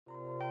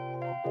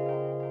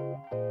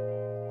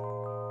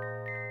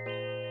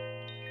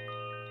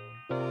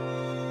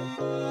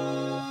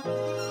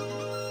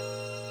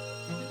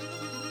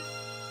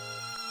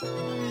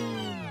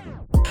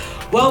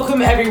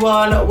Welcome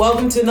everyone,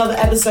 welcome to another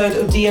episode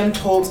of DM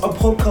Talks, a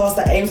podcast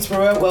that aims to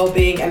promote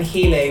well-being and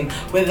healing,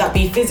 whether that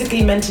be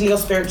physically, mentally or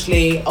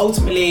spiritually.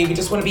 Ultimately, we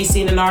just want to be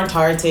seen in our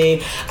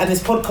entirety, and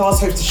this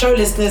podcast hopes to show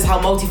listeners how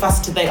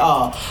multifaceted they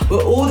are.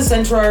 We're all the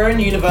centre of our own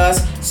universe,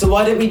 so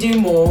why don't we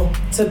do more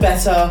to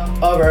better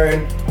our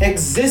own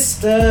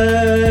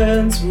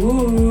existence?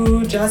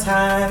 Woo, jazz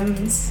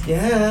hands,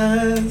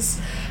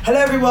 yes. Hello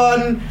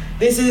everyone,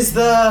 this is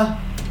the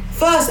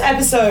first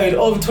episode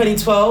of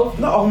 2012.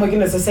 No, oh my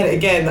goodness, I said it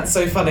again. That's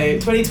so funny.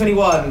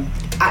 2021,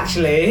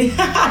 actually.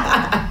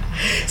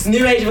 It's the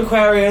new age of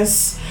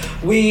Aquarius.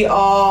 We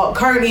are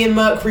currently in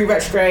Mercury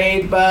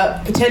retrograde,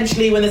 but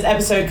potentially when this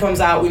episode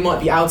comes out, we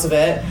might be out of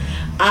it.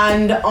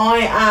 And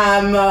I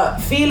am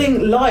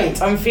feeling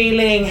light. I'm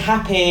feeling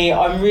happy.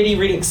 I'm really,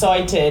 really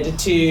excited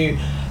to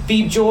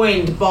be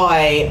joined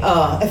by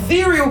an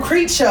ethereal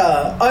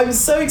creature. I'm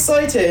so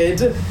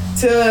excited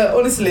to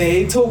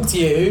honestly talk to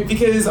you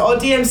because our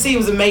DMC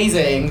was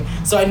amazing,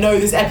 so I know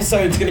this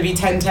episode's going to be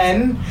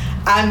 10/10,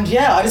 and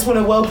yeah, I just want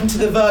to welcome to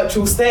the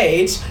virtual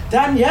stage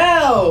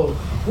Danielle.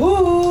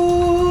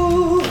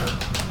 Woo!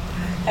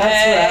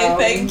 Hey,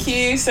 thank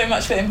you so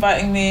much for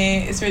inviting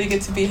me. It's really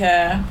good to be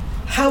here.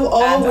 How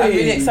are we? I'm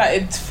really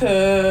excited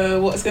for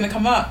what's going to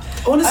come up.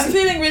 Honestly, I'm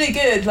feeling really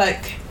good.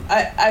 Like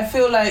I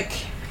feel like,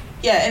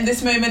 yeah, in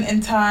this moment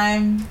in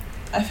time,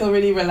 I feel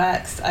really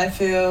relaxed. I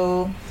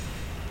feel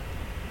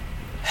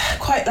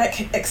quite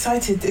like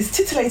excited. It's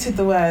titillated,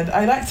 the word.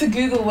 I like to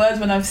Google words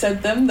when I've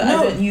said them that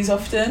I don't use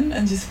often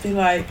and just be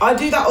like, I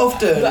do that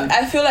often, but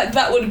I feel like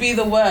that would be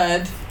the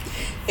word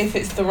if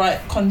it's the right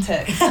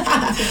context.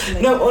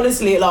 No,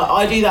 honestly, like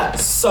I do that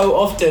so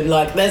often.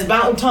 Like there's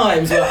amount of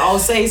times where I'll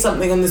say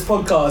something on this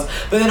podcast,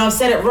 but then I've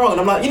said it wrong,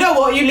 and I'm like, you know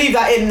what? You leave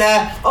that in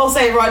there. I'll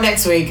say it right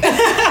next week.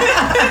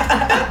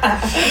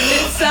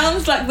 It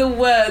sounds like the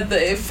word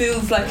that it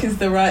feels like is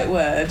the right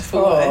word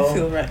for what I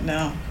feel right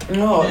now.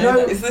 No.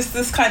 Is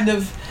this kind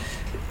of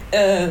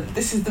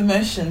this is the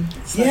motion?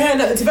 So. Yeah,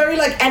 no, it's very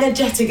like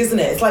energetic, isn't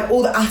it? It's like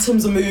all the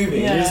atoms are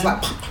moving. Yeah. It's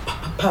like.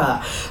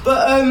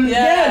 But I'm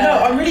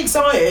really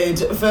excited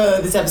for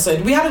this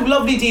episode. We had a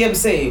lovely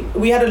DMC.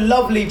 We had a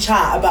lovely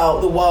chat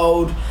about the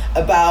world,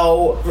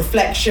 about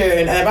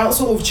reflection, and about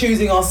sort of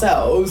choosing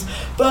ourselves.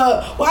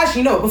 But, well,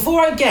 actually, no,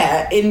 before I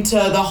get into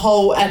the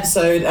whole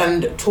episode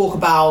and talk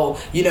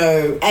about, you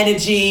know,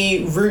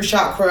 energy, root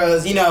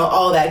chakras, you know,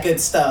 all that good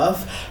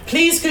stuff,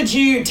 please could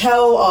you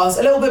tell us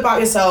a little bit about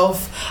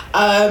yourself?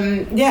 What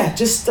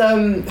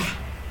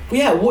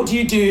do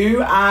you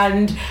do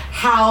and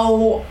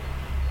how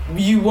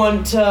you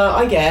want to,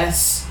 I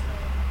guess,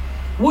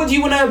 what do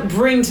you want to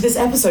bring to this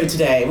episode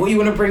today? What do you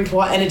want to bring to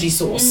our energy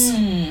source?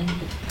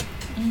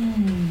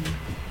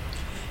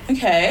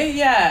 Okay,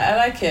 yeah, I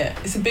like it.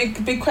 It's a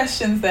big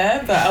questions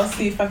there, but I'll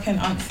see if I can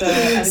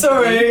answer.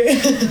 Sorry.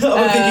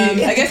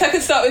 I guess I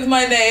could start with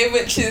my name,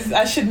 which is,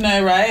 I should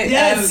know, right?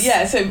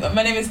 Yes. So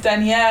my name is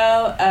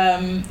Danielle.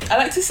 I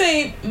like to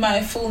say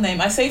my full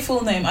name. I say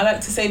full name. I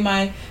like to say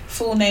my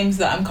full names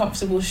that I'm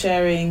comfortable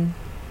sharing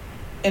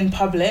in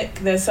public.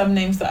 There's some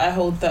names that I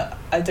hold that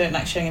I don't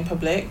like sharing in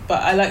public,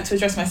 but I like to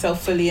address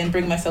myself fully and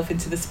bring myself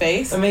into the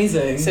space.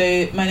 Amazing.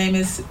 So my name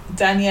is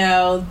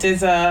Danielle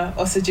Dizza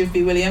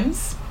Osajivbi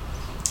Williams.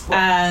 What?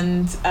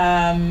 And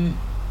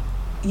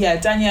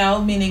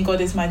Danielle meaning God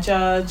is my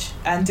judge,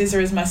 and Dizza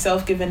is my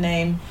self-given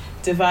name,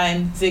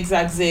 divine,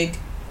 zigzag, zig,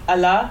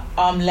 Allah,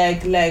 arm,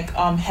 leg,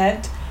 arm,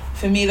 head.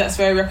 For me, that's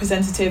very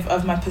representative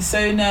of my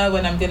persona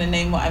when I'm going to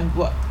name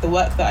what the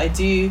work that I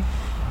do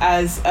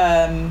as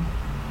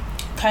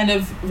kind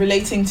of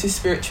relating to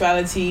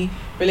spirituality,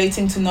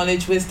 relating to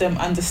knowledge, wisdom,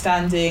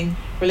 understanding,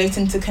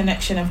 relating to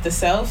connection of the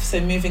self, so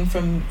moving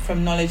from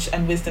knowledge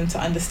and wisdom to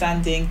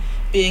understanding,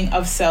 being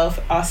of self,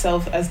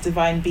 ourself as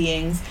divine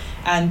beings,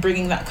 and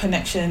bringing that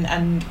connection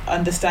and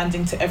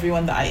understanding to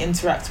everyone that I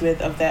interact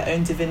with of their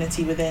own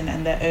divinity within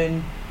and their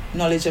own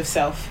knowledge of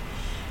self.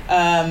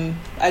 I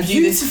do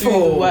this through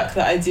the work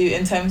that I do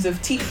in terms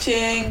of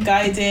teaching,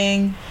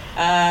 guiding,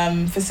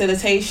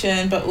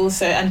 facilitation, but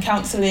also and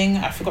counselling.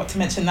 I forgot to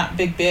mention that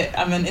big bit.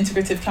 I'm an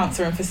integrative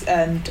counsellor and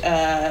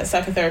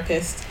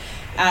psychotherapist,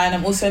 and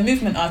I'm also a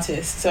movement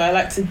artist, so I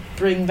like to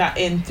bring that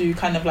in through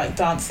kind of like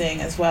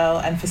dancing as well,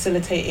 and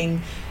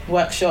facilitating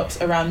workshops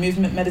around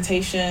movement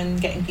meditation,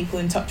 getting people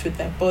in touch with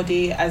their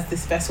body as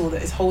this vessel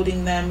that is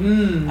holding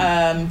them,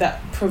 that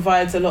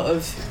provides a lot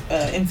of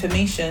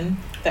information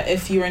that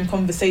if you're in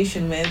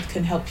conversation with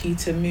can help you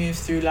to move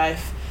through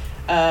life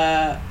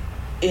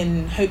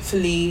in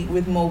hopefully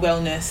with more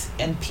wellness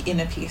and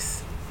inner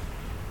peace.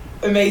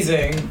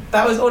 Amazing.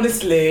 That was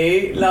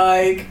honestly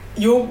like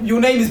your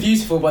name is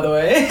beautiful, by the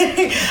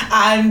way.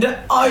 And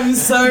I'm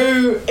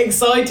so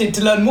excited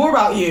to learn more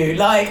about you.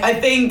 Like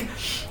I feel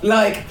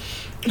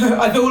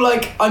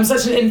like I'm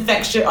such an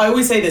infectious, I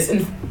always say this,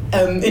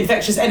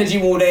 infectious energy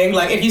warning.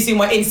 Like if you see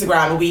my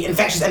Instagram, it'll be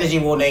infectious energy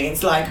warning.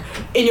 It's like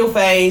in your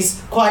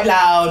face, quite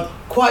loud,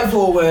 quite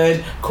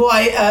forward,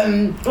 quite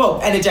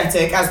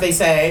energetic, as they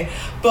say.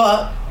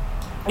 But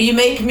you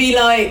make me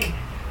like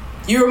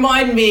You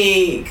remind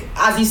me,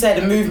 as you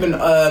said, a movement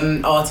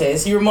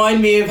artist. You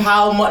remind me of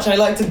how much I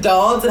like to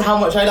dance and how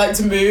much I like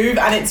to move.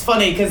 And it's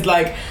funny because,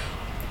 like,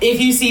 if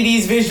you see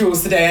these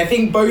visuals today, I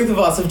think both of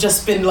us have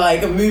just been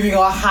like moving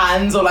our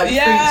hands or like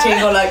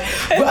preaching or like,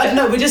 I don't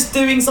know, we're just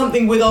doing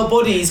something with our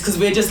bodies because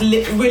we're just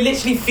we're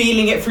literally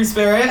feeling it through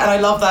spirit, and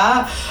I love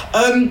that.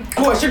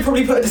 I should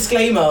probably put a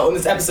disclaimer on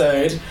this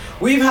episode.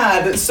 We've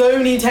had so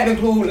many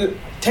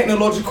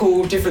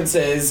technological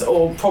differences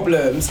or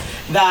problems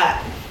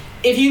that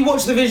if you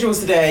watch the visuals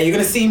today, you're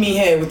going to see me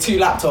here with 2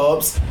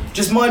 laptops.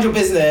 Just mind your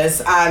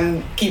business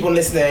and keep on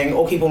listening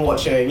or keep on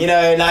watching. You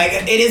know, like,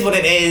 it is what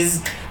it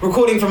is.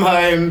 Recording from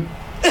home.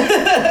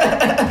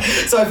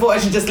 So I thought I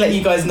should just let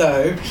you guys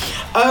know.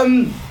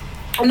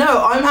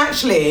 No, I'm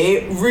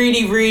actually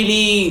really,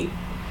 really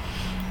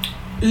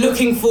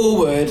looking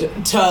forward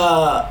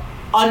to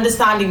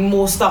understanding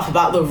more stuff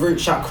about the root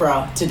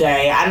chakra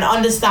today and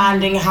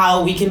understanding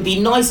how we can be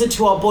nicer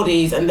to our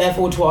bodies and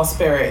therefore to our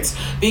spirits,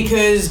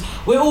 because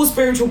we're all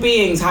spiritual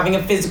beings having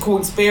a physical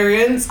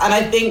experience. And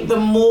I think the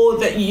more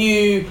that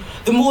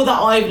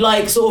I've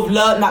like sort of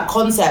learned that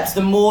concept,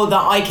 the more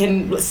that I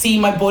can see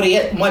my body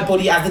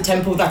as the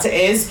temple that it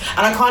is,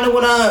 and I kind of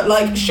want to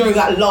like show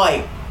that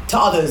light to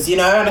others, you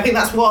know. And I think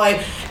that's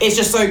why it's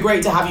just so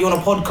great to have you on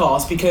a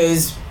podcast,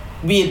 because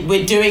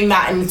we're doing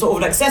that in sort of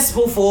an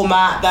accessible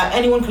format that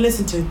anyone can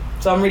listen to.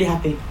 So I'm really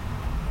happy.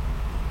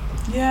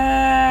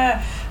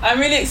 Yeah, I'm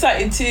really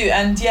excited too.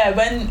 And yeah,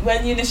 when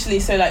you initially,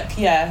 so like,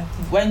 yeah,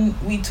 when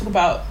we talk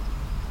about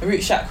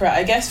root chakra,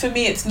 I guess for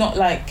me it's not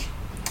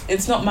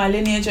my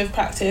lineage of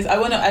practice. I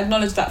want to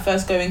acknowledge that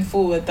first going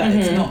forward, that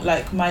it's not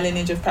like my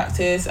lineage of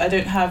practice. I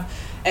don't have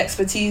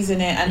expertise in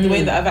it, and the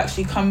way that I've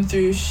actually come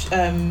through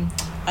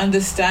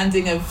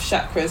understanding of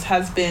chakras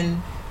has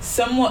been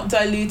somewhat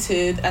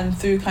diluted and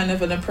through kind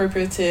of an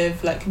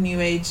appropriative, like, new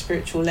age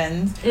spiritual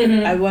lens.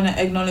 I want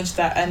to acknowledge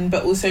that,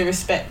 but also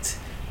respect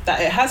that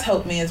it has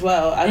helped me as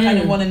well. I kind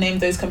of want to name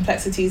those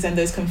complexities and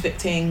those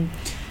conflicting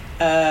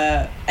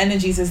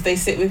energies as they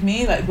sit with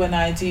me, like when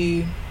I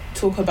do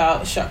talk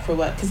about chakra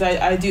work, because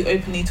I do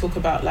openly talk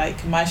about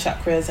like my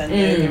chakras and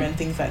yoga and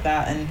things like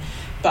that,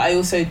 but I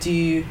also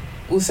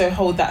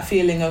hold that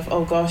feeling of,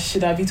 oh gosh,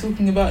 should I be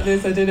talking about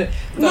this? I didn't.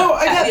 No,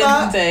 I get that. At the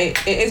end of the day,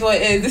 it is what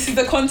it is. This is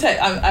the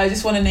context. I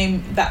just want to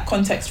name that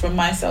context from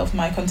myself,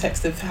 my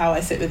context of how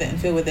I sit with it and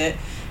feel with it,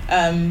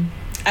 and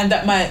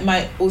that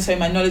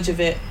my knowledge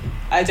of it,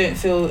 I don't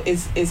feel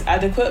is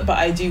adequate, but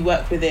I do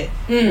work with it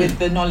with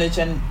the knowledge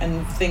and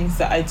things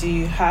that I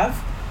do have.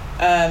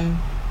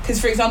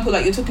 Because, for example,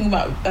 like you're talking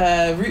about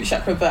root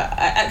chakra, but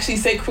actually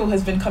sacral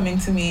has been coming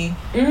to me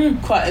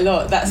quite a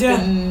lot. That's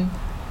been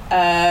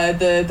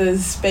the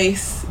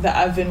space that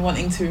I've been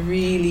wanting to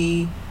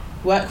really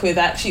work with.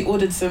 I actually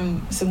ordered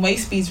some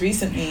waist beads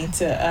recently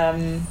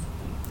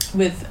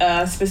with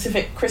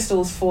specific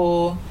crystals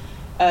for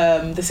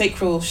the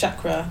sacral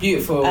chakra.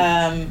 Beautiful.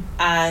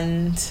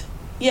 And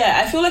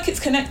yeah, I feel like it's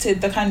connected,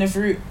 the kind of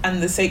root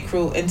and the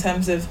sacral, in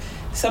terms of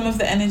some of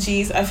the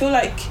energies. I feel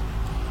like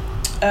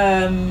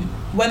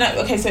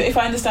so if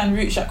I understand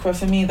root chakra,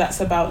 for me that's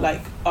about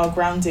like our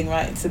grounding,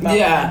 right? It's about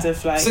kind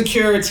of like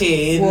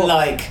security,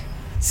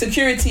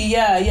 security,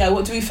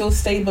 what do we feel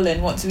stable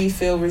in, what do we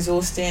feel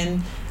resourced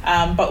in,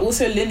 but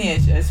also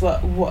lineage is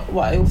what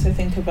I also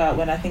think about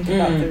when I think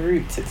about the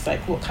roots. It's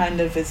like what kind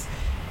of is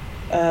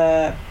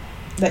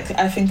like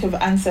I think of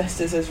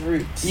ancestors as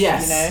roots.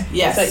 Yes. You know?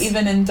 Yes. So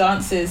even in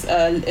dances,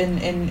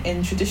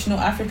 in traditional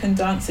African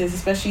dances,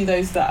 especially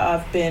those that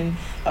have been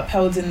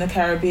upheld in the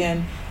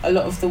Caribbean, a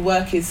lot of the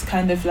work is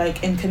kind of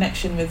like in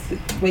connection with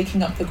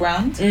waking up the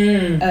ground,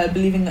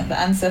 believing that the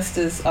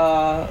ancestors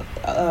are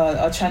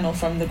channeled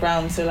from the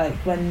ground. So like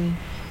when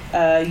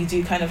you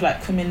do kind of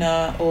like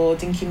kumina or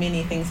dinky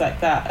mini, things like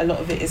that, a lot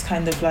of it is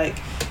kind of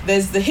like,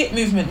 there's the hip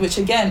movement, which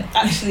again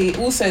actually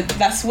also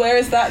that's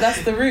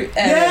the root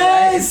area,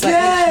 right? It's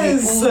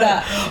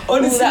like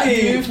all that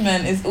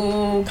movement is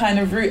all kind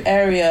of root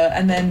area.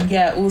 And then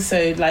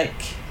also like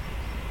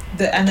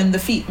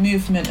the feet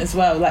movement as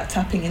well, like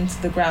tapping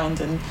into the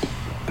ground and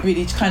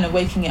really kind of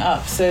waking it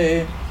up.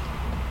 So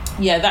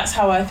yeah, that's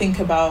how I think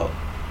about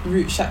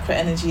root chakra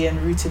energy and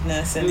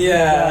rootedness and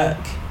work.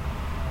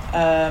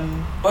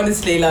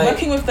 Honestly, like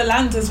working with the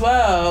land as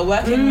well,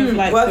 working with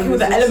like working the with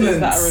the elements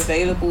that are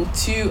available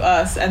to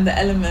us and the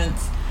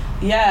elements,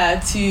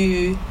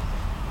 to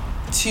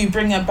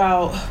bring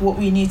about what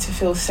we need to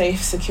feel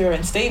safe, secure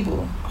and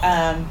stable.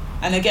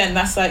 And again,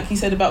 that's like you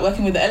said about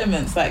working with the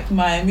elements, like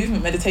my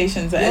movement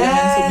meditations,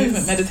 elemental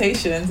movement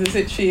meditations is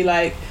literally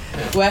like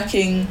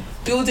building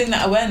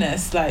that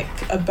awareness, like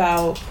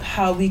about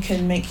how we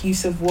can make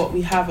use of what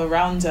we have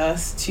around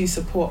us to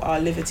support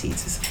our liberty,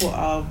 to support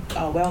our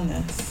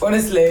wellness.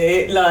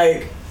 Honestly,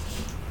 like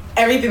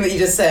everything that you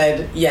just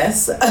said,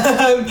 yes.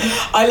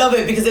 I love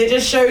it because it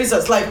just shows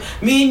us, like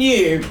me and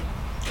you,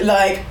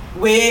 like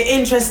we're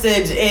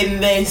interested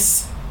in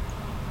this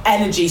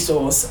energy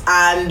source,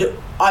 and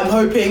I'm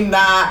hoping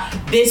that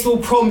this will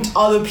prompt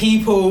other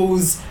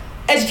people's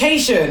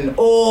education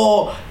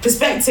or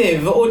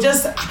perspective, or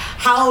just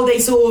how they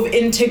sort of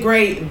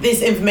integrate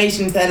this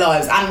information into their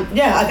lives. And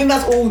yeah, I think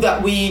that's all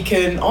that we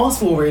can ask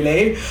for,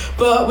 really.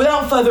 But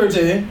without further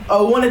ado,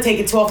 I want to take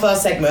it to our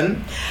first segment.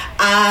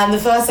 And the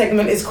first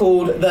segment is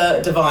called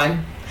The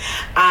Divine.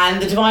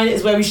 And The Divine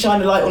is where we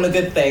shine a light on a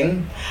good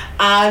thing.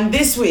 And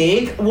this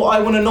week, what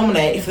I want to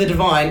nominate for The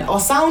Divine are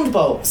sound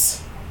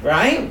bowls,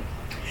 right?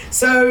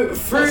 So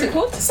what's it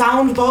called?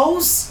 Sound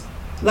bowls.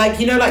 Like,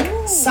 you know, like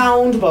Ooh.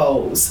 Sound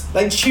bowls,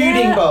 like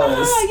tuning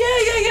bowls.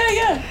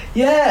 Yeah.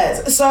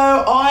 Yes. So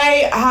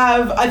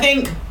I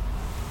think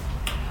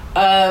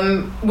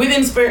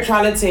within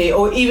spirituality,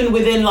 or even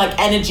within like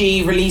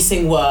energy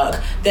releasing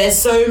work, there's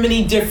so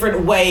many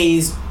different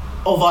ways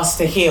of us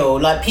to heal.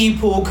 Like,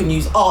 people can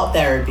use art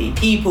therapy,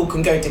 people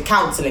can go to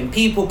counselling,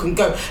 people can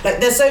go, like,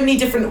 there's so many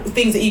different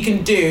things that you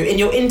can do in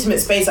your intimate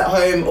space at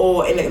home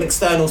or in an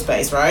external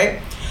space,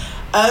 right?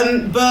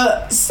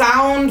 But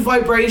sound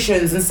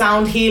vibrations and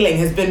sound healing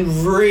has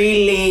been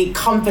really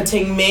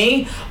comforting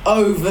me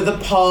over the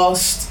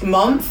past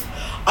month.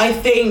 I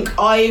think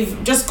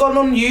I've just gone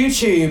on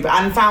YouTube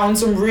and found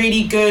some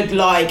really good,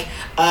 like,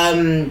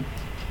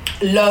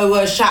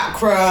 lower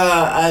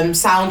chakra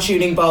sound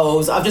tuning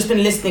bowls I've just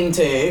been listening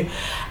to, and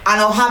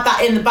I'll have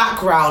that in the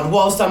background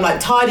whilst I'm like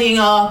tidying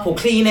up or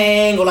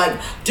cleaning or like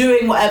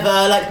doing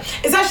whatever. Like,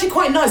 it's actually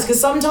quite nice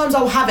because sometimes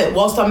I'll have it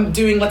whilst I'm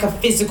doing like a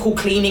physical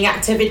cleaning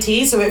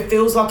activity, so it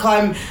feels like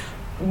I'm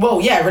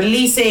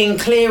releasing,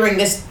 clearing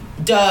this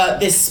dirt,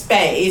 this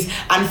space,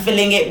 and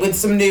filling it with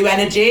some new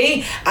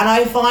energy. And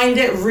I find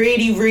it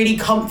really, really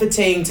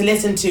comforting to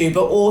listen to,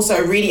 but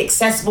also a really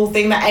accessible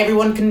thing that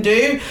everyone can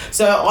do.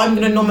 So I'm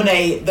going to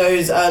nominate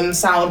those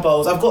sound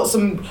bowls. I've got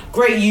some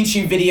great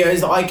YouTube videos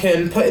that I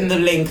can put in the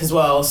link as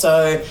well,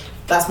 so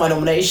that's my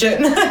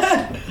nomination.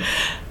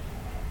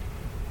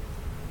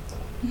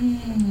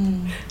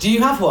 Do you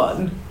have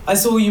one? I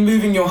saw you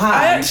moving your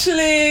hand.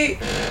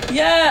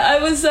 I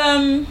was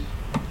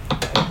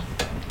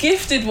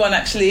gifted one,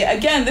 actually.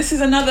 Again, this is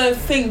another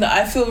thing that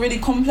I feel really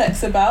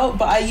complex about,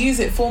 but I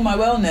use it for my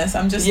wellness.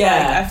 I'm just like,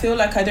 I feel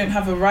like I don't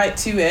have a right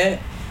to it,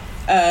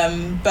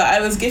 but I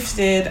was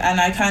gifted,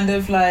 and I kind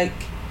of like,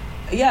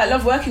 I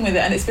love working with it,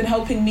 and it's been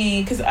helping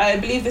me, because I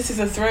believe this is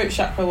a throat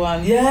chakra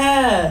one,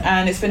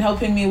 and it's been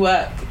helping me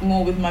work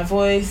more with my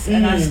voice,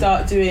 and I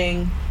start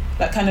doing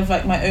like kind of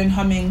like my own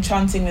humming,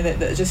 chanting with it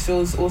that just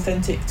feels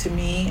authentic to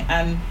me,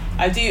 and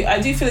I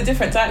do feel a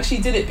difference. I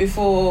actually did it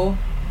before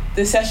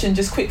the session,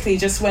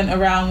 just went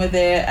around with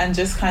it and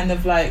just kind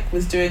of like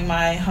was doing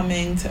my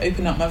humming to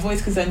open up my voice,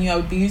 because I knew I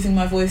would be using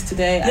my voice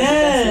today as a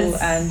vessel,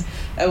 and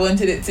I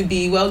wanted it to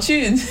be well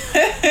tuned.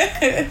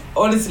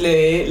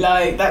 Honestly,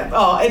 like that,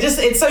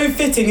 it's so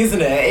fitting, isn't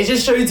it? It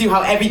just shows you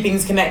how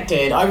everything's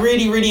connected. I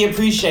really, really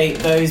appreciate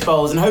those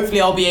bowls, and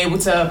hopefully I'll be able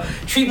to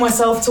treat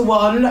myself to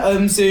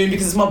one soon,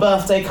 because it's my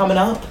birthday coming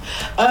up.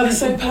 It's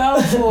so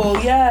powerful.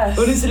 Yes.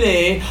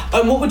 Honestly,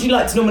 what would you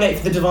like to nominate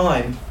for The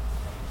Divine?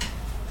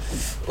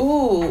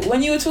 Ooh,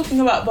 when you were talking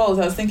about bowls,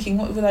 I was thinking,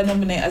 what would I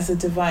nominate as a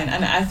divine?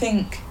 And I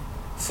think,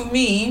 for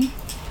me,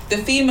 the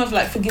theme of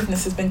like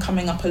forgiveness has been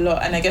coming up a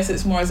lot, and I guess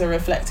it's more as a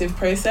reflective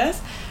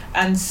process.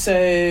 And so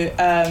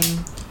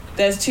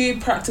there's two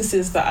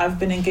practices that I've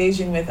been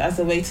engaging with as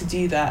a way to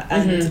do that.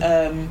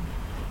 And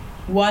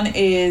one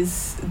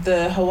is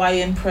the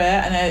Hawaiian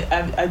prayer, and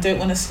I don't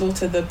want to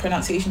slaughter the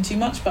pronunciation too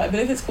much, but I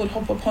believe it's called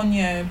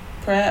Ho'oponopono,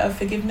 prayer of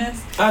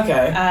forgiveness.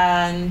 Okay.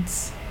 And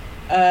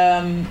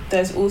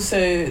there's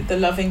also the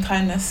loving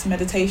kindness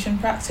meditation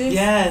practice.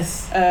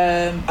 Yes.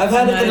 I've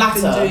heard of the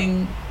latter.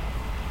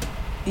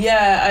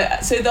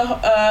 So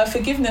the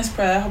forgiveness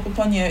prayer,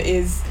 Ho'oponopono,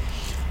 is,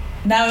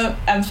 now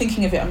I'm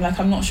thinking of it, I'm like,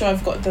 I'm not sure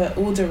I've got the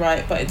order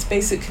right, but it's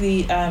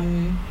basically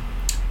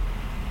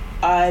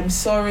I'm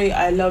sorry,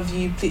 I love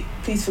you,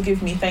 please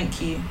forgive me, thank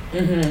you.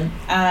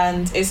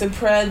 And it's a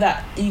prayer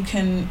that you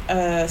can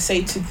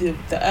say to the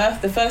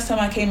earth. The first time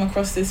I came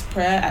across this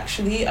prayer,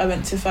 actually, I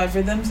went to 5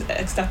 Rhythms,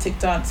 ecstatic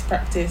dance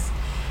practice,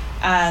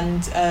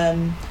 and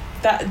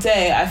that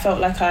day I felt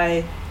like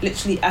I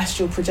literally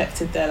astral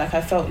projected there. Like, I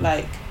felt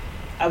like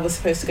I was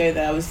supposed to go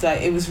there. I was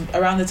like, it was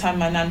around the time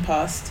my nan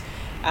passed,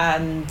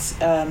 and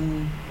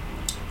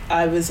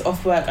I was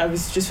off work, I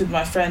was just with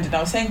my friend, and I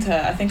was saying to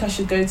her, I think I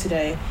should go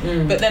today.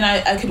 But then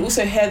I could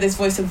also hear this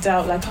voice of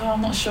doubt, like,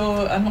 I'm not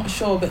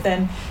sure. But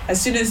then as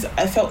soon as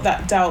I felt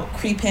that doubt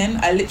creep in,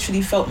 I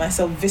literally felt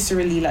myself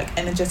viscerally, like,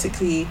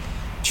 energetically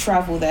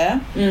travel there.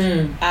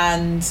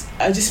 And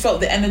I just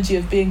felt the energy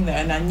of being there,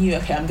 and I knew,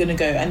 okay, I'm gonna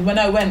go. And when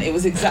I went, it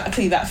was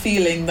exactly that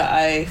feeling that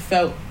I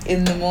felt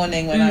in the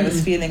morning when I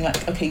was feeling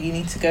like, okay, you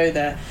need to go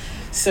there.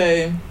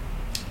 So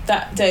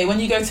that day, when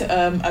you go to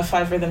a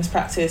 5 Rhythms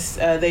practice,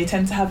 they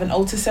tend to have an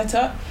altar set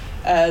up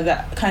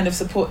that kind of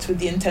supports with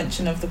the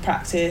intention of the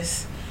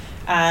practice.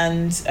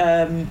 And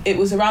it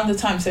was around the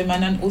time, so my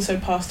nan also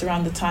passed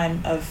around the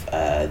time of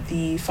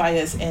the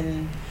fires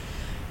in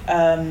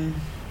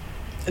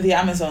the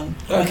Amazon.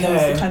 When there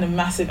was a kind of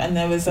massive, and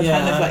there was a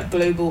kind of like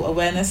global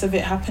awareness of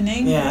it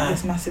happening.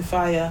 This massive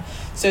fire.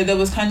 So there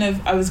was kind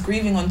of, I was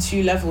grieving on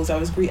two levels.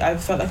 I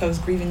felt like I was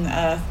grieving the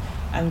earth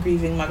and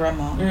grieving my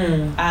grandma.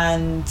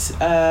 And so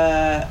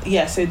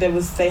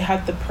they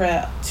had the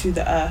prayer to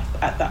the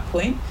earth at that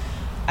point,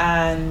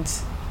 and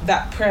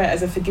that prayer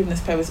as a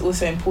forgiveness prayer was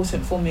also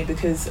important for me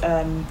because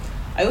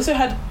I also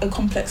had a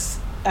complex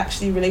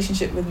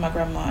relationship with my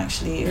grandma,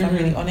 actually, if I'm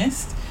really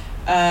honest.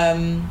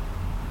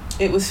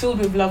 It was filled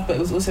with love, but it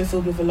was also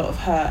filled with a lot of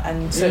hurt.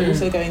 And so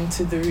also going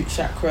to the root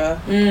chakra,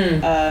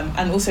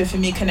 and also for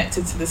me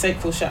connected to the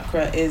sacral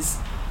chakra, is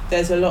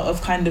there's a lot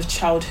of kind of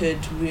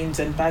childhood wounds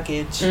and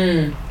baggage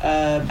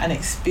and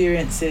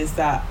experiences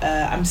that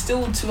I'm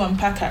still to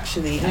unpack,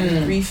 actually.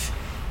 And grief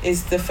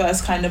is the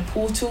first kind of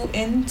portal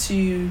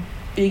into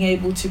being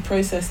able to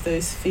process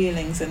those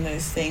feelings and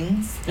those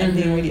things and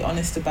being really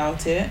honest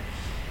about it,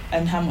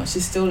 and how much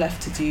is still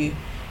left to do.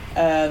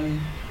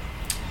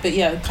 But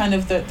yeah, kind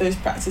of those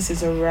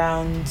practices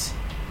around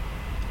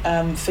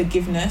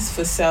forgiveness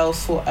for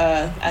self, for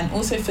earth, and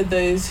also for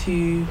those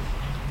who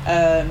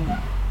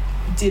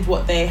did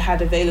what they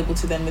had available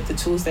to them with the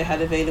tools they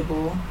had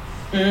available,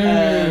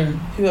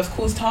 who have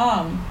caused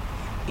harm,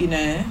 you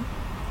know,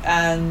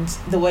 and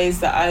the ways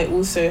that I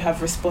also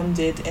have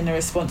responded in a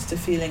response to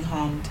feeling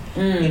harmed.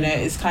 You know,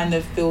 it's kind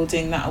of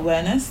building that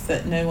awareness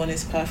that no one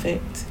is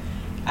perfect,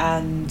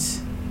 and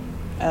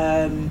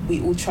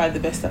we all try the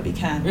best that we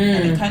can.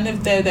 And it kind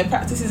of, their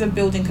practices of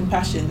building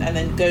compassion, and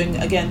then going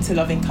again to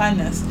loving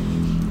kindness.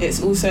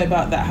 It's also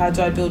about that, how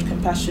do I build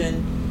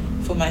compassion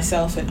for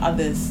myself and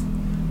others?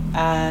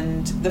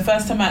 And the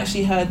first time I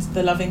actually heard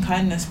the loving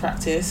kindness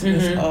practice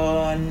was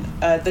on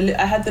I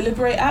had the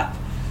Liberate app,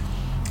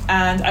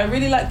 and I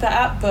really like that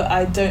app, but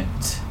I don't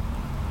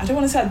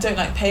want to say I don't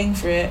like paying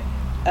for it.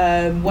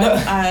 When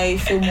I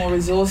feel more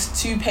resourced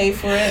to pay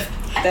for it,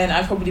 then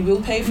I probably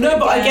will pay for it. No,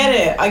 but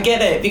again. I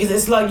get it, because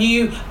it's like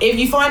if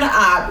you find an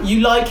app, you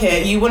like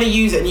it, you want to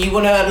use it, and you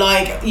want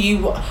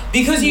to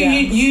because you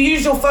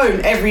use your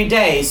phone every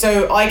day,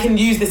 so I can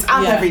use this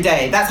app every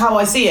day. That's how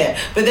I see it.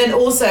 But then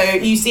also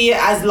you see it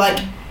as like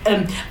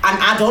an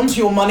add-on to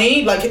your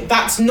money, like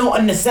that's not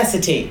a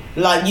necessity.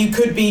 Like you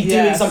could be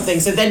doing something,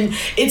 so then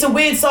it's a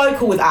weird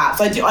cycle with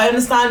apps. I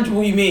understand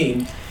what you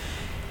mean.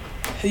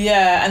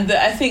 Yeah, and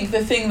I think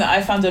the thing that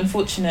I found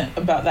unfortunate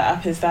about that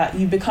app is that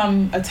you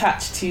become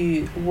attached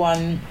to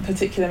one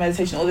particular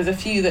meditation, or there's a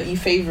few that you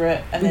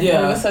favourite, and then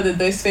all of a sudden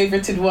those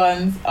favourited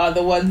ones are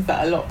the ones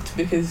that are locked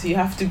because you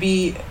have to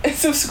be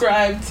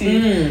subscribed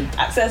to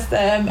access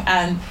them.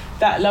 And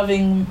that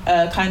loving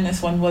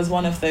kindness one was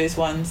one of those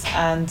ones,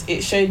 and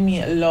it showed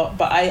me a lot.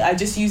 But I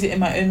just use it in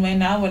my own way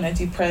now when I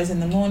do prayers in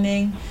the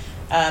morning,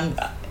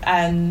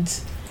 and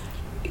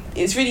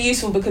it's really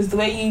useful because the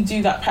way you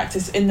do that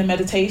practice in the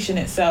meditation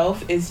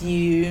itself is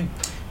you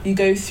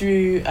go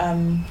through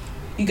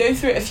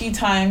it a few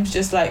times,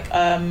 just like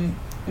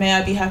may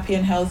I be happy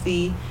and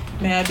healthy,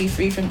 may I be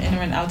free from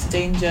inner and outer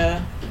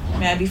danger,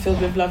 may I be filled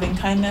with loving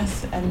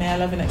kindness, and may I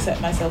love and accept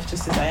myself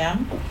just as I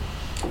am.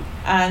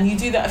 And you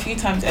do that a few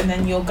times, and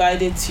then you're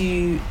guided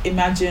to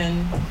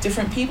imagine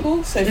different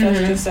people. So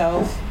first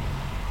yourself,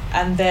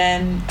 and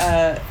then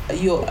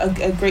you're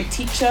a great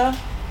teacher.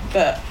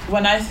 But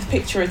when I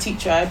picture a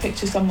teacher, I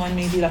picture someone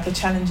maybe like a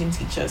challenging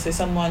teacher. So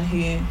someone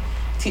who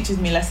teaches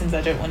me lessons I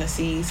don't want to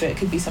see. So it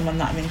could be someone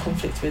that I'm in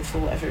conflict with for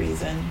whatever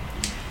reason.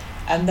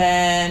 And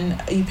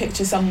then you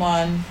picture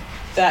someone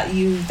that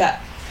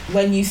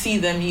when you see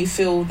them, you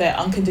feel their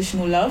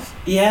unconditional love.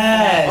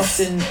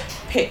 Yes. I often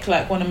pick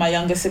like one of my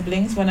younger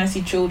siblings. When I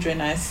see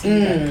children, I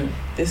see like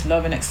this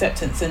love and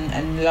acceptance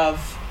and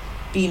love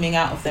beaming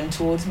out of them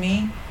towards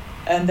me.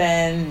 And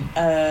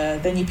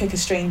then you pick a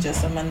stranger,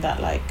 someone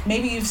that like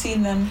maybe you've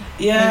seen them,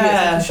 maybe it's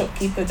like a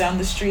shopkeeper down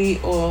the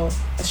street, or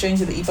a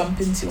stranger that you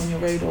bump into on your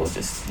road, or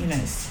just, you know,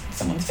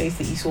 someone's face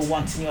that you saw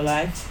once in your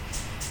life,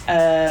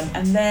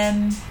 and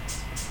then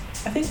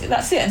I think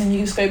that's it, and then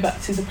you just go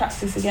back to the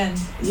practice again.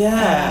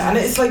 And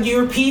it's like you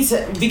repeat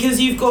it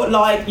because you've got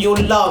like your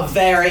love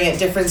varying at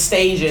different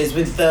stages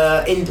with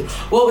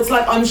it's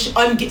like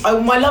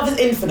my love is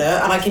infinite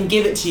and I can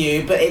give it to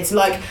you, but it's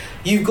like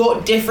you've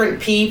got different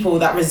people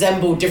that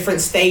resemble different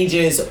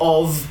stages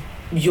of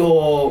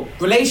your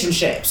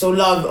relationships or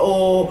love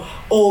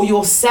or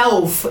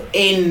yourself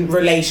in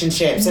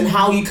relationships, and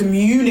how you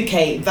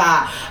communicate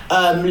that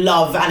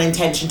love and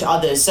intention to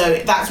others.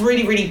 So that's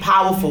really, really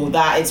powerful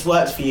that it's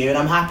worked for you, and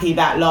I'm happy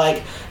that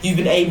like you've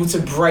been able to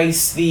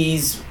brace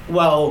these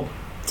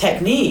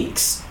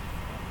techniques.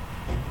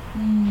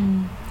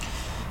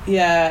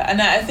 Yeah, and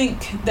I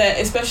think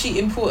they're especially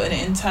important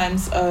in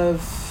times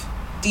of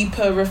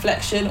deeper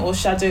reflection or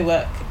shadow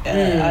work,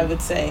 I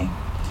would say.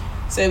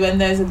 So when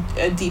there's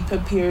a deeper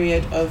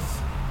period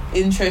of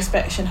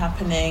introspection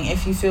happening,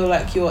 if you feel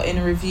like you're in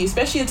a review,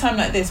 especially a time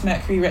like this,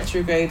 Mercury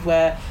retrograde,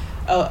 where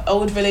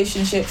old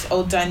relationships,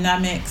 old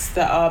dynamics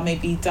that are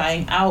maybe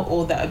dying out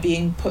or that are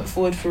being put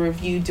forward for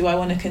review, do I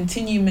want to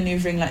continue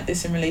maneuvering like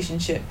this in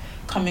relationship,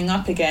 coming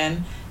up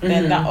again,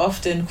 then that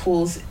often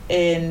calls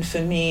in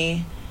for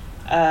me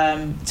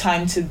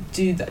time to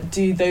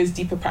do those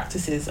deeper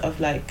practices of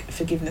like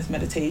forgiveness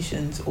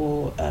meditations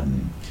or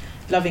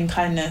loving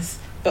kindness,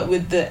 but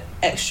with the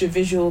extra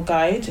visual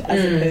guide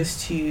as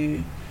opposed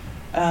to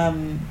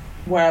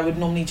where I would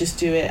normally just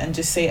do it and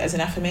just say it as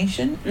an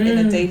affirmation in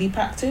a daily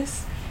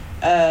practice.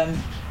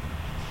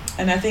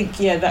 And I think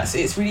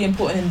it's really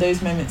important in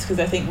those moments, because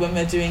I think when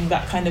we're doing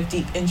that kind of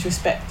deep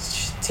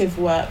introspective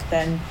work,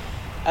 then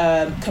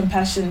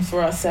compassion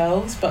for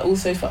ourselves but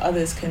also for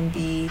others can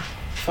be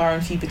far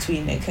and few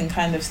between. It can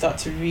kind of start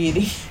to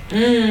really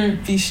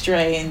be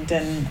strained,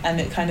 and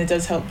it kind of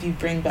does help you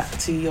bring back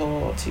to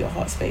your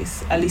heart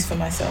space, at least for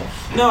myself.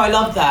 No, I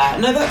love that.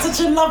 No, that's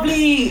such a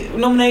lovely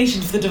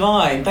nomination for the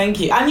Divine. Thank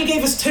you. And you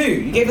gave us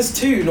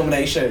two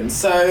nominations,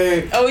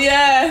 so oh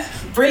yeah,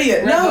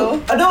 brilliant. Rebel.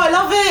 No, I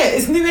love it.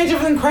 It's New Age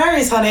of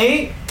Aquarius,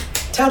 honey.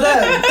 Tell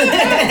them.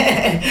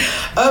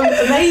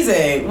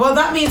 Amazing. Well,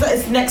 that means that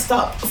it's next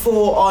up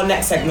for our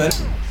next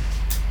segment.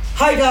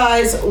 Hi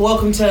guys,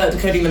 welcome to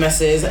Decoding the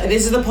Messes.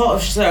 This is the part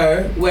of the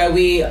show where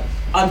we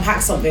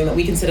unpack something that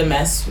we consider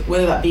mess,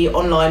 whether that be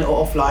online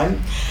or offline.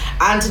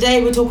 And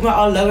today we're talking about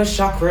our lowest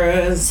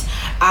chakras,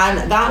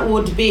 and that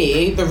would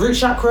be the root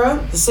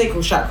chakra, the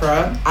sacral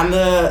chakra, and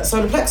the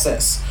solar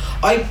plexus.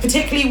 I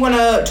particularly want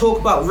to talk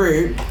about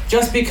root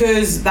just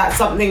because that's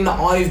something that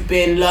I've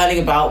been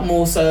learning about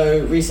more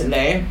so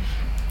recently.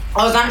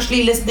 I was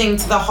actually listening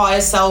to the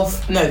Highest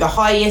Self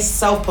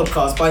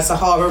podcast by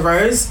Sahara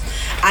Rose,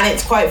 and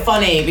it's quite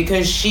funny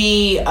because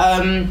she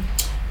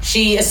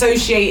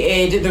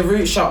associated the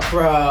root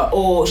chakra,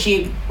 or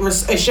she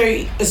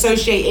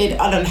associated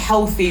an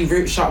unhealthy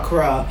root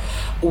chakra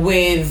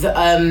with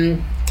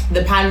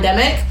the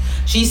pandemic.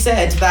 She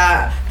said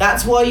that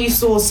that's why you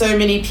saw so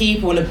many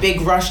people in a big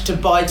rush to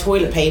buy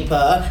toilet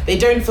paper. They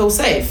don't feel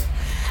safe.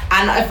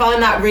 And I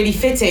find that really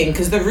fitting,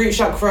 because the root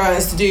chakra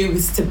is to do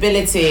with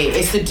stability,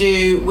 it's to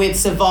do with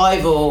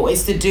survival,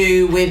 it's to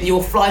do with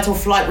your fight or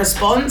flight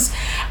response.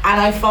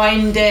 And I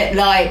find it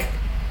like,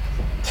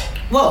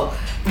 well,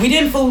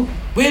 we're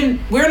in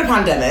a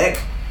pandemic,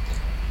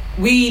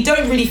 we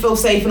don't really feel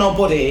safe in our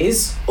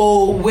bodies,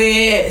 or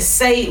we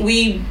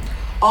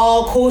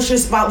are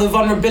cautious about the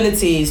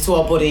vulnerabilities to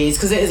our bodies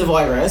because it is a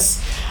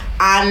virus.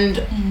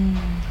 And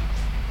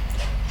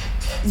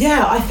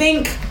yeah, I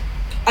think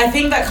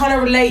that kind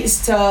of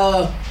relates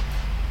to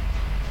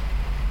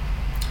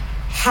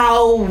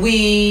how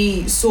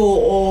we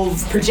sort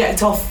of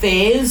project our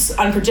fears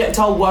and project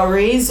our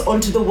worries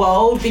onto the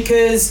world,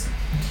 because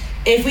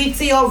if we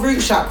see our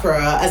root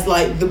chakra as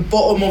like the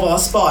bottom of our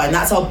spine,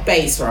 that's our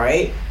base,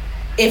 right?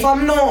 If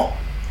I'm not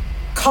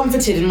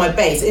comforted in my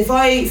base, if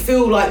I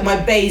feel like my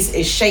base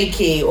is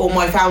shaky or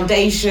my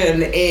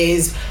foundation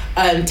is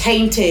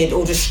tainted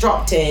or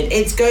disrupted,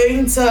 it's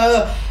going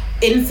to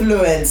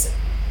influence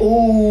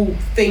all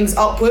things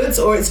upwards,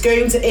 or it's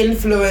going to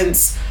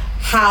influence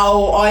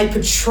how I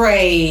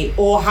portray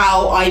or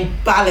how I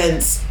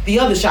balance the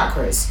other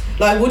chakras.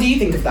 Like, what do you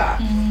think of that?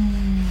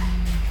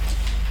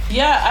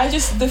 Yeah,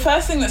 the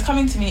first thing that's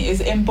coming to me is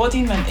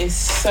embodiment is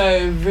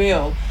so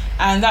real.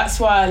 And that's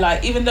why,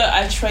 like, even though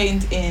I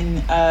trained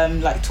in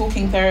like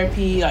talking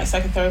therapy, like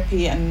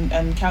psychotherapy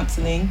and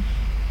counselling,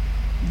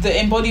 the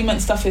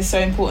embodiment stuff is so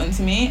important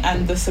to me,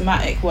 and the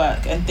somatic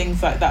work and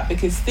things like that,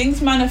 because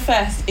things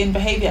manifest in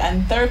behaviour,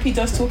 and therapy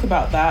does talk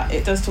about that.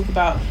 It does talk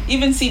about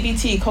even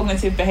CBT,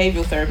 cognitive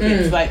behavioural therapy.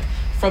 It's like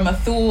from a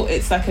thought,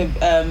 it's like a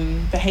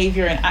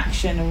behaviour and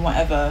action and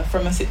whatever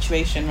from a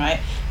situation, right?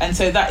 And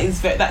so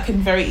that can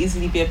very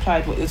easily be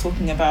applied, what you're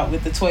talking about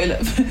with the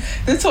toilet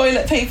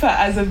paper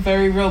as a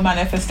very real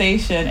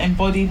manifestation,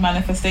 embodied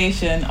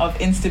manifestation of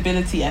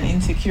instability and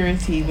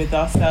insecurity with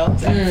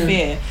ourselves and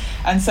fear.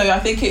 And so I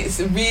think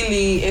it's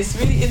really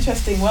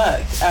interesting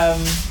work.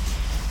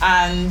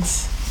 And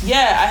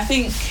yeah,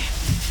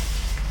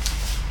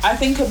 I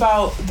think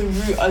about the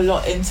root a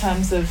lot in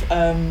terms of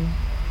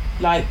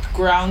like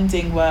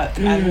grounding work,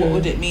 and what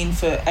would it mean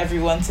for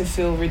everyone to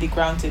feel really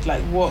grounded?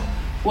 Like what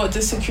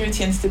does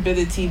security and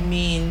stability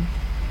mean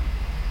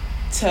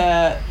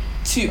to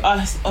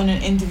us on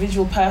an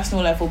individual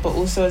personal level, but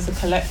also as a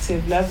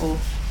collective level?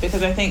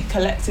 Because I think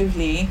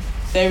collectively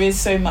there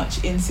is so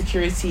much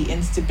insecurity,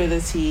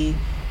 instability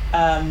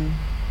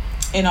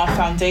in our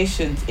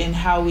foundations, in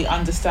how we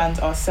understand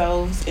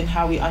ourselves, in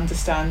how we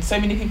understand. So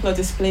many people are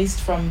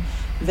displaced from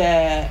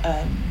their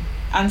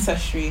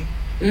ancestry.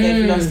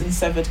 They've lost and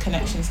severed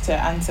connections to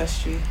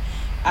ancestry,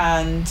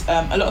 and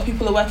a lot of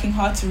people are working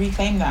hard to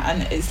reclaim that,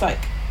 and it's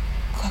like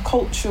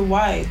culture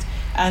wide.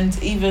 And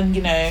even,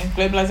 you know,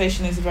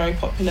 globalization is a very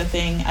popular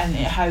thing, and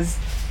it has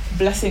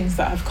blessings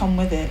that have come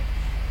with it,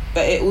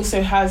 but it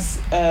also has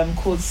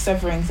caused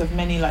severings of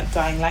many like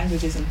dying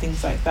languages and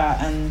things like that.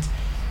 And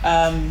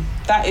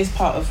that is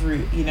part of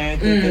root, you know,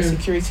 the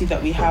security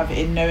that we have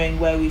in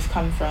knowing where we've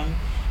come from.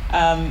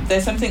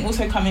 There's something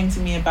also coming to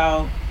me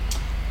about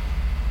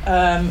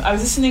I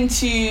was listening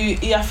to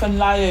Iyafan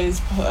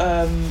Layo's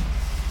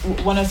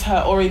one of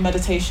her Ori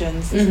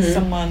meditations. This is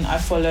someone I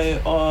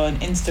follow on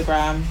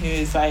Instagram who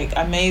is like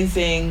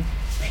amazing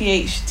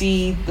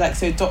PhD, like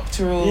so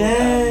doctoral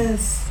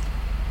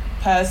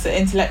person,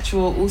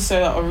 intellectual,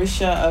 also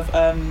Orisha of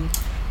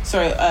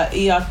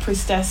Iyad,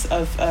 priestess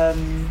of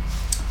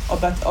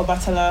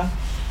Obatala.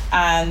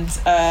 And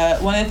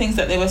one of the things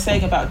that they were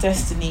saying about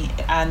destiny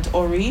and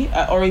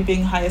Ori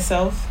being higher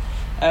self,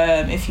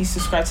 if you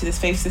subscribe to this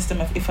faith system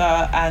of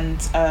Ifa,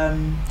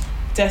 and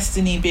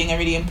destiny being a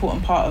really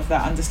important part of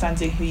that,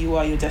 understanding who you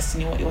are, your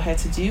destiny, what you're here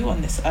to do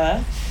on this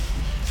earth.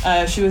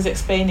 She was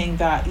explaining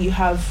that you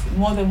have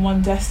more than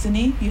one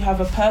destiny. You have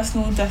a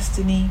personal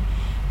destiny,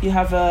 you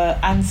have a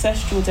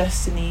ancestral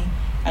destiny,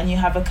 and you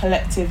have a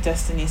collective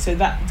destiny. So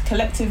that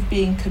collective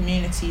being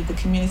community, the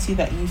community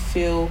that you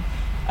feel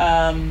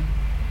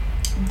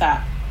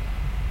that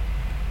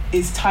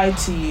is tied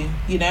to you.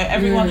 You know,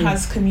 everyone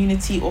has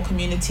community or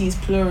communities,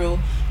 plural,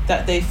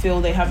 that they feel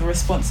they have a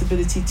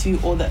responsibility to,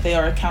 or that they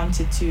are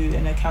accounted to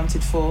and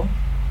accounted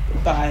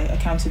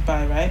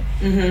by, right?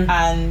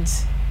 And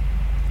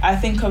I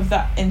think of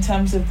that in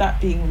terms of that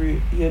being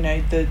root, you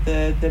know,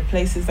 the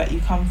places that you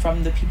come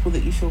from, the people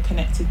that you feel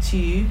connected to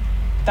you.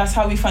 That's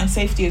how we find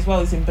safety as well,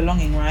 as in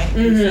belonging, right?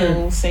 We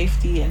feel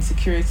safety and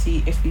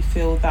security if we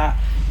feel that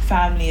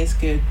family is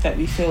good, that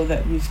we feel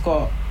that we've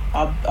got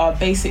our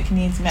basic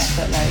needs met.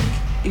 That, like,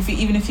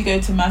 even if you go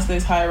to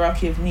Maslow's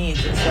hierarchy of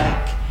needs, it's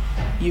like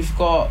you've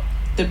got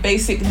the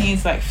basic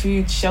needs like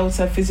food,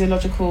 shelter,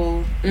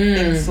 physiological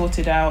things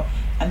sorted out,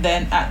 and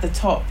then at the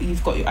top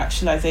you've got your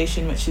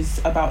actualization, which is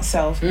about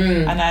self.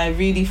 And I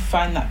really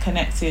find that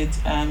connected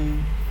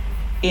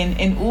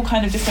in all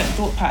kind of different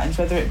thought patterns,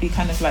 whether it be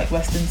kind of like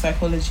Western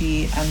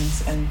psychology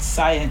and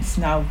science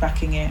now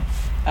backing it,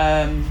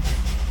 and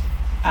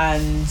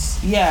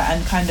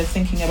kind of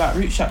thinking about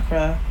root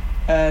chakra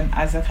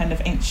as a kind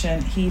of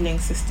ancient healing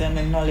system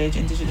and knowledge,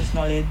 indigenous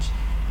knowledge,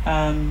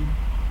 and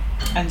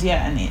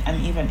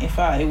even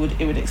Ifa,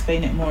 it would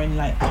explain it more in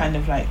like kind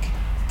of like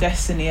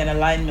destiny and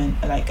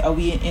alignment. Like, are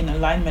we in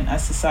alignment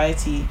as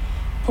society?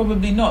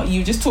 Probably not.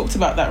 You just talked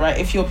about that, right?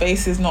 If your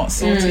base is not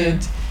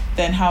sorted,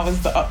 then how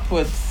is the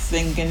upwards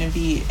thing going to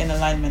be in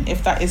alignment?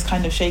 If that is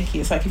kind of shaky,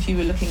 it's like if you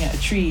were looking at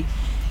a tree,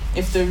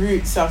 if the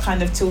roots are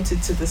kind of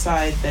tilted to the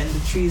side, then the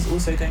tree is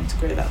also going to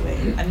grow that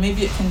way. And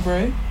maybe it can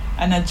grow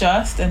and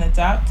adjust and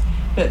adapt,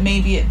 but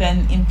maybe it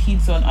then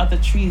impedes on other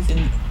trees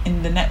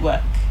in the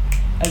network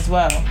as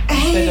well,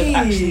 instead of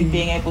actually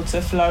being able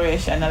to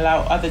flourish and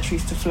allow other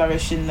trees to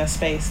flourish in the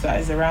space that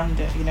is around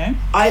it, you know?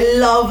 I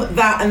love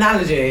that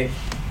analogy.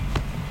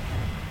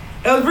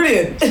 It was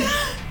brilliant.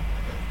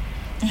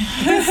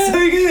 It's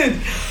so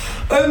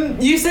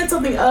good. You said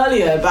something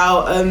earlier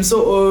about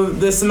sort of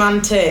the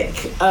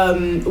semantic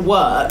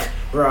work,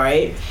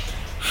 right?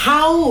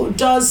 How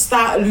does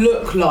that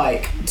look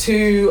like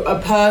to a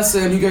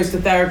person who goes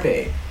to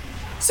therapy?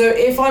 So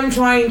if I'm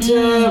trying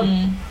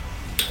to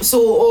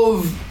sort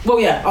of,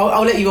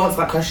 I'll let you answer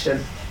that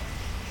question.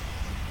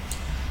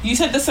 You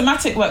said the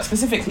somatic work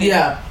specifically?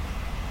 Yeah.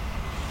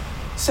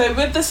 So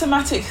with the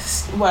somatic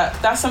work,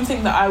 that's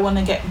something that I want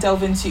to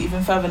delve into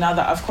even further now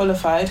that I've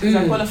qualified, because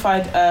I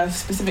qualified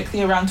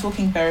specifically around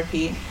talking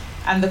therapy,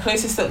 and the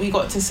closest that we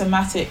got to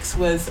somatics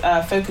was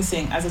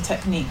focusing as a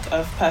technique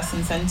of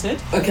person-centered.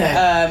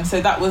 Okay.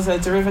 So that was a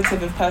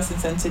derivative of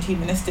person-centered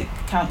humanistic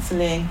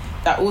counselling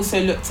that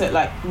also looked at,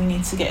 like, we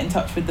need to get in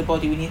touch with the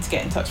body, we need to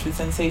get in touch with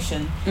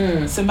sensation.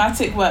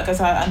 Somatic work, as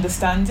I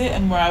understand it,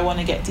 and where I want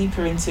to get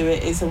deeper into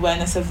it, is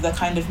awareness of the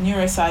kind of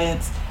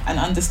neuroscience and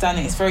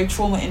understanding. It's very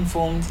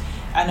trauma-informed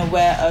and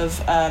aware of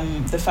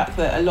the fact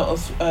that a lot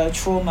of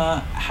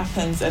trauma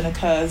happens and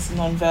occurs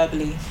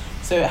non-verbally.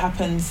 So it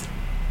happens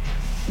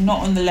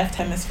not on the left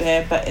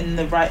hemisphere but in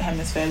the right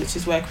hemisphere, which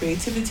is where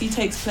creativity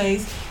takes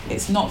place.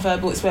 It's not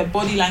verbal, it's where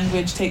body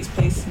language takes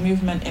place,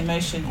 movement,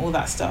 emotion, all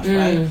that stuff,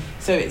 right?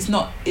 So it's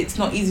not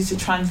easy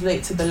to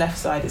translate to the left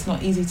side, it's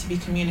not easy to be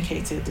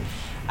communicated.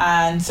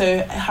 And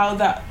so how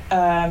that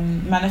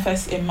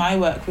manifests in my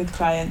work with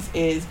clients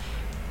is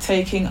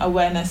taking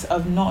awareness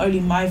of not only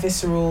my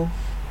visceral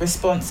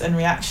response and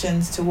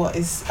reactions to what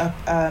is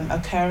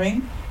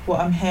occurring, what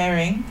I'm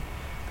hearing.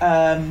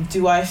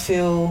 Do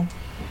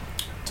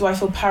I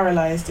feel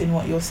paralyzed in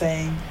what you're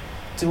saying?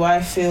 Do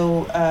I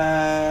feel,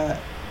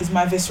 is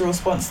my visceral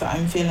response that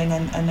I'm feeling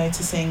and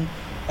noticing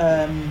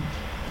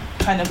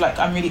kind of like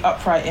I'm really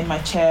upright in my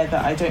chair,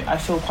 that I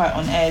feel quite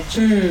on edge?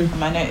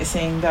 Am I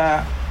noticing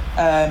that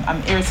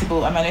I'm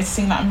irritable? Am I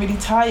noticing that I'm really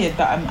tired,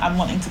 that I'm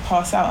wanting to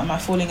pass out? Am I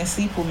falling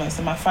asleep almost?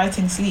 Am I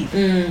fighting sleep?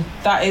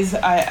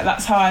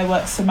 That's how I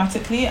work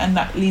somatically, and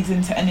that leads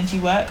into energy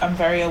work. I'm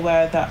very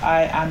aware that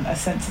I am a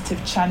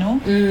sensitive channel.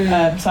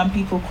 Some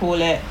people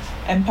call it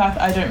empath.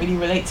 I don't really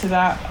relate to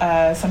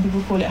that. Some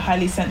people call it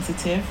highly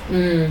sensitive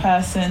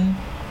person.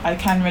 I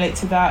can relate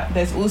to that.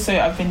 There's also,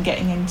 I've been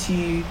getting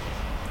into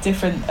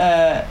different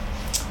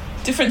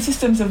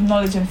systems of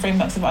knowledge and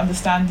frameworks of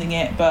understanding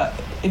it, but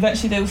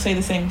eventually they will say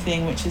the same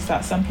thing, which is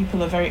that some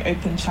people are very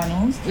open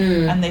channels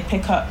and they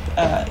pick up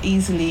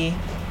easily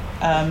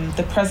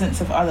the presence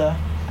of other.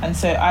 And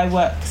so I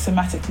work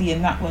somatically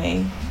in that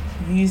way,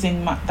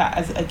 using that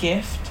as a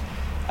gift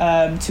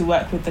to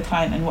work with the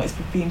client and what is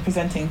being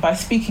presenting by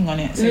speaking on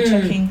it. So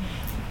checking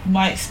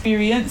my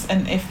experience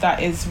and if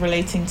that is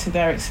relating to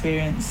their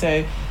experience.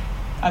 So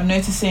I'm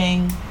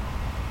noticing,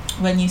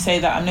 when you say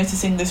that, I'm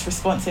noticing this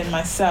response in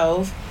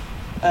myself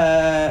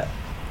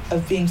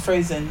of being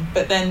frozen.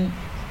 But then,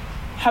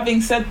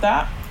 having said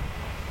that,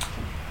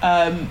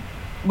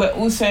 we're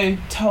also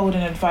told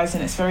and advised,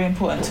 and it's very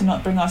important to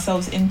not bring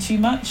ourselves in too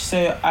much.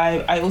 So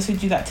I also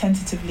do that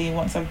tentatively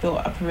once I've built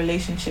up a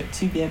relationship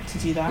to be able to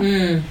do that.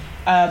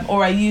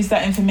 Or I use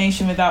that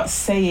information without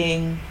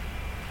saying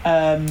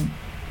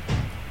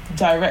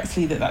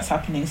directly that that's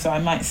happening. So I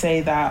might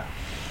say that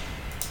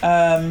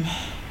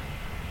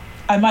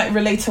I might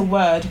relate a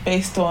word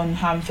based on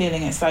how I'm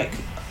feeling. It's like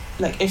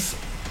if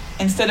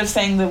instead of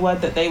saying the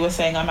word that they were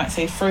saying, I might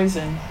say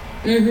frozen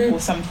or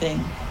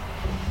something,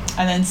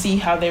 and then see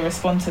how they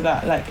respond to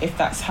that, like if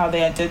that's how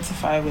they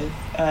identify with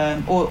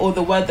or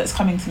the word that's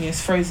coming to me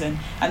is frozen,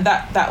 and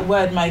that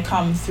word might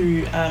come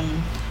through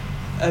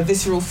a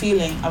visceral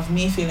feeling of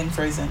me feeling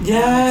frozen.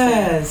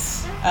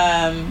 Yes.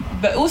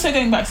 But also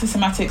going back to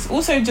somatics,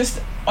 also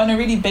just on a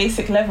really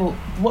basic level,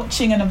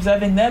 watching and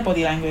observing their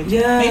body language.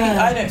 Yeah. Maybe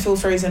I don't feel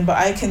frozen, but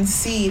I can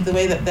see the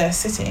way that they're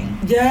sitting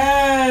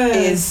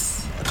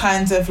is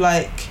kind of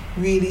like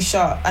really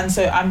sharp. And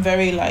so I'm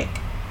very like,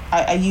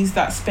 I use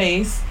that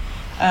space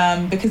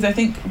because I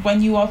think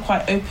when you are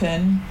quite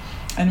open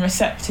and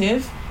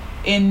receptive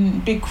in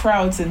big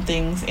crowds and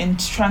things, in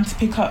trying to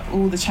pick up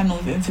all the channel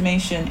of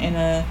information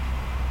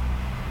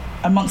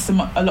amongst a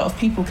lot of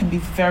people can be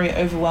very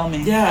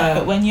overwhelming. Yeah.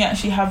 But when you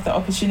actually have the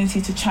opportunity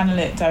to channel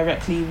it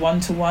directly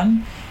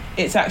one-to-one,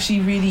 it's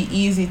actually really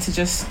easy to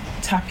just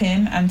tap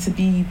in and to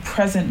be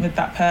present with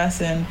that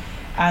person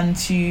and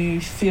to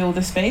feel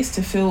the space,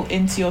 to feel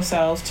into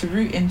yourself, to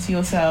root into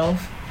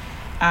yourself,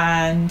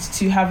 and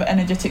to have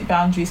energetic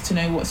boundaries to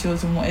know what's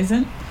yours and what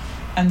isn't.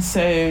 And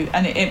so,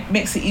 and it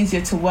makes it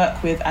easier to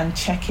work with and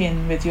check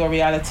in with your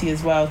reality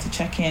as well, to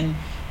check in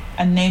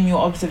and name your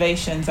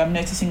observations. I'm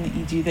noticing that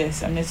you do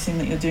this. I'm noticing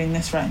that you're doing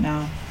this right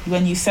now.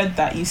 When you said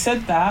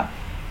that,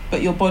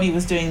 but your body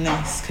was doing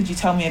this. Could you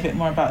tell me a bit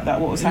more about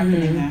that? What was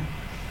happening there?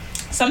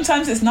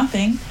 Sometimes it's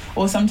nothing,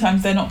 or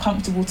sometimes they're not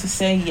comfortable to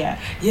say yet.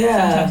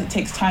 Yeah. Sometimes it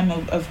takes time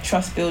of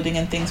trust building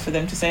and things for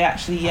them to say,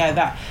 actually,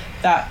 yeah,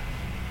 that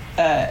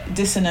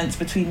dissonance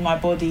between my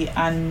body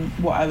and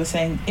what I was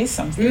saying is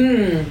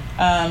something.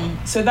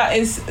 So that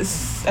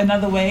is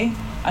another way.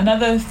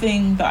 Another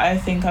thing that I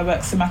think I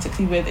work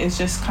somatically with is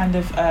just kind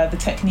of the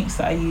techniques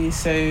that I use.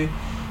 So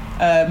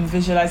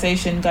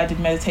visualization, guided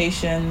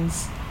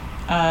meditations.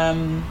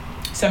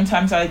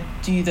 Sometimes I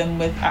do them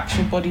with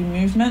actual body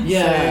movement.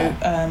 Yeah.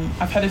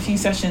 So I've had a few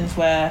sessions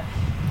where,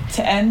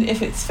 to end,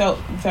 if it's felt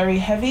very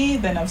heavy,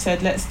 then I've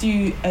said, let's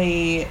do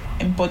a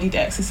embodied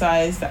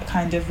exercise that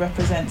kind of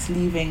represents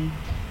leaving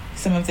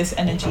some of this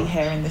energy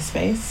here in this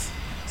space.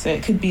 So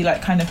it could be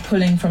like kind of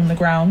pulling from the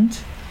ground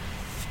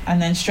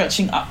and then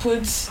stretching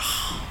upwards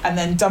and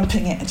then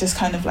dumping it, just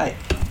kind of like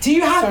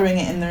throwing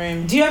it in the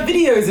room. Do you have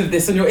videos of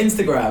this on your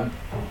Instagram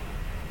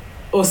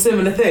or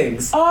similar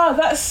things? Oh,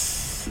 that's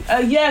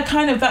yeah,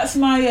 kind of. That's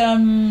my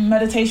movement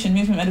meditation.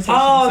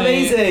 Oh, so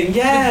amazing!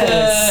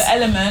 Yes. The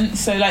element.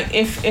 So like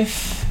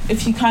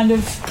if you kind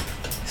of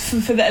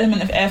for the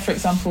element of air, for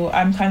example,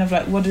 I'm kind of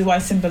like, what do I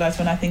symbolize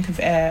when I think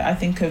of air? I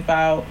think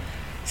about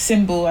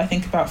symbol. I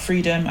think about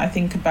freedom. I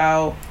think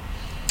about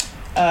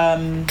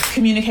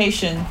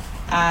communication.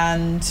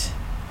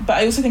 But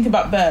I also think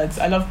about birds.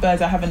 I love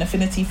birds. I have an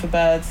affinity for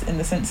birds in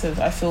the sense of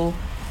I feel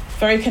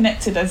very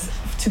connected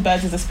to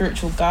birds as a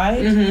spiritual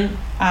guide.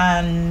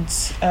 And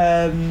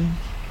so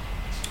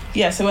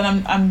when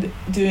I'm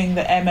doing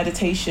the air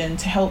meditation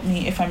to help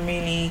me if I'm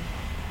really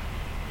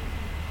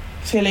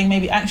feeling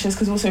maybe anxious,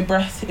 because also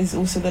breath is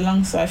also the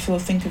lungs, so I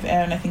think of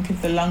air and I think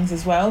of the lungs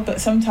as well.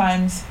 But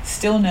sometimes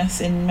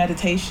stillness in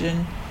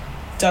meditation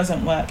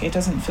doesn't work. It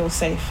doesn't feel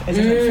safe. It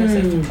doesn't feel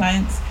safe for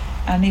clients.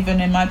 And even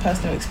in my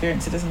personal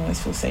experience, it doesn't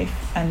always feel safe.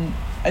 And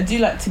I do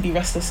like to be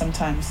restless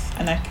sometimes.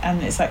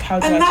 And it's like, how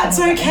do I channel that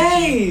energy? And that's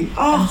okay.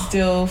 And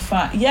still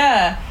find,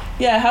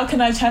 how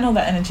can I channel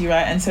that energy,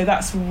 right? And so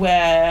that's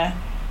where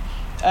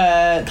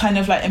kind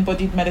of like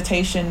embodied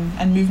meditation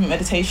and movement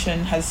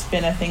meditation has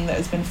been a thing that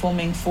has been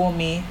forming for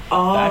me that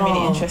I'm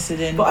really interested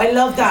in. But I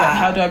love that. Like,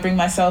 how do I bring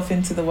myself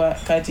into the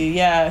work I do?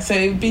 Yeah, so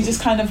it would be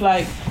just kind of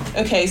like,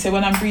 okay, so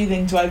when I'm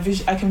breathing,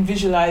 I can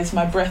visualize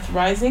my breath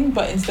rising,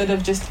 but instead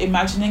of just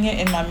imagining it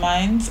in my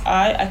mind's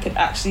eye, I could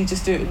actually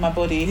just do it with my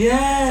body.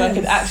 Yes. So I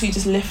could actually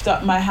just lift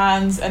up my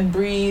hands and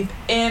breathe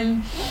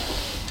in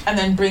and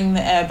then bring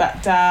the air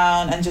back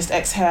down and just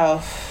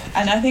exhale.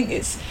 And I think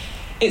it's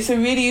a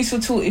really useful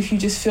tool if you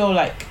just feel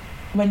like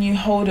when you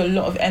hold a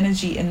lot of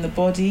energy in the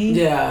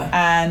body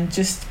and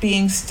just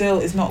being still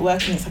is not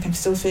working. It's like, I'm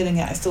still feeling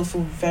it. I still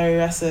feel very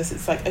restless.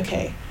 It's like,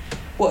 okay,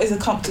 what is a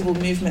comfortable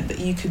movement that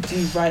you could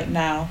do right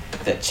now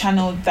that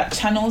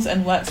channels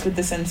and works with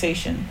the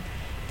sensation?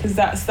 Because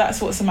that's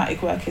what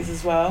somatic work is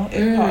as well.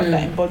 It's part of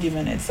that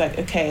embodiment. It's like,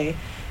 okay,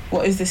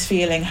 what is this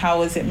feeling?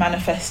 How is it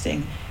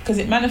manifesting? Because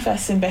it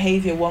manifests in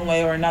behavior one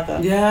way or another.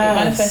 Yes.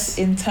 It manifests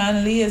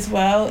internally as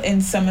well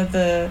in some of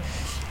the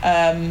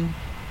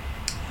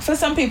for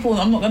some people,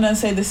 I'm not gonna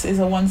say this is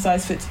a one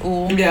size fits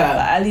all. Yeah.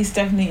 But at least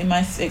definitely in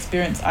my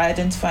experience, I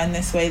identify in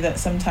this way that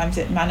sometimes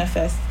it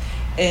manifests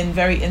in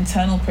very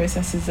internal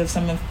processes of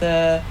some of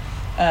the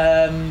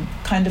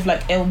kind of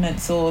like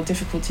ailments or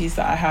difficulties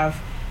that I have.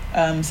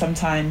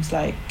 Sometimes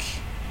like,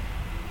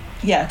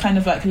 yeah, kind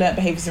of like learnt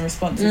behaviours and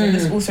responses, and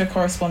this also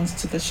corresponds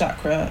to the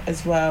chakra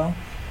as well.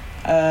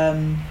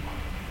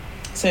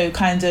 So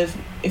kind of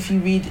if you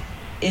read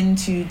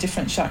into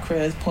different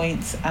chakras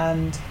points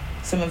and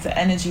some of the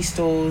energy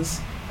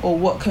stores, or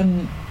what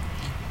can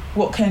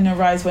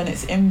arise when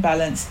it's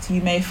imbalanced,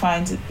 you may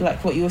find,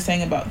 like what you were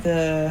saying about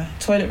the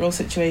toilet roll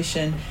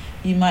situation,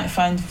 you might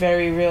find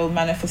very real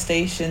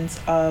manifestations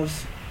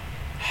of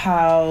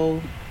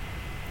how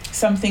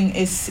something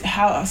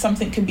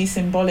can be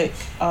symbolic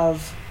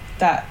of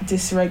that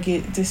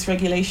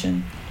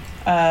dysregulation,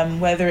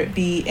 whether it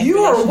be in you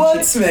are a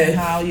relationships wordsmith. and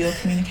how you're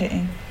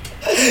communicating.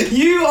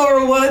 You are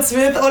a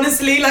wordsmith,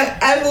 honestly.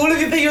 Like, all of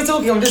the things you're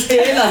talking, I'm just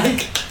here,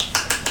 like.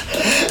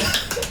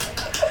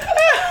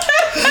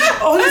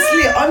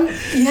 Honestly,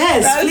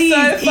 yes, That's please.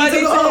 so funny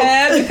eat it to up.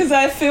 hear, because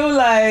I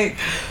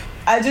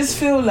just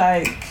feel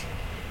like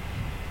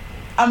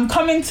I'm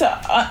coming to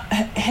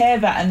hear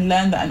that and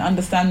learn that and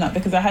understand that,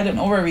 because I had an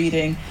aura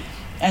reading,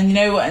 and you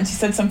know what, and she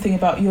said something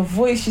about your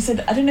voice. She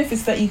said, I don't know if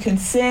it's that you can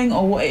sing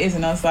or what it is,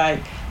 and I was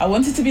like, I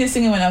wanted to be a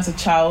singer when I was a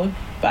child,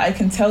 but I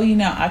can tell you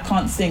now I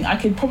can't sing. I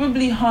could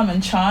probably hum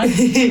and chant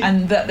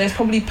and that there's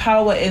probably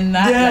power in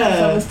that. Yeah. Like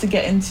if I was to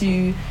get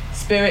into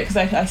spirit,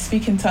 because I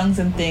speak in tongues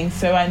and things,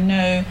 so I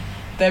know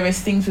there is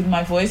things with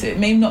my voice. It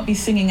may not be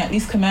singing, at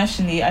least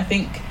commercially. I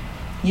think,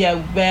 yeah,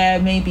 where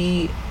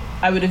maybe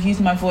I would have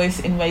used my voice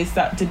in ways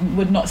that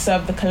would not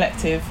serve the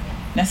collective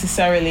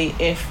necessarily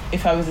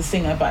if I was a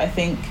singer. But I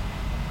think,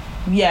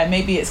 yeah,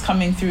 maybe it's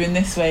coming through in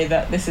this way,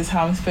 that this is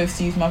how I'm supposed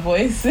to use my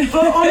voice.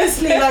 But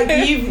honestly, like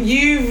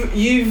you've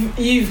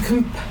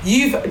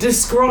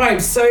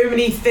described so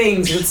many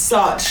things with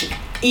such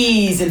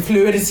ease and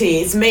fluidity.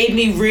 It's made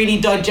me really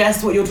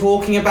digest what you're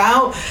talking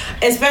about,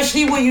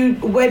 especially when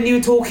you were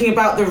talking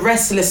about the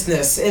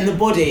restlessness in the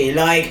body.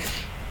 Like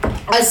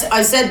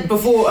I said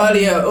before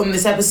earlier on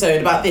this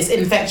episode about this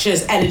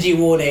infectious energy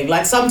warning.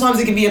 Like sometimes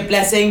it can be a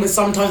blessing, but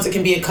sometimes it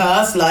can be a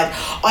curse. Like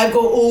I've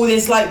got all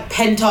this like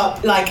pent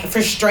up like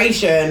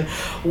frustration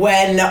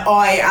when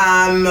I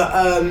am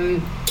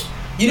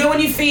you know, when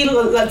you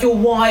feel like you're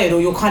wired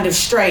or you're kind of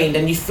strained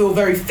and you feel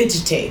very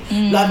fidgety.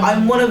 Like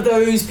I'm one of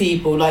those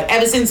people, like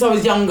ever since I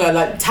was younger,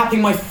 like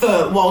tapping my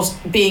foot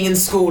whilst being in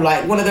school,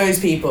 like one of those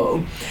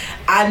people.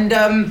 And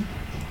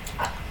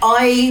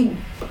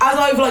as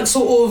I've like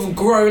sort of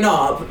grown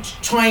up,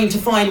 trying to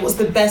find what's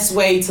the best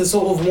way to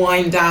sort of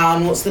wind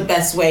down, what's the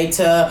best way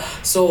to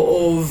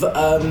sort of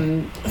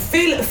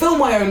fill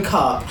my own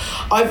cup,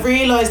 I've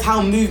realised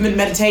how movement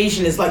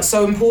meditation is like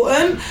so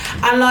important.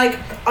 And like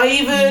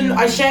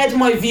I shared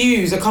my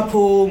views a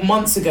couple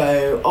months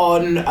ago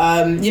on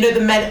you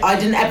know, I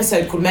did an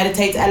episode called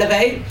Meditate to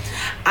Elevate,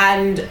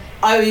 and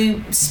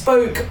I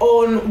spoke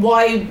on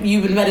why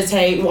you would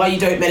meditate, why you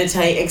don't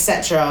meditate,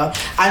 etc.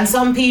 And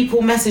some people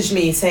messaged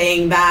me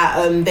saying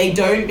that they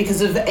don't because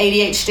of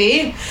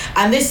ADHD,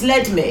 and this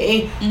led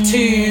me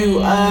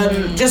to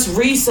just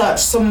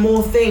research some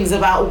more things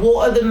about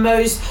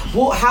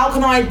how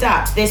can I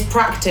adapt this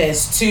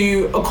practice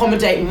to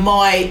accommodate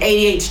my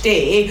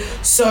ADHD.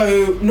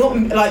 So not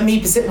like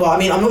me, well, I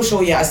mean, I'm not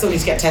sure yet, I still need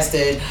to get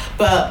tested,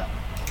 but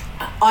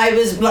I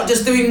was like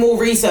just doing more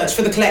research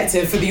for the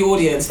collective, for the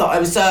audience that I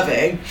was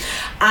serving,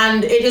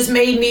 and it just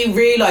made me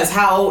realise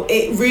how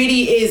it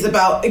really is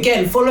about,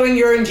 again, following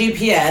your own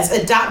GPS,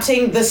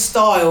 adapting the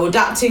style,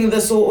 adapting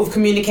the sort of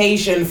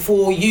communication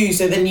for you,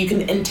 so then you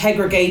can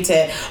integrate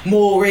it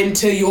more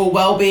into your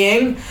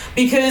well-being.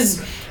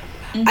 Because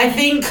I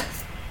think,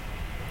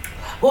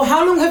 well,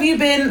 how long have you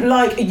been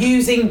like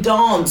using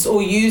dance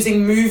or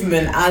using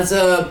movement as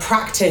a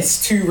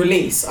practice to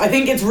release? I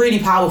think it's really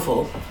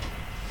powerful.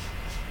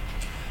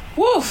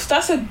 Woof,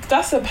 that's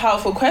a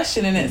powerful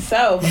question in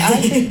itself.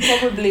 I think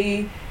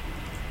probably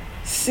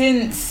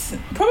since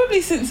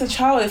a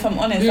child, if I'm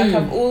honest. Like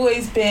I've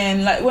always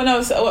been like, when I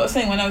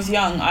was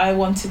young, I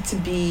wanted to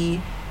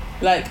be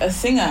like a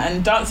singer,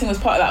 and dancing was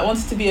part of that. I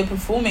wanted to be a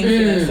performing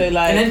singer, so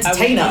like I was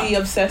really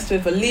obsessed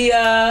with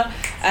Aaliyah,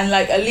 and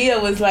like Aaliyah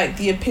was like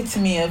the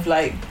epitome of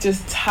like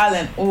just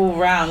talent all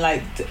round.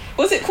 Like,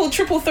 what's it called,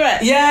 triple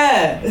threat?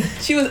 Yeah,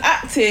 she was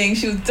acting,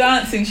 she was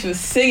dancing, she was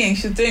singing,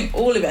 she was doing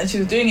all of it, and she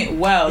was doing it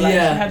well. Like she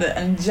had an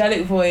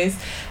angelic voice,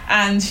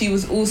 and she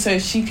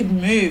could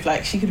move,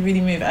 like she could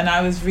really move, and I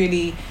was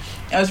really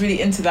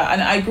into that.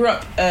 And I grew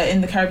up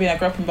in the Caribbean. I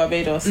grew up in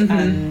Barbados,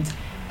 and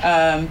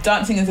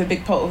dancing is a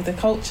big part of the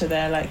culture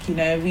there. Like, you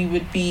know, we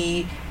would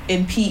be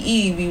in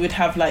PE, we would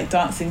have like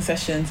dancing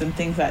sessions and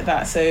things like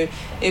that, so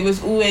it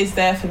was always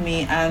there for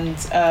me. And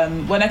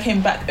when I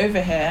came back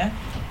over here,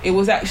 it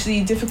was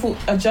actually difficult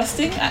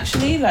adjusting,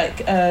 actually, like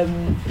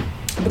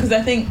because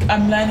I think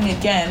I'm learning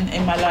again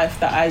in my life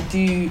that I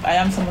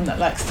am someone that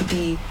likes to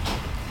be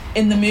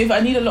in the move. I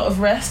need a lot of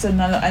rest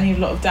and I need a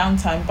lot of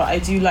downtime, but I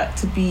do like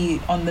to be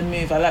on the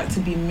move. I like to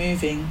be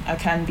moving. I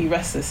can be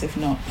restless if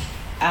not.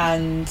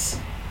 And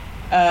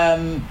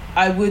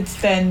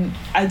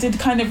I did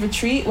kind of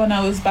retreat when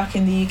I was back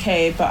in the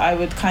UK, but I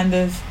would kind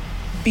of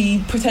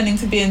be pretending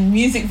to be in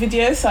music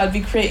videos, so I'd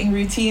be creating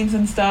routines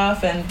and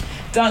stuff, and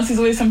dance is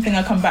always something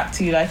I come back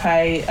to. Like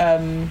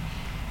I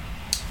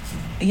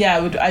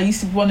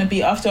used to want to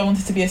be, after I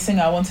wanted to be a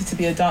singer, I wanted to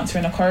be a dancer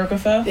and a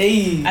choreographer.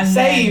 Hey, and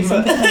same.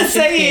 Then something kind of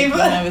shifted,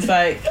 and I was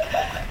like,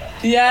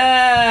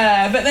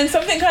 yeah, but then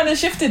something kind of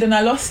shifted and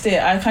I lost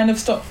it. I kind of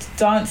stopped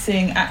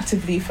dancing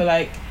actively for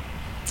like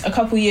a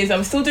couple years. I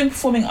was still doing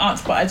performing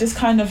arts, but I just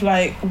kind of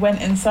like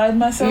went inside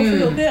myself a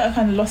little bit. I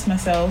kind of lost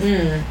myself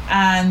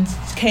and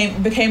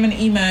became an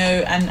emo,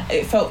 and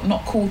it felt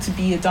not cool to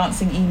be a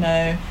dancing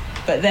emo.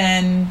 But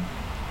then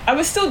I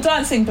was still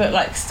dancing, but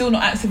like still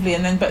not actively.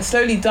 And then, but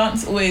slowly,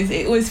 dance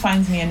always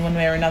finds me in one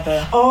way or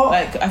another. Oh.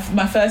 Like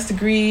my first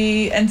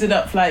degree ended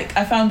up like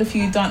I found a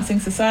few dancing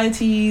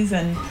societies,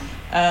 and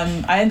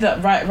I ended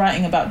up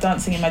writing about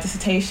dancing in my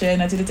dissertation.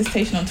 I did a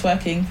dissertation on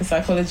twerking for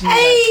psychology.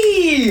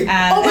 Hey!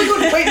 Oh my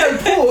god, wait, no,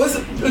 pause.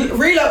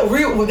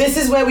 Real, this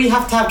is where we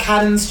have to have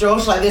cannons,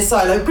 Josh, like this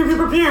side, like, pew, pew,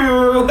 pew,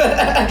 pew.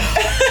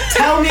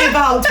 Tell me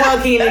about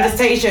twerking in a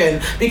dissertation,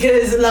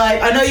 because,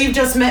 like, I know you've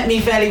just met me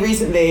fairly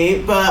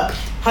recently, but,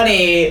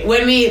 honey,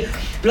 when we...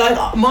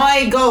 Like,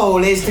 my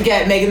goal is to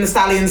get Megan Thee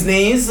Stallion's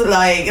knees.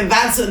 Like,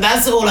 that's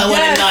all I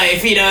want in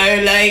life, you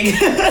know? Like,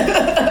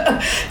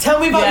 tell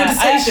me about your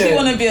dissertation. I actually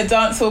want to be a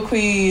dancehall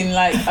queen.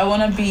 Like, I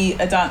want to be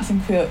a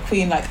dancing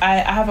queen. Like, I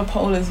have a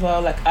pole as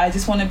well. Like, I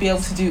just want to be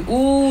able to do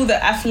all the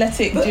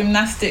athletic,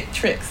 gymnastic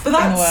tricks in the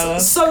world. But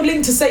that's so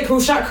linked to sacral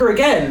chakra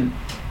again.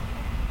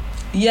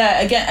 Yeah,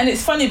 again, and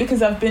it's funny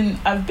because I've been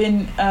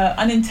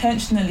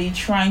unintentionally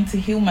trying to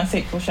heal my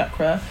sacral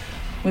chakra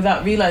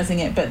without realising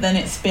it, but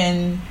then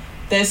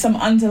there's some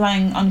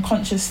underlying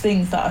unconscious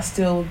things that are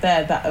still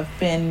there that have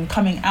been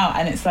coming out,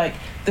 and it's like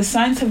the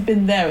signs have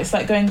been there. It's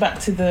like going back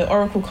to the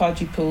oracle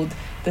card you pulled.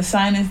 The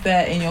sign is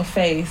there in your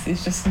face.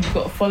 It's just you've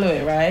got to follow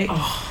it, right?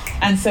 Oh.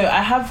 And so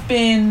I have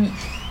been...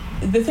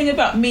 The thing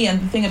about me and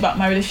the thing about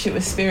my relationship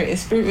with spirit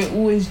is spirit will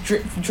always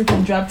drip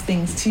and drab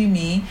things to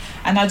me,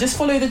 and I just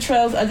follow the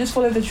trails,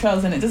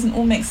 and it doesn't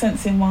all make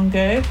sense in one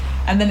go,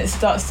 and then it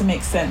starts to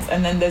make sense,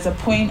 and then there's a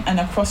point and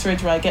a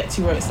crossroads where I get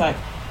to where it's like,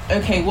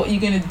 okay, what are you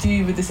going to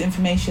do with this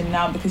information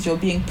now, because you're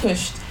being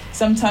pushed.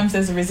 Sometimes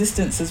there's a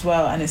resistance as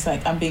well, and it's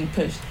like I'm being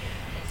pushed.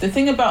 The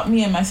thing about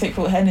me and my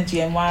sacral energy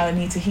and why I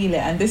need to heal it,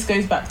 and this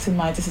goes back to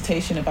my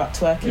dissertation about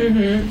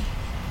twerking,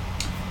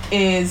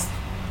 is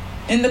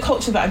in the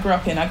culture that I grew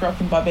up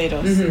in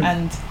Barbados,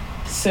 and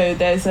so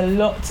there's a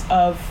lot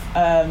of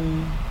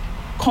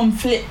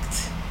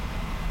conflict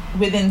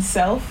within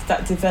self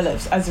that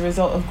develops as a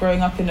result of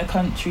growing up in a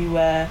country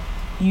where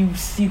you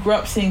grew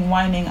up seeing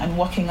whining and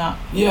walking up,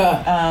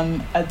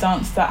 a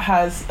dance that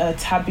has a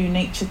taboo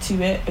nature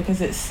to it because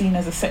it's seen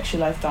as a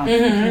sexualized dance.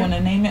 If you want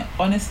to name it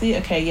honestly,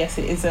 okay, yes,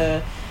 it is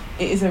a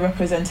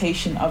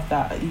representation of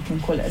that. You can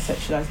call it a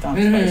sexualized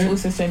dance, but it's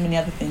also so many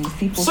other things.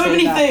 People so say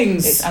many that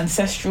things. It's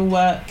ancestral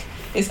work.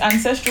 It's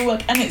ancestral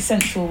work and it's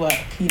sensual work,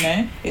 you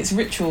know? It's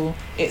ritual.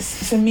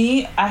 It's, for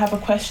me, I have a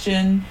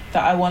question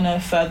that I want to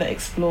further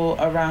explore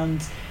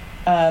around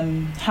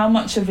how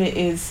much of it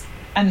is,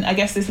 and I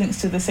guess this links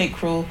to the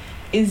sacral,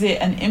 is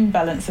it an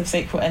imbalance of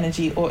sacral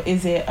energy, or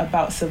is it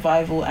about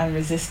survival and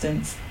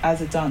resistance as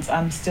a dance?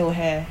 I'm still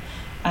here,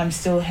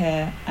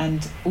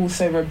 and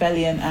also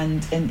rebellion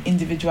and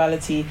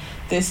individuality.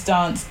 This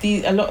dance,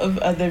 a lot of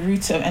the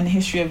roots and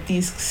history of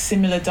these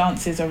similar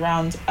dances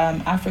around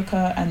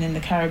Africa and in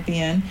the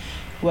Caribbean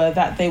were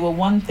that they were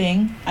one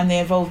thing and they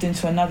evolved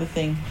into another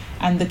thing.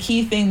 And the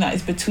key thing that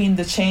is between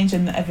the change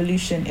and the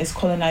evolution is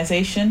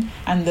colonization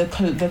and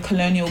the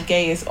colonial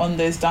gaze on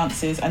those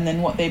dances, and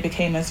then what they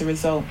became as a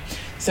result.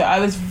 So I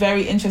was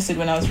very interested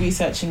when I was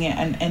researching it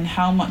and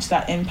how much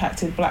that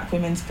impacted Black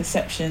women's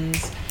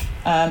perceptions.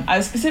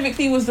 I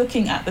specifically was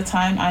looking at the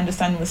time, I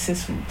understand, was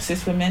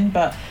cis women,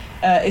 but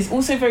it's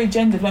also very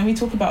gendered. When we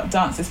talk about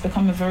dance, it's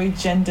become a very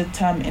gendered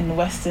term in the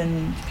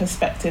Western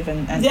perspective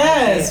and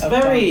yes,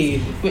 very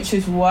dance, which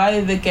is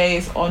why the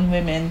gaze on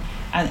women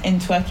and in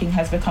twerking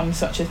has become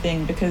such a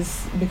thing,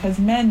 because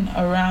men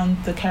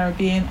around the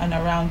Caribbean and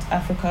around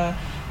Africa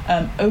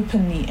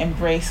openly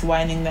embrace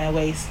whining their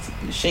waist,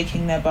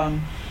 shaking their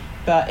bum.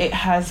 But it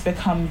has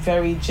become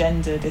very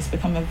gendered. It's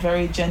become a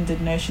very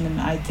gendered notion and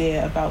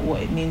idea about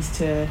what it means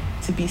to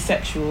be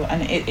sexual.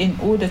 And in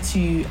order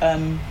to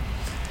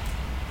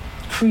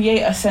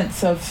create a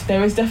sense of,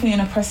 there is definitely an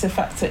oppressive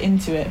factor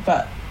into it.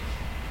 But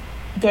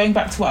going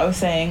back to what I was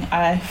saying,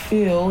 I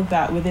feel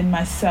that within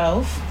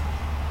myself,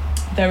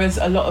 there is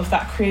a lot of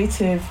that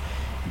creative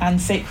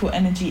and sacral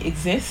energy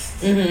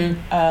exists,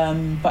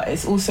 but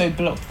it's also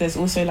blocked. There's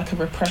also like a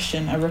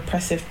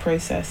repressive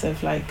process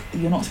of like,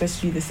 you're not supposed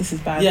to do this is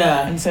bad.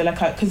 Yeah. And so like,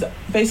 because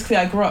basically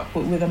I grew up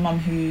with a mum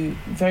who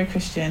very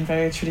Christian,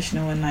 very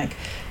traditional, and like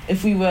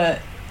if we were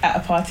at a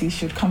party,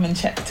 she would come and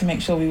check to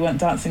make sure we weren't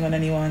dancing on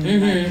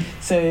anyone. Like,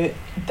 so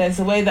there's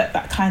a way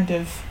that kind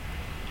of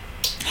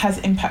has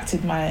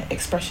impacted my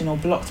expression or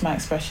blocked my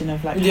expression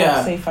of like Yeah.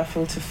 how safe I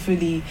feel to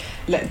fully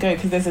let go,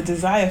 because there's a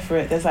desire for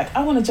it. There's like,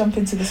 I want to jump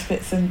into the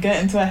splits and get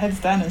into a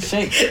headstand and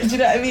shake. Do you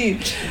know what I mean?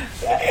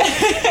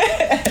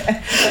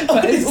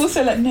 But it's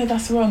also like, no,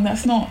 that's wrong.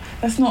 That's not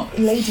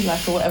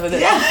ladylike or whatever.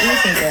 That's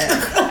also there.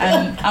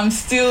 And I'm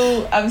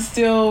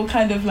still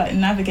kind of like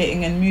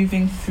navigating and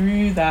moving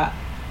through that.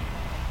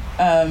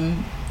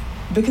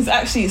 Because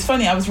actually it's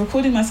funny, I was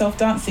recording myself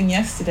dancing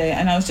yesterday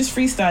and I was just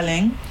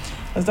freestyling.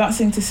 I was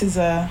dancing to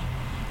SZA,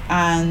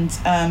 and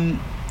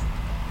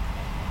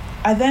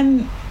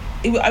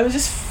I was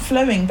just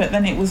flowing, but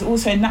then it was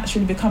also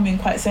naturally becoming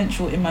quite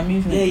sensual in my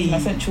movement. Yay.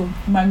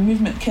 My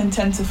movement can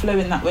tend to flow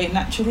in that way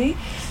naturally.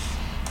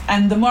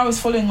 And the more I was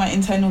following my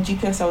internal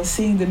GPS, I was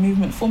seeing the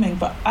movement forming.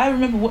 But I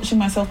remember watching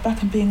myself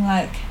back and being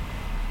like,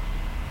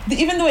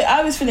 even the way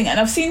I was feeling, and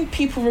I've seen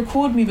people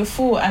record me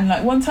before, and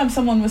like one time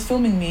someone was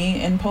filming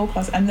me in pole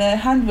class and their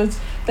hand was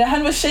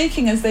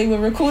shaking as they were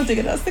recording,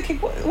 and I was thinking,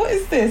 what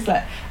is this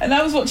like? And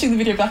I was watching the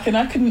video back and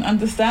I couldn't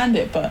understand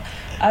it, but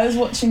I was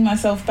watching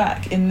myself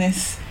back in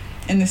this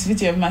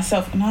video of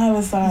myself, and I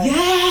was like,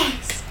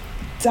 Yes.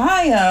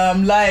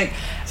 damn, like,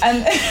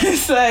 and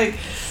it's like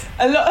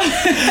a lot.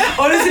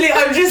 Honestly,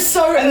 I'm just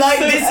so like,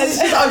 this is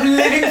just, I'm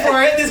living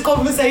for it, this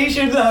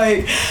conversation.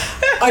 Like,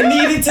 I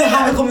needed to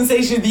have a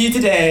conversation with you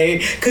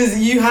today because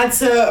you had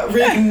to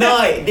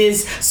reignite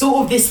this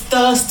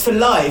thirst for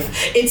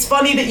life. It's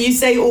funny that you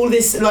say all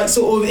this like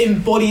sort of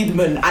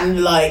embodiment,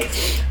 and like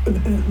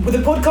with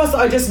the podcast that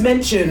I just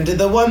mentioned,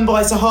 the one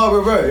by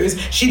Sahara Rose,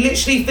 she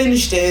literally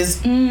finished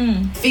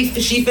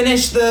she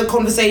finished the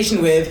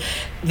conversation with,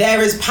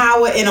 there is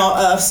power in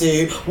our earth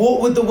suit.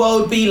 What would the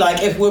world be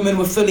like if women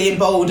were fully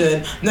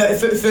embodied,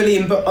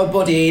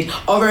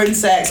 our own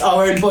sex,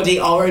 our own body,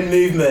 our own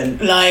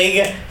movement?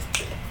 Like,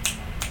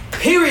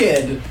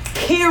 period.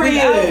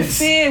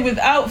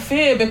 Without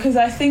fear, because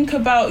I think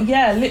about,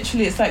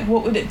 literally it's like,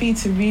 what would it be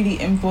to really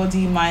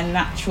embody my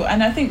natural?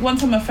 And I think one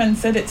time a friend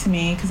said it to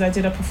me, because I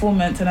did a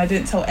performance and I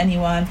didn't tell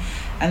anyone,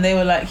 and they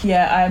were like,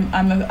 and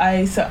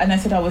I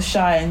said I was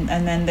shy,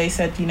 and then they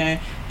said,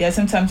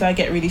 sometimes I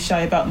get really shy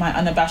about my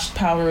unabashed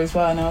power as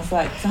well, and I was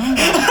like, damn.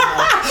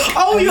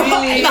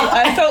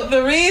 I felt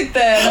the read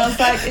there, and I was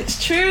like,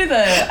 it's true though.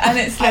 And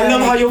it's like, I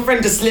love how your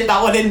friend just slipped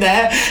that one in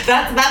there.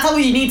 That's all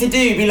you need to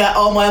do. Be like,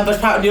 oh, my unabashed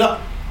power, and you're like,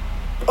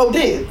 oh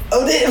dear.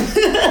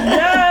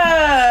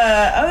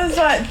 Yeah, I was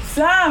like,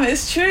 damn,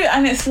 it's true.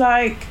 And it's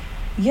like,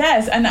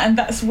 yes, and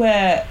that's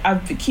where I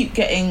keep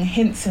getting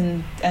hints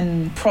and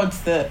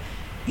prods that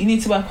you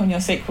need to work on your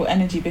sacral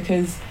energy,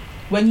 because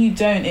when you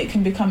don't, it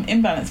can become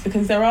imbalanced,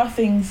 because there are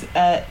things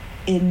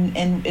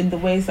in the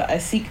ways that I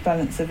seek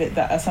balance of it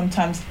that are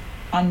sometimes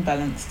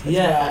unbalanced as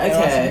well. There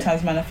are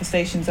sometimes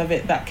manifestations of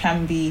it that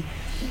can be,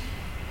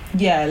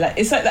 like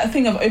it's like that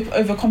thing of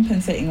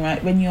overcompensating,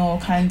 right? When you're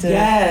kind of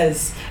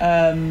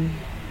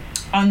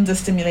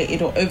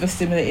understimulated or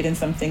overstimulated in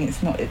something,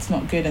 it's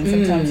not good. And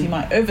sometimes you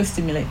might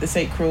overstimulate the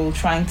sacral,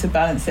 trying to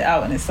balance it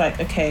out, and it's like,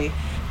 okay,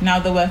 now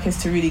the work is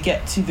to really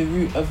get to the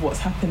root of what's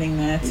happening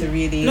there, to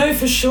really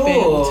for sure be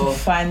able to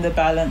find the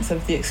balance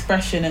of the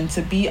expression and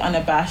to be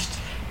unabashed,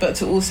 but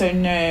to also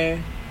know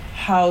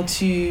how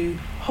to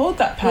hold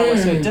that power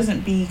so it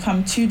doesn't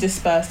become too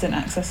dispersed and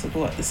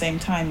accessible at the same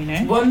time,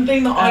 One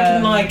thing that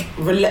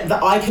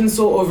I can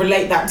sort of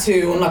relate that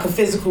to on like a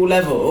physical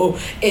level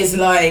is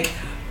like,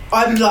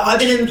 I've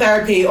been in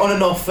therapy on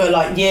and off for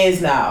like years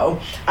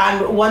now,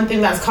 and one thing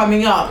that's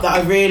coming up that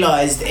I've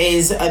realised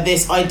is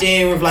this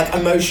idea of like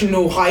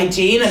emotional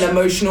hygiene and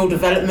emotional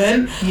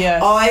development. Yes.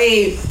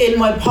 I, in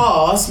my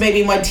past,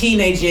 maybe in my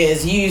teenage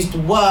years, used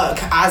work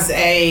as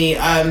a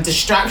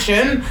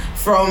distraction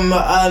from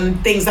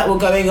things that were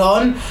going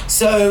on.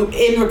 So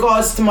in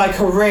regards to my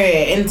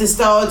career, in the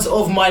stars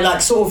of my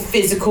like sort of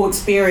physical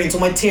experience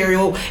or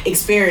material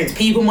experience,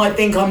 people might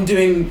think I'm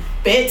doing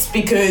bits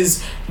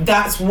because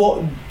that's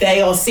what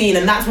they are seeing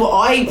and that's what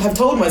I have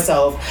told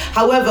myself.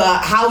 However,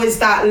 how is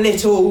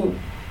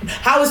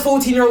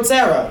 14-year-old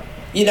Sarah?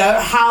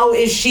 How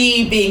is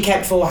she being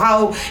kept for?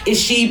 How is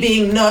she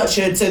being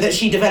nurtured so that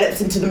she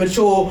develops into the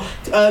mature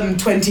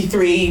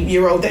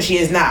 23-year-old that she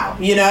is now?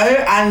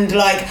 And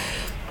like,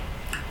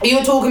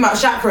 you're talking about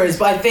chakras,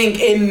 but I think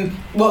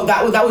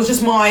that was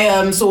just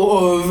my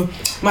sort of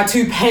my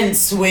 2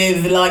 pence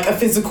with like a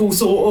physical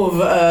sort of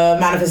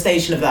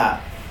manifestation of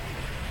that.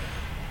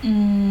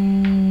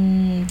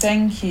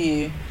 Thank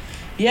you.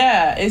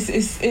 Yeah, it's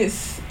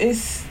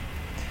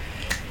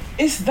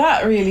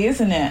that really,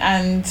 isn't it?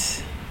 And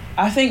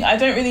I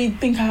don't really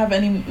think I have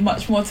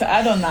much more to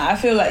add on that. I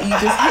feel like you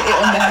just hit it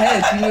on the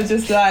head. You were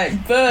just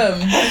like,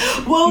 boom.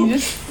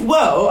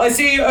 Well, I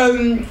see.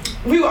 I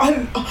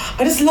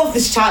just love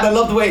this chat. And I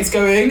love the way it's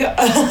going.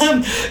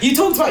 You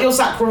talked about your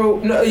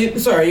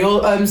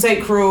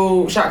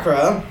sacral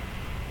chakra.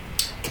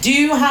 Do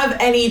you have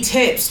any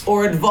tips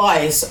or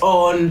advice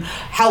on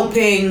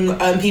helping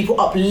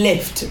people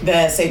uplift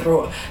their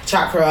sacral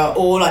chakra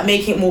or like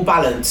making it more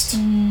balanced?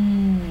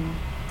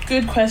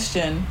 Good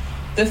question.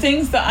 The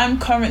things that I'm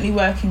currently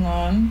working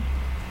on,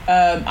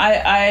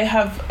 I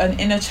have an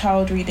inner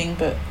child reading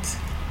book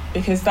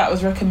because that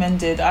was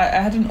recommended.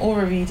 I had an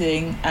aura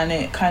reading and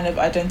it kind of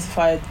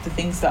identified the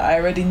things that I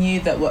already knew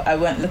that I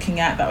weren't looking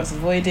at, that I was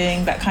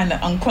avoiding, that kind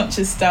of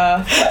unconscious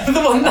stuff. The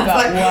one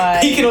that's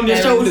like peeking on your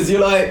shoulders,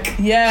 you're like,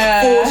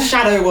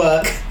 foreshadow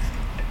work.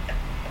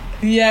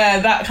 Yeah,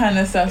 that kind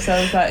of stuff. So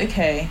I was like,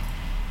 okay.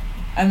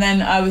 And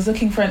then I was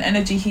looking for an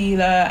energy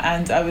healer,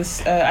 and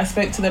I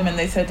spoke to them and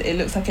they said it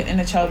looks like an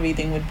inner child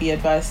reading would be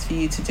advised for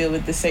you to deal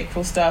with the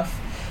sacral stuff.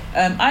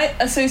 I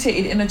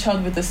associated inner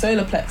child with the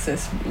solar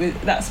plexus.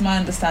 That's my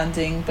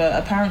understanding, but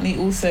apparently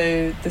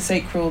also the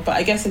sacral. But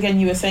I guess again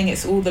you were saying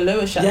it's all the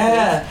lower chakras.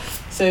 Yeah.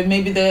 So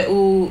maybe they're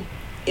all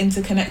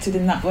interconnected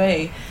in that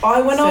way.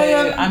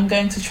 I'm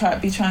going to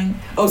trying.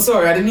 Oh,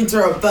 sorry, I didn't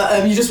interrupt,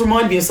 but you just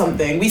reminded me of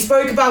something. We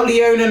spoke about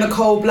Leona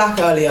Nicole Black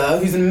earlier,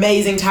 who's an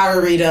amazing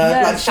tarot reader.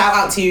 Yes. Like, shout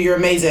out to you, you're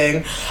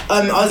amazing.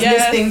 I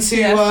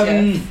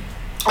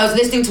was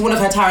listening to one of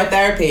her tarot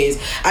therapies,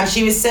 and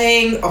she was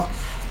saying,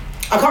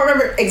 I can't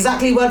remember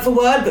exactly word for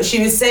word, but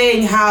she was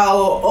saying how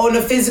on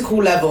a physical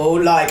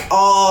level, like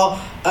our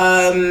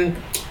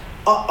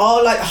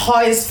like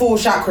highest four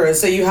chakras.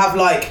 So you have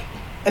like,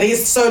 I think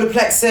it's solar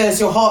plexus,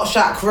 your heart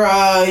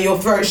chakra, your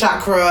throat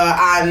chakra,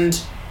 and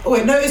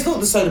it's not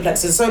the solar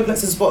plexus. Solar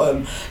plexus is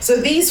bottom. So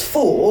these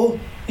four.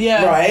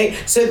 Yeah. Right?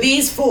 So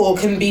these four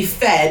can be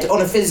fed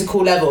on a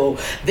physical level.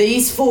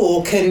 These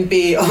four can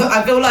be...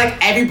 I feel like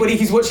everybody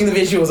who's watching the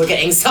visuals are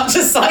getting such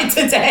a sight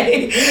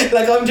today.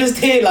 Like, I'm just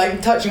here,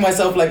 like, touching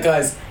myself like,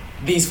 guys,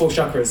 these four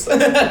chakras.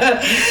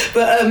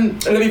 But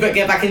let me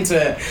get back into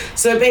it.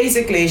 So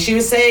basically, she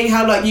was saying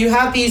how, like, you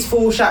have these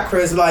four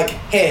chakras, like,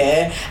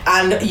 here,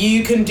 and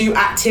you can do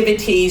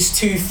activities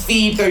to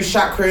feed those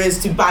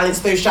chakras, to balance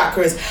those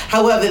chakras.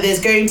 However,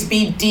 there's going to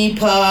be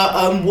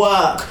deeper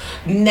work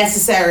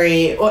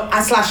necessary or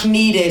 /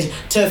 needed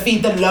to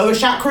feed the lower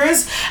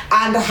chakras,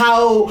 and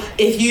how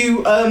if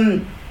you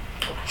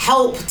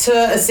help to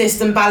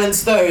assist and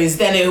balance those,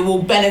 then it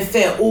will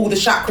benefit all the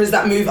chakras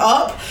that move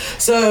up.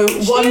 So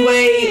one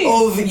way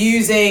of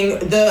using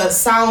the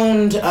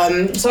sound,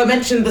 so I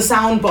mentioned the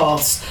sound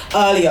baths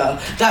earlier,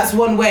 that's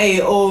one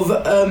way of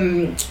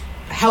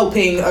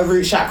helping a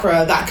root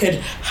chakra that could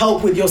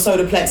help with your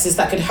solar plexus,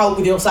 that could help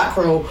with your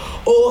sacral,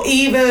 or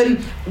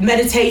even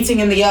meditating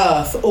in the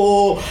earth,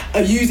 or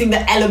using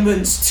the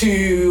elements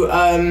to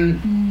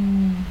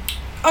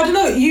I don't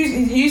know,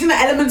 using the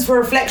elements for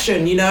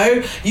reflection, you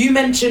know? You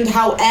mentioned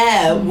how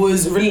air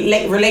was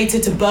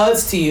related to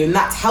birds to you, and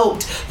that's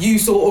helped you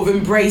sort of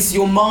embrace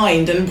your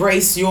mind,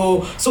 embrace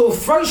your sort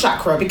of throat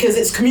chakra, because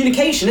it's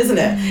communication, isn't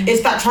it?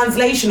 It's that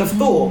translation of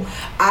thought.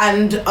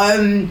 And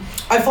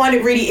I find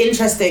it really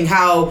interesting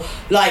how,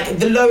 like,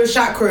 the lower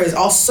chakras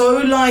are so,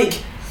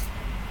 like,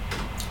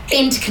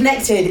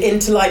 interconnected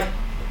into, like,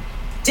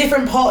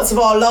 different parts of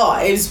our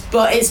lives,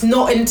 but it's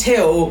not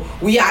until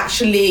we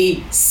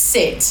actually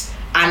sit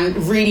and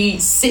really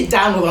sit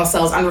down with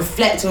ourselves and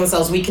reflect on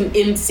ourselves we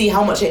can see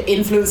how much it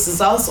influences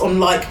us on,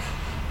 like,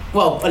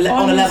 well,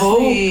 on a level.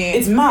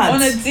 It's mad.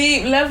 On a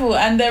deep level.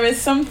 And there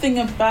is something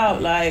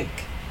about, like,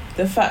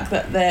 the fact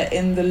that they're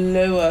in the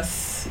lower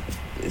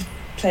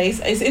place.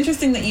 It's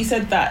interesting that you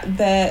said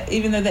that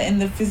even though they're in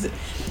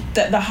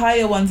that the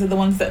higher ones are the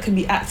ones that can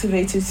be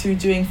activated through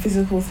doing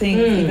physical things,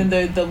 even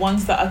though the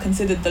ones that are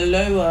considered the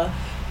lower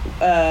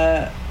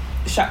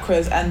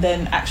chakras and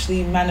then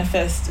actually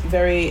manifest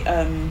very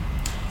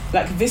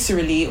like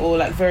viscerally, or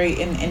like very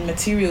in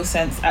material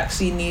sense,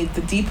 actually need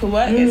the deeper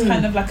work. It's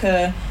kind of like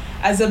a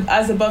as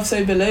above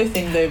so below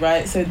thing though,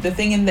 right? So the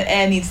thing in the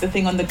air needs the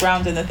thing on the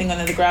ground, and the thing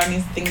on the ground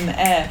needs the thing in the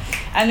air.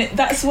 And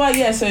that's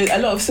why, so a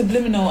lot of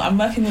subliminal, I'm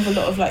working with a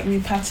lot of like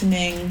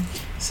repatterning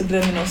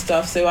subliminal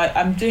stuff. So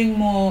I'm doing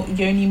more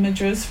yoni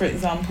mudras, for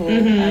example,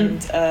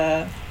 and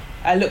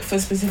I look for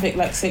specific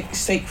like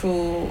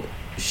sacral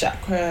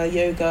chakra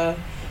yoga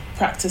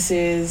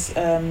practices,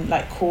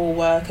 like core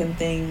work and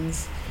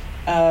things.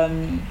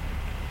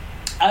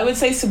 I would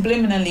say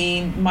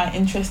subliminally my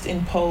interest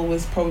in pole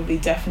was probably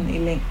definitely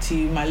linked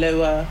to my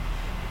lower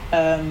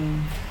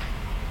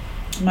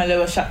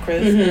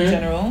chakras in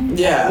general.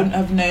 I wouldn't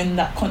have known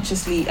that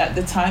consciously at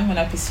the time when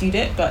I pursued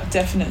it, but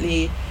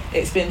definitely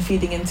it's been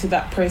feeding into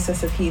that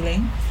process of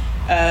healing.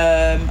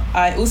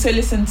 I also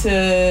listen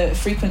to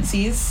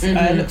frequencies.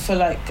 I look for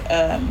like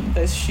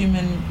those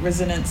Schumann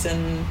resonance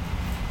and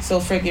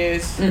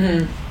solfeggio's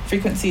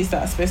frequencies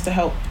that are supposed to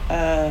help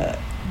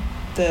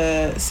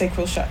the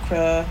sacral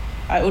chakra.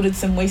 I ordered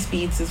some waist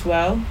beads as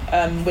well,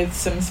 with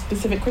some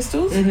specific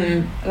crystals,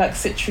 like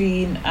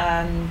citrine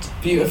and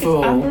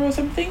beautiful amber or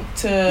something.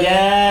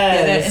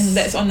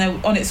 That's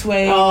on its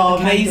way. Oh,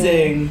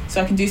 amazing!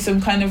 So I can do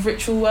some kind of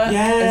ritual work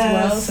as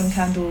well, some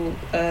candle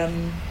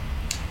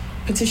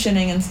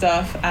petitioning and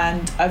stuff.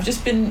 And I've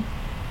just been,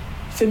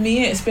 for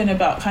me, it's been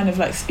about kind of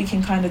like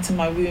speaking kind of to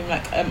my womb.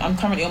 Like I'm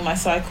currently on my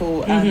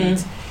cycle,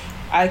 and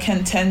I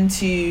can tend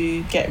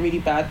to get really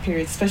bad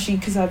periods, especially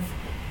because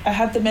I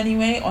had them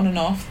anyway, on and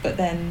off, but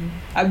then,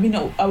 I would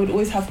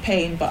always have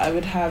pain, but I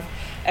would have,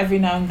 every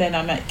now and then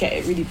I might get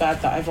it really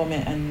bad that I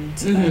vomit, and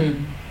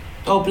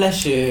Oh,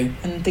 bless you.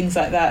 and things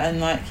like that,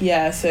 and like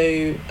so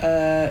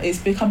it's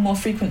become more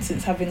frequent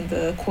since having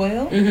the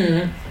coil.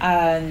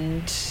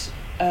 And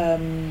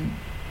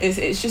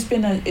it's just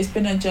been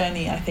a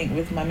journey, I think,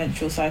 with my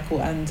menstrual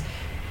cycle. And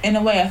in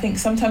a way, I think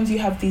sometimes you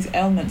have these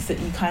ailments that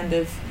you kind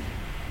of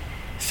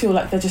feel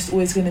like they're just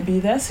always going to be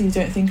there, so you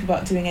don't think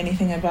about doing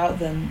anything about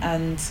them.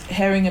 And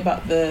hearing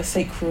about the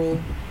sacral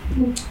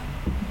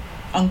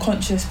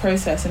unconscious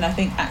process, and I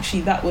think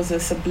actually that was a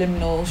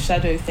subliminal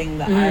shadow thing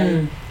that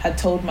I had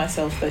told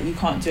myself, that you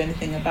can't do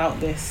anything about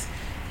this,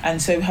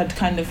 and so had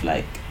kind of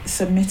like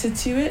submitted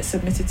to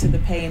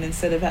the pain,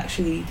 instead of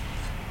actually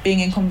being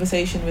in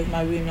conversation with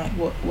my womb, like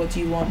what do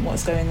you want,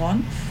 what's going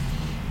on.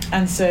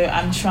 And so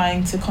I'm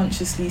trying to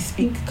consciously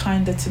speak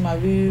kinder to my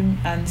womb.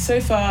 And so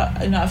far,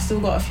 I've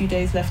still got a few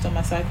days left on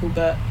my cycle,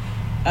 but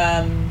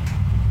I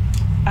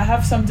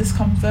have some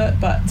discomfort.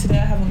 But today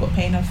I haven't got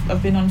pain.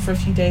 I've been on for a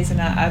few days, and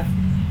I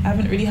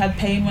haven't really had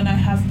pain. When I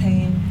have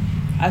pain,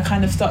 I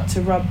kind of start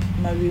to rub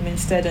my womb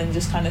instead, and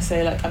just kind of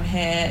say like, I'm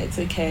here, it's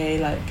okay,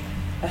 like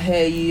I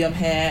hear you, I'm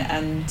here.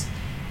 And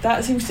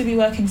that seems to be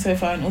working so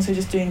far. And also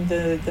just doing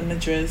the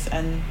mudras,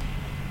 and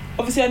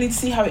obviously I need to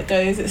see how it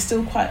goes. It's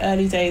still quite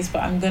early days,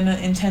 but I'm gonna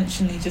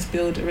intentionally just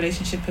build a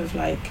relationship of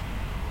like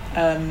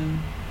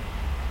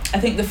I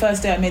think the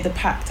first day I made the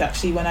pact,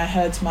 actually, when I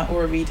heard my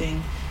aura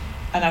reading,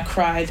 and I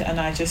cried, and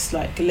I just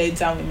like laid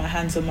down with my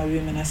hands on my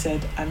womb, and I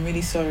said, I'm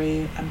really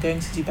sorry, I'm going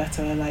to do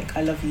better, like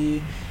I love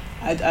you,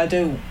 I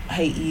don't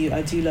hate you,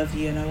 I do love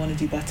you, and I want to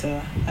do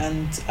better.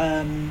 And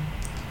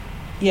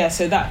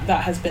so that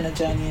has been a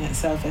journey in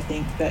itself. I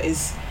think that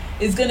is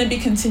going to be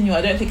continual.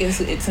 I don't think it's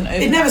an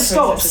overnight it never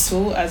stops at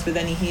all, as with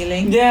any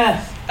healing.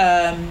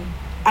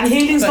 And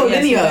healing's not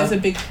linear. So there's a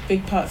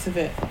big parts of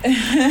it.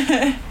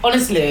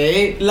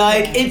 Honestly,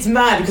 like it's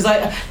mad, because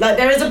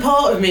there is a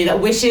part of me that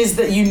wishes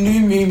that you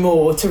knew me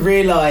more to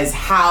realise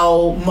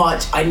how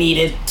much I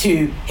needed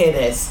to hear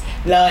this.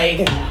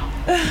 Like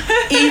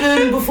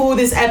even before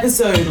this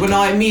episode, when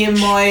me and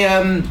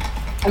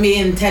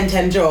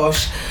 1010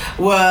 Josh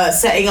were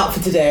setting up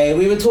for today,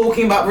 we were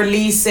talking about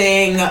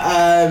releasing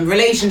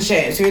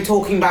relationships, we were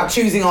talking about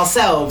choosing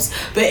ourselves,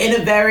 but in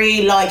a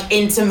very like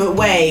intimate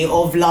way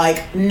of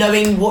like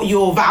knowing what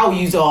your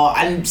values are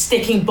and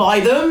sticking by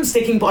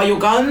your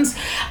guns.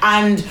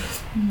 And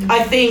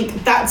I think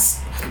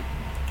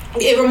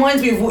it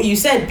reminds me of what you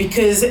said,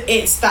 because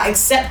it's that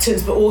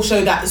acceptance, but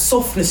also that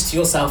softness to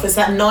yourself, it's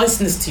that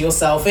niceness to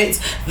yourself, it's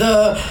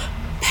the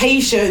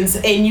patience,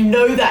 and you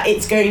know that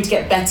it's going to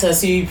get better,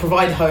 so you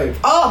provide hope.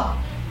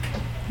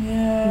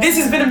 This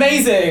has been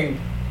amazing.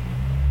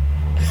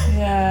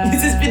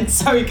 This has been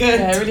so good.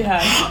 Yeah, it really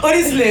has.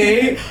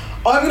 Honestly,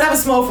 I'm gonna have a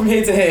smile from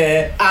here to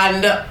here,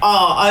 and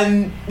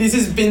this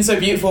has been so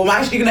beautiful. I'm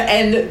actually gonna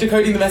end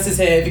decoding the message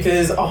here,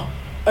 because I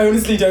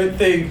honestly don't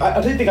think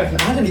I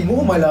can add any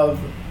more, my love.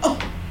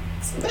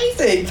 It's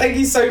amazing. Thank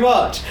you so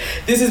much.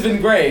 This has been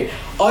great.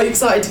 Are you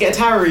excited to get a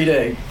tarot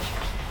reading?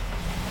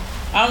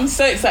 I'm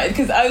so excited,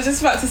 because I was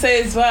just about to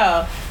say as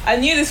well, I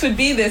knew this would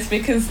be this,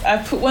 because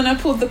when I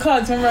pulled the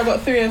cards, remember I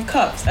got 3 of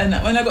Cups, and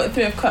when I got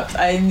 3 of Cups,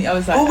 I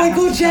was like, oh my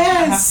god,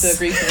 yes! I have to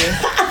agree to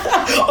this.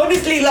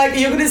 Honestly, like,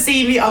 you're gonna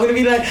see me, I'm gonna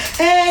be like,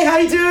 hey, how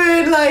you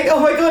doing? Like, oh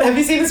my god, have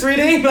you seen this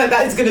reading? Like,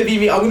 that is gonna be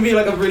me. I'm gonna be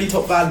like a really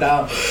top fan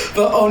now.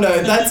 But oh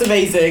no, that's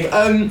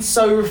amazing.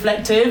 So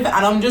reflective,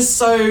 and I'm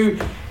just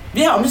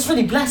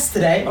really blessed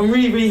today. I'm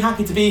really, really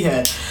happy to be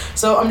here.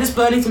 So I'm just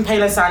burning some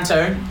Palo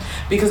Santo,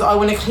 because I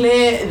want to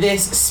clear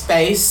this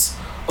space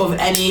of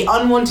any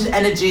unwanted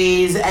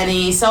energies,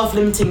 any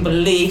self-limiting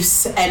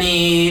beliefs,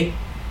 any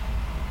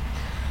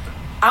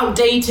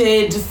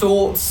outdated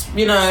thoughts,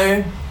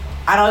 and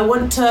I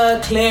want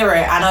to clear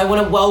it, and I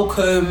want to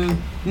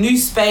welcome new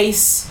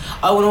space.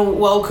 I want to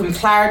welcome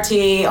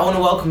clarity. I want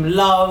to welcome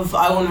love.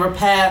 I want to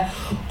repair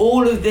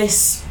all of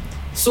this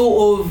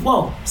sort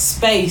of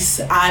space,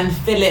 and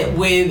fill it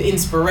with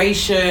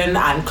inspiration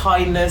and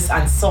kindness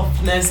and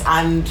softness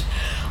and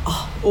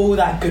all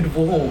that good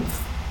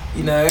warmth,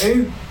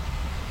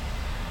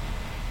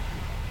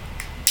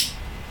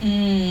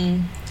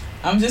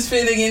 I'm just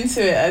feeling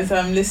into it as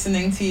I'm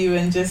listening to you,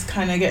 and just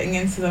kind of getting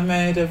into the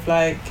mode of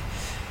like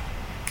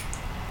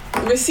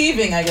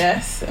receiving, I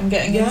guess. I'm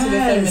getting into the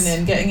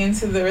feminine, getting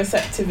into the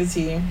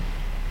receptivity.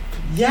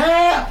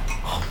 Yeah.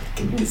 Oh my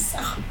goodness.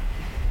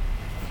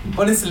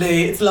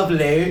 Honestly, it's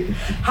lovely.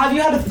 Have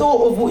you had a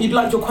thought of what you'd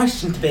like your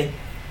question to be?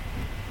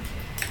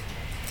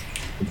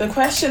 The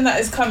question that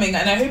is coming,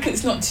 and I hope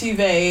it's not too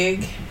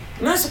vague.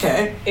 No, it's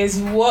okay. Is,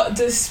 what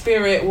does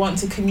Spirit want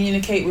to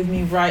communicate with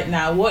me right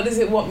now? What does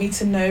it want me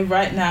to know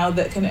right now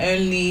that can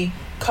only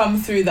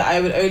come through, that I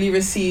would only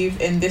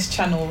receive in this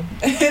channel,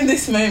 in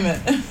this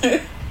moment?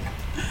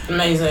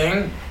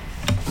 Amazing.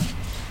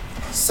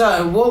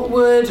 So, what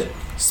would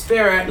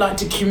Spirit like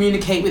to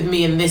communicate with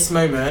me in this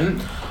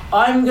moment?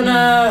 I'm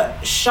gonna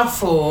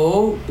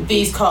shuffle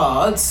these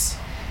cards,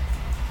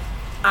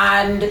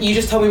 and you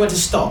just tell me when to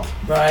stop,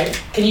 right?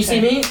 Can you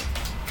see me?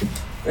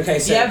 Okay,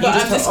 so yeah, but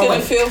you I'm just gonna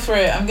feel for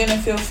it. I'm gonna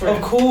feel for it.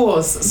 Of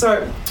course.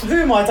 So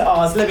who am I to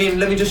ask? Let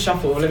me just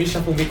shuffle. Let me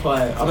shuffle. Be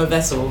quiet. I'm a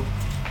vessel.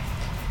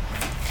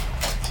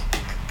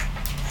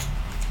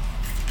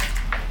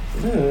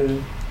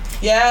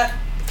 Yeah.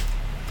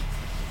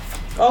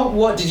 Oh,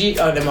 what did you?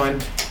 Oh, never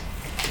mind.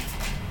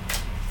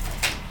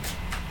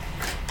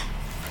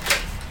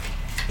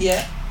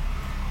 Yeah.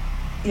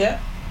 Yeah.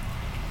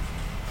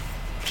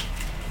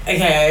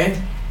 Okay.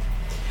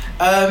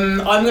 I'm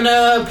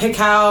gonna pick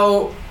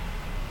out.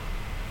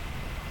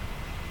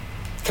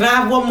 Can I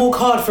have one more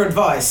card for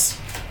advice?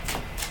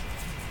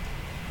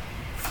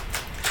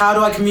 How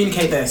do I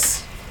communicate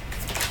this?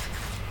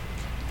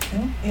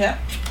 Yeah.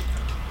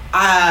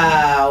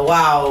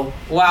 Wow.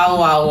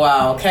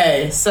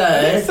 Okay, so.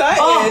 I'm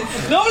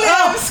excited. Normally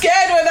I'm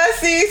scared when I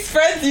see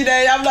friends, you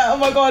know. I'm like, oh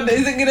my God,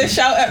 is it going to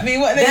shout at me?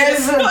 What are they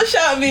not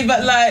shout at me,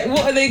 but like,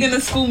 what are they going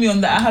to school me on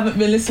that I haven't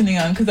been listening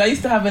on? Because I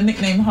used to have a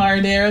nickname,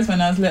 Hard Ears,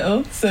 when I was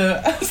little.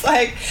 So I was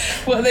like,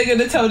 what are they going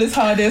to tell this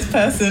hard ears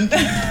person?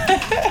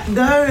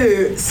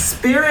 No,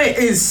 Spirit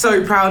is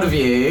so proud of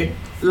you.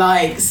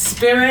 Like,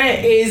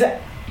 Spirit is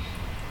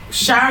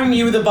showering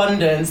you with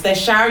abundance. They're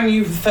showering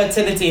you with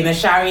fertility, and they're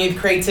showering you with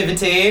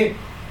creativity.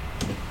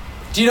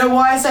 Do you know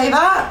why I say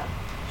that?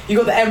 You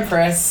got the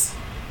Empress.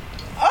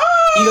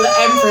 Oh! You got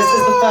the Empress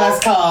as the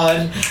first card,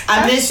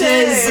 and this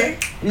is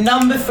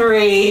number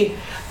 3.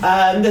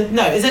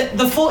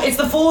 It's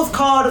the 4th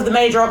card of the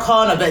Major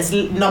Arcana, but it's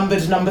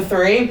numbered number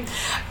 3.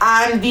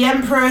 And the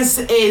Empress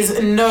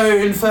is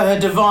known for her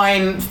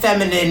divine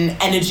feminine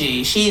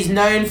energy. She's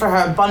known for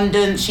her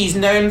abundance. She's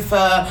known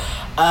for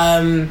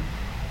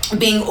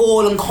being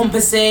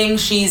all-encompassing.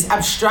 She's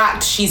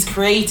abstract, she's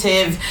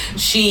creative,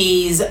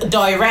 she's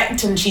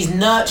direct, and she's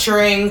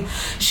nurturing.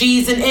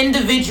 She's an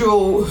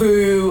individual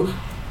who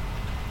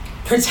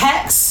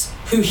protects,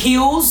 who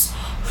heals,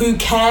 who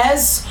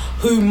cares,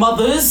 who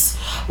mothers,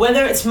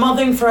 whether it's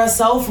mothering for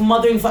herself or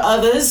mothering for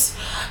others.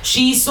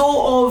 She's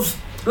sort of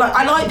like,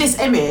 I like this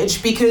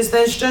image because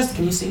there's just,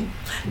 can you see?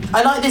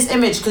 I like this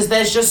image because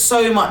there's just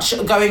so much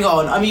going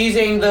on. I'm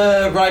using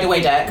the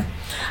Rider-Waite deck.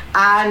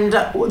 And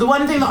the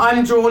one thing that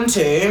I'm drawn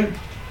to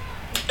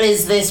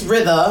is this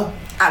river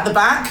at the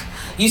back.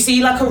 You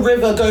see like a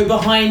river go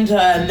behind her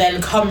and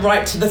then come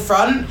right to the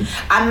front.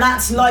 And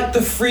that's like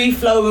the free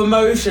flow of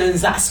emotions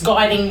that's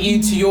guiding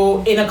you to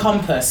your inner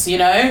compass, you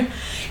know?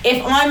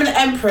 If I'm an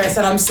Empress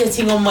and I'm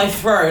sitting on my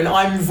throne,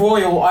 I'm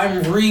royal,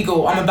 I'm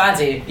regal, I'm a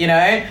baddie, you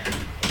know?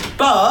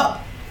 But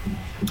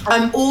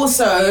I'm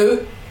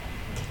also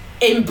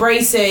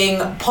embracing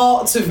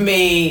parts of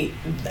me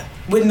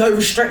with no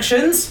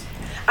restrictions.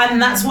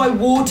 And that's why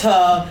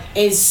water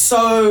is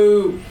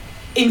so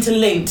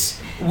interlinked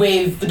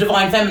with the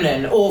divine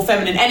feminine or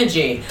feminine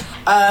energy.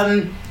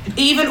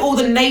 Even all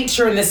the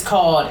nature in this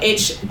card,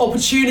 it's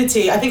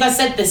opportunity. I think I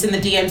said this in the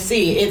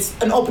DMC. It's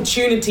an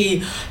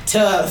opportunity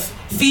to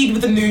feed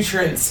with the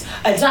nutrients,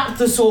 adapt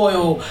the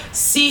soil,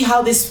 see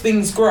how this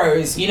thing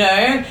grows, you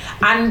know?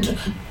 And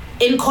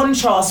in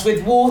contrast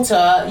with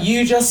water,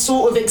 you just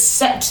sort of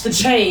accept the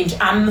change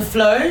and the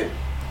flow.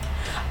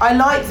 I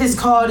like this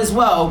card as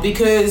well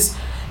because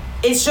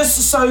it's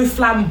just so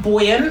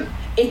flamboyant.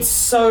 It's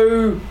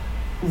so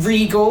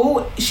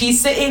regal. She's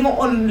sitting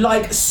on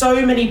like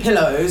so many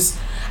pillows,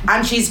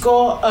 and she's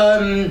got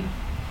a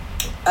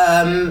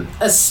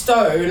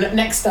stone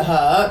next to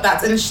her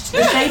that's in the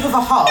shape of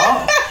a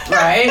heart,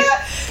 right?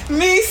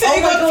 Me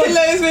sitting on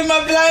pillows with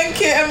my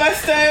blanket and my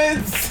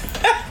stones.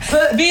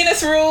 But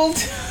Venus ruled.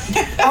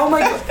 Oh my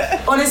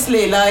God.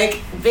 Honestly,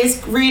 like,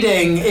 this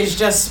reading is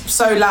just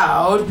so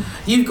loud.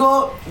 You've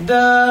got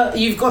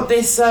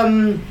this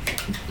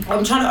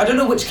I don't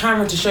know which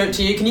camera to show it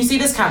to you. Can you see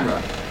this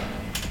camera?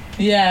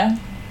 Yeah.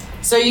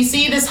 So you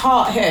see this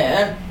heart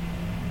here?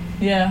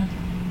 Yeah.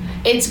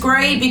 It's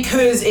grey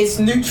because it's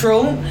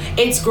neutral.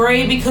 It's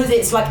grey because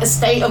it's like a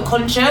state of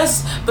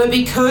conscious. But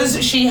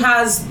because she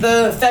has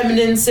the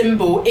feminine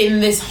symbol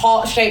in this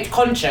heart-shaped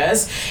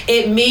conscious,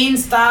 it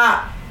means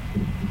that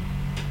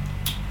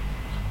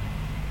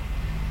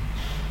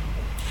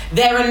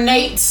their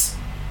innate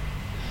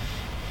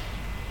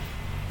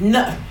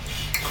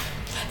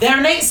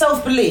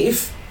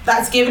self-belief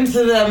that's given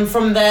to them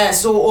from their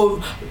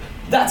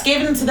that's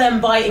given to them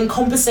by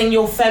encompassing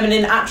your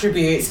feminine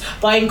attributes,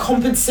 by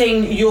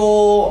encompassing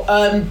your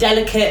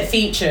delicate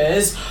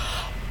features,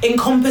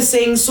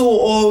 encompassing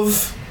sort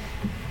of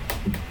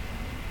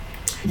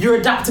your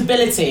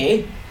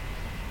adaptability.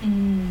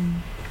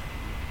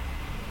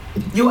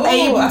 You're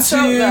able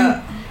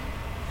to.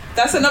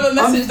 That's another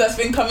message that's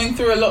been coming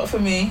through a lot for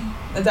me.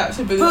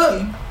 Adaptability.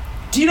 But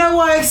do you know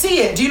why I see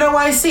it?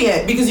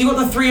 Because you got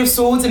the 3 of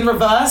Swords in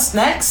reverse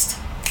next.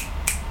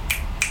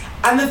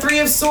 And the 3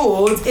 of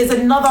Swords is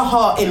another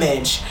heart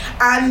image.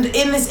 And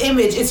in this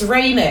image, it's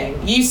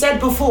raining. You said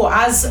before,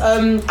 as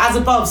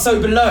above,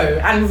 so below.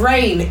 And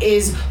rain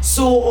is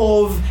sort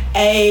of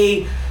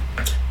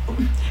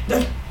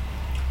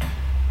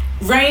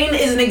rain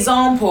is an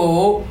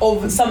example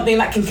of something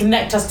that can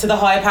connect us to the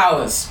higher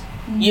powers.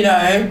 You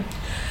know?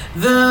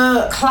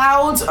 The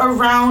clouds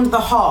around the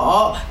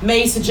heart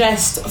may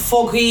suggest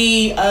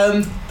foggy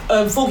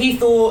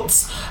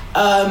thoughts,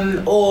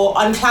 or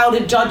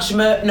clouded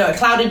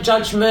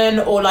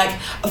judgment, or like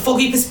a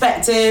foggy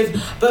perspective.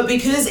 But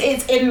because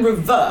it's in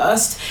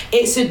reversed,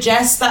 it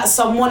suggests that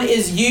someone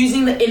is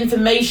using the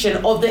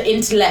information of the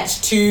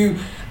intellect to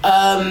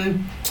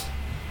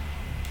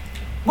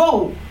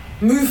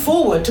move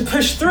forward, to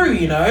push through,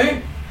 you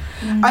know?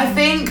 I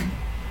think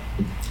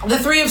the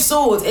Three of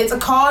Swords, it's a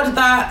card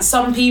that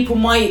some people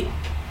might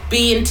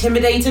be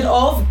intimidated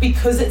of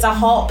because it's a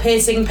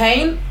heart-piercing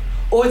pain,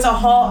 or it's a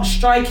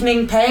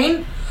heart-striking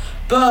pain.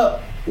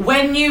 But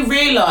when you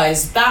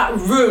realise that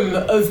room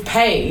of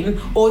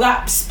pain, or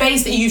that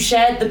space that you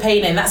shared the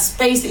pain in, that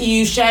space that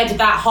you shared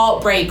that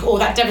heartbreak or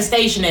that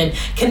devastation in,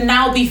 can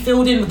now be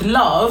filled in with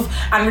love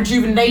and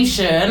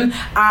rejuvenation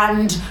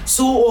and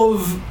sort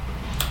of...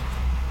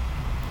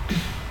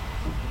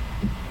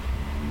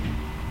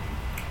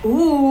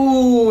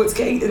 Ooh, it's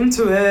getting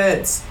into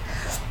it.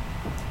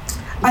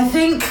 I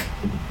think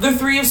the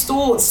Three of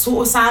Swords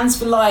sort of stands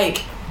for like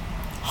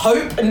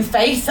hope and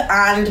faith,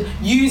 and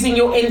using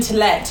your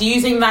intellect,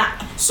 using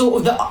that sort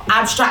of the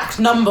abstract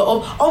number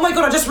of, oh my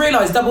god, I just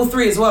realised double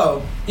 3 as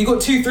well. You got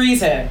 2 3s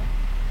here.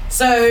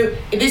 So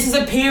this is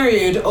a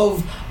period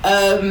of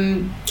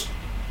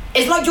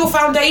it's like your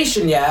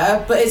foundation,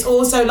 yeah, but it's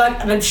also like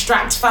an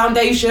abstract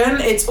foundation.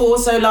 It's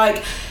also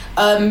like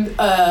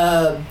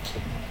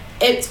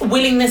it's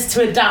willingness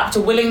to adapt,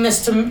 a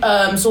willingness to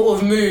sort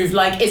of move.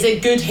 Like, is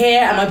it good here?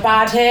 Am I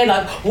bad here?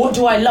 Like, what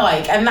do I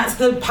like? And that's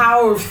the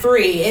power of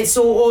 3. It's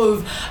sort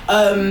of, it's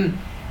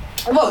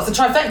a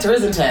trifecta,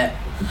 isn't it?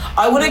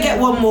 I want to get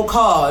one more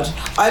card.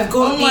 I've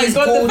got these gorgeous...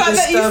 Oh my god, the fact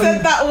that you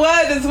said that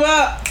word as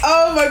well.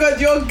 Oh my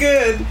god, you're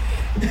good.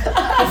 The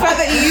fact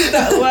that you used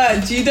that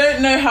word, you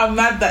don't know how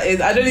mad that is.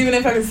 I don't even know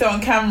if I can say it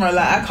on camera.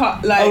 Like, I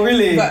can't, like... Oh,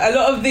 really? But a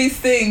lot of these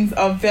things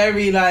are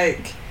very,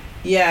 like...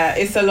 Yeah,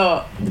 it's a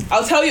lot.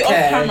 I'll tell you off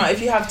camera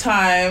if you have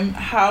time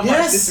how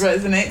much this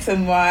resonates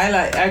and why.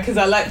 Like, because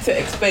I like to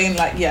explain.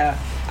 Like,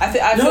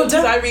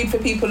 I read for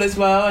people as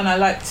well, and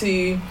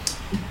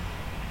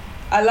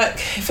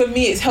for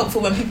me, it's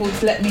helpful when people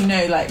let me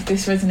know like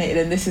this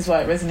resonated and this is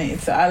why it resonated.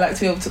 So I like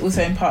to be able to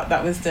also impart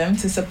that wisdom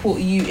to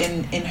support you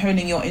in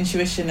honing your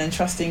intuition and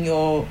trusting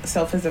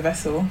yourself as a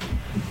vessel.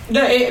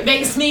 No, it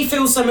makes me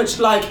feel so much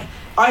like.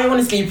 I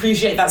honestly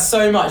appreciate that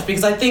so much,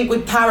 because I think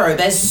with tarot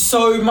there's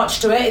so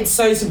much to it. It's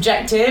so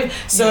subjective.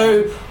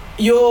 So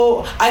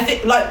I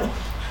think like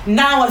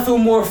now I feel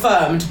more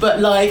affirmed,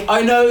 but like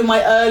I know in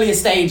my earlier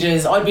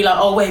stages I'd be like,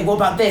 oh wait, what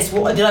about this?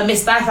 What did I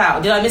miss that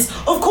out? Did I miss?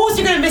 Of course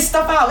you're gonna miss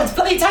stuff out. It's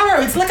bloody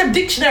tarot. It's like a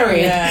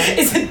dictionary. Yeah.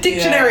 It's a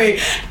dictionary.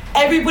 Yeah.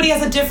 Everybody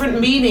has a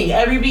different meaning.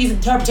 Everybody's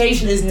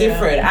interpretation is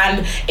different,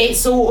 and it's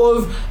sort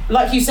of,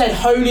 like you said,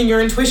 honing your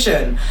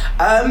intuition.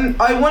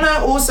 I want to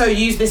also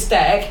use this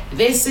deck.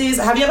 This is,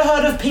 have you ever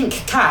heard of Pink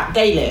Cat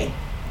Daily?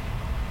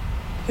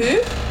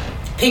 Who?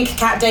 Pink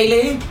Cat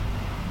Daily.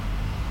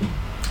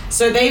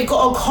 So they've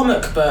got a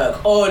comic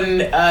book on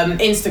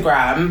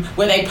Instagram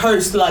where they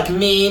post like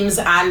memes,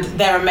 and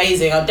they're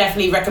amazing. I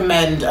definitely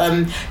recommend.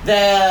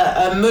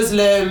 They're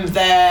Muslim,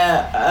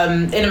 they're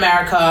in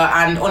America,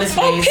 and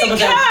honestly, Pink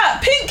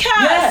Cat, Pink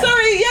Cat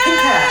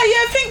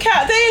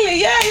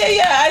Daily,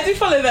 I do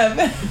follow them.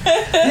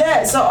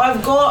 Yeah, so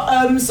I've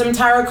got some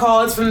tarot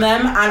cards from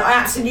them, and I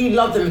absolutely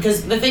love them,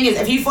 because the thing is,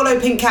 if you follow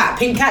Pink Cat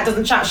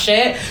doesn't chat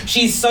shit.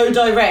 She's so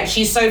direct,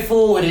 she's so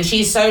forward, and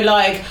she's so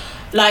like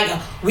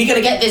we're gonna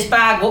get this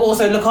bag, but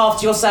also look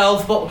after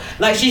yourself. But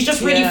like, she's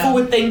just really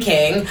forward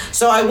thinking.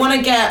 So I want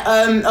to get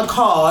a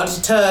card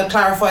to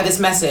clarify this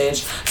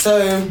message.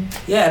 So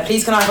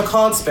please can I have a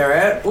card,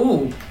 Spirit?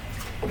 Ooh,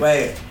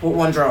 wait, what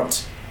one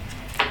dropped?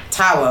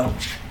 Tower.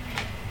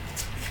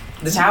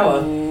 The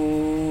Tower.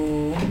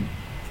 Ooh.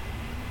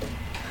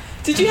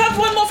 Did you have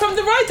one more from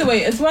the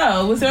Rider-Waite as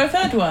well? Was there a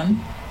third one?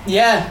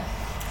 Yeah.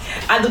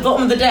 At the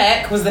bottom of the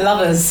deck was the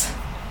Lovers.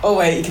 Oh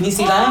wait, can you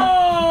see that?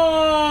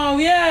 Oh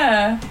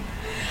yeah.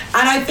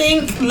 And I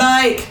think,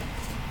 like,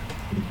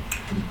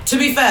 to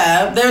be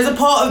fair, there is a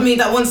part of me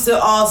that wants to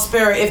ask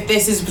Spirit if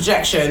this is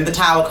projection, the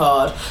Tower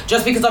card,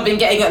 just because I've been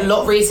getting it a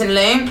lot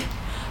recently.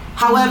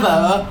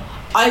 However,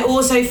 I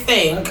also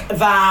think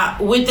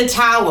that with the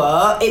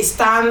Tower, it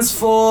stands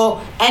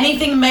for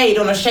anything made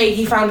on a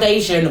shaky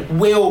foundation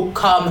will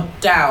come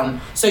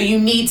down. So you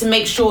need to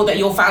make sure that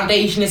your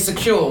foundation is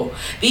secure.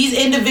 These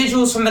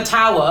individuals from the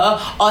Tower,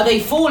 are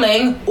they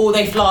falling or are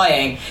they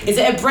flying? Is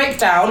it a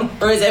breakdown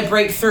or is it a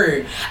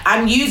breakthrough?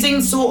 And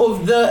using sort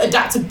of the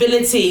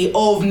adaptability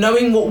of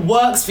knowing what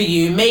works for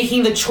you,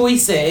 making the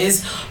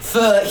choices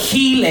for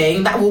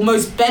healing that will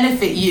most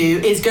benefit you,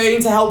 is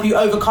going to help you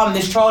overcome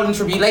this trial and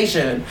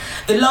tribulation.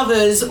 The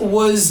Lovers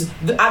was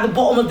at the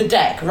bottom of the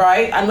deck,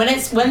 right? And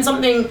when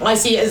something, I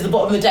see it as the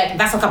bottom of the deck,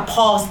 that's like a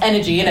past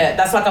energy, innit?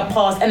 That's like a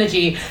past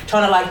energy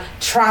trying to like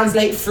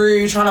translate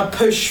through, trying to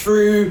push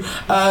through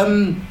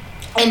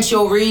into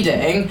your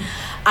reading.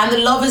 And the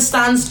Lovers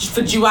stands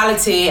for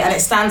duality, and it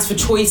stands for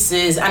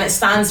choices, and it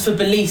stands for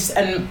beliefs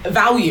and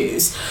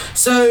values.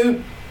 So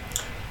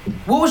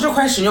What was your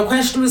question? Your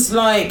question was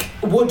like,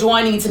 what do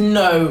I need to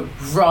know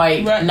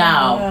right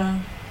now? Yeah.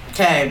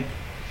 Okay.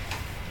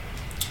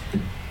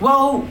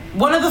 Well,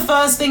 one of the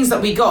first things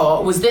that we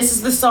got was this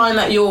is the sign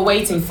that you were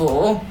waiting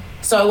for.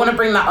 So I want to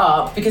bring that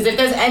up because if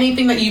there's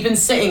anything that you've been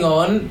sitting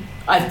on,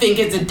 I think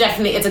it's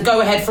a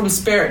go ahead from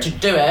spirit to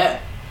do it.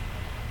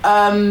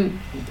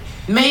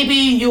 Maybe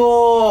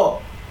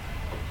you're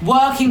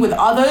working with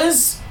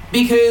others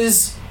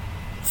because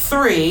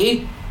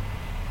 3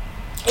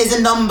 is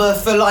a number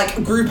for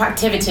like group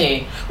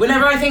activity.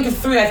 Whenever I think of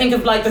 3, I think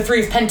of like the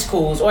 3 of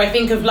Pentacles, or I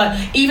think of like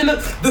even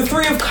the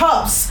 3 of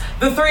Cups.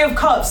 The 3 of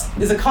Cups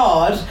is a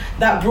card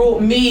that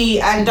brought me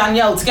and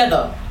Danielle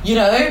together, you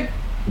know?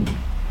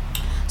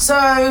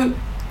 So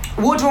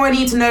what do I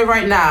need to know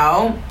right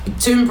now?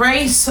 To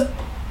embrace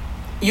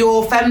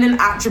your feminine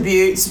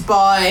attributes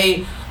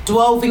by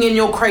delving in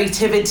your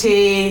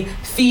creativity,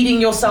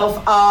 feeding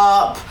yourself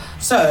up.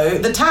 So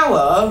the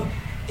Tower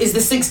is the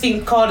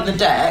 16th card in the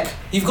deck.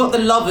 You've got the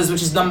Lovers,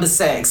 which is number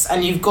 6,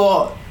 and you've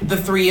got the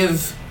 3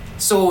 of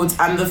Swords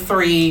and the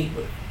 3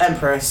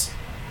 Empress.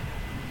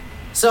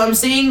 So I'm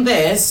seeing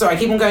this, sorry, I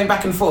keep on going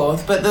back and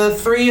forth, but the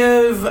 3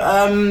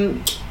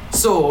 of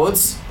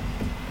Swords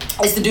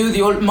is to do with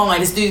your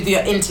mind, it's to do with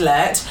your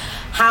intellect.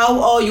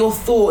 How are your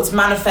thoughts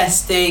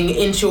manifesting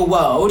into your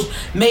world?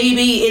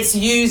 Maybe it's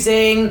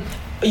using...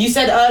 You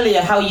said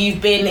earlier how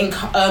you've been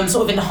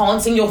sort of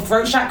enhancing your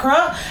throat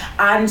chakra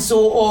and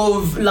sort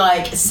of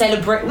like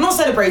not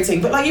celebrating,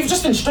 but like you've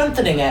just been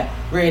strengthening it,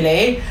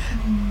 really.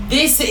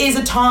 This is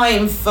a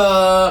time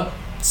for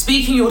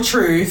speaking your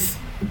truth,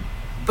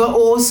 but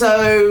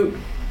also,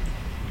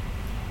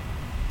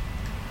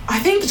 I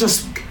think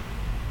just,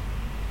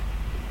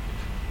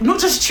 not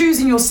just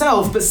choosing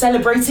yourself, but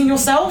celebrating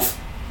yourself.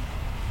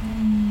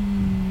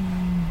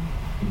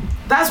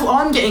 That's what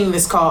I'm getting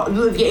this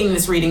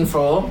reading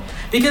for.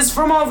 Because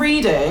from our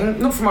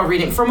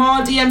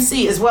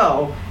DMC as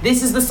well,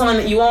 this is the sign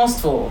that you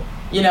asked for,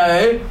 you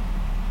know?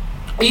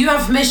 You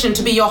have permission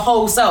to be your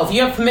whole self.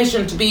 You have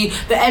permission to be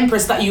the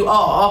Empress that you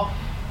are.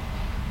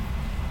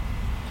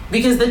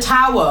 Because the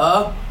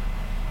Tower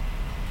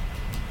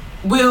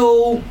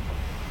will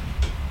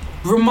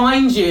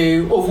remind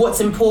you of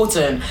what's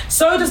important.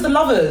 So does the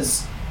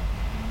Lovers.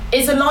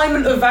 It's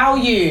alignment of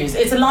values.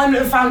 It's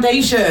alignment of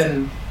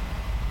foundation.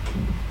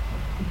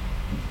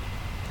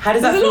 How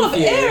does that feel for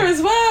you? There's a lot of air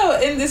as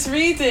well in this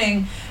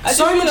reading. I just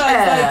So much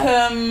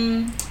realised,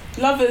 like,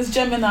 Lovers,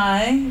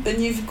 Gemini,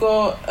 then you've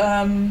got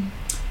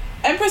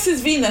Empress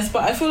is Venus,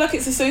 but I feel like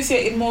it's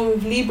associated more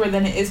with Libra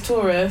than it is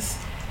Taurus.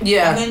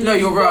 Yeah, and then no,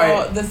 you're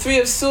right. The 3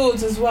 of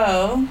Swords as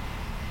well,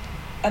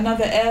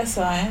 another air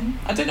sign.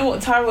 I don't know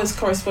what Tarot's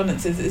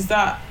correspondence is. Is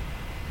that...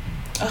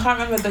 I can't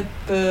remember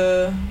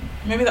the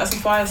maybe that's a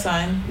fire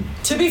sign.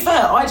 To be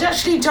fair, I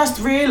actually just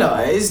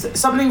realised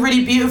something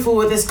really beautiful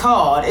with this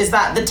card is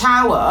that the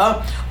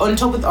Tower, on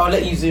top of... I'll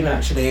let you zoom in,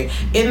 actually.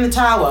 In the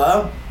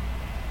Tower,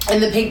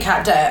 in the Pink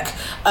Cat deck,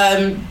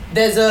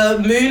 there's a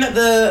moon at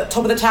the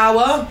top of the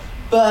Tower,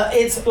 but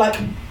it's like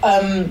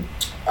a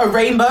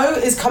rainbow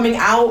is coming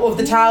out of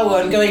the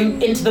Tower and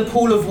going into the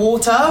pool of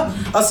water.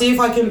 I'll see if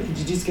I can...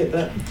 Did you skip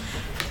that?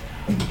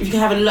 If you can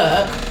have a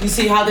look, you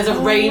see how there's a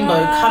rainbow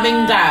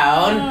coming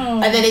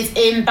down and then it's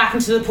back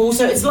into the pool.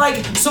 So it's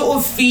like sort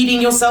of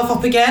feeding yourself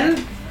up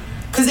again.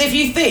 Because if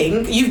you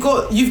think, you've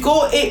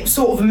got it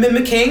sort of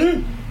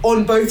mimicking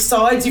on both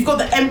sides. You've got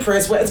the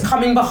Empress where it's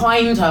coming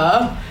behind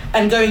her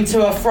and going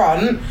to her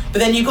front. But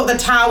then you've got the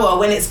Tower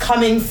when it's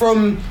coming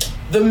from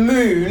the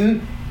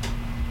moon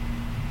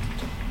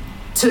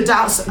to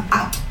down.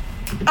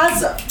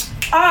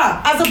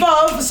 As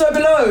above, so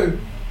below.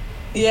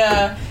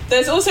 Yeah.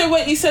 There's also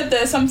what you said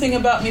there's something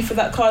about me for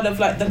that card of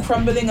like the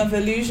crumbling of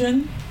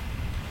illusion.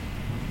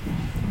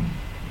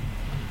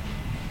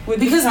 With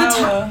because the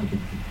Tower.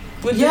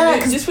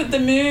 Just with the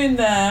moon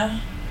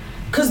there.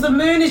 Because the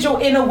moon is your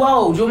inner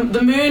world.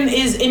 The moon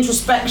is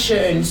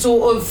introspection,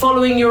 sort of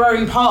following your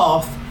own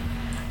path.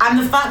 And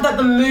the fact that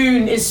the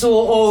moon is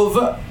sort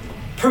of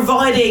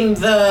providing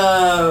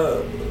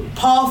the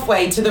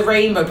pathway to the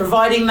rainbow,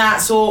 providing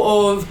that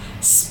sort of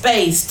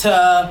space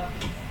to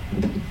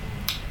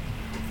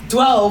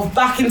delve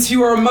back into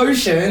your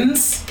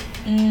emotions.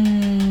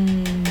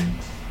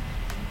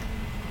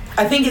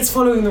 I think it's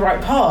following the right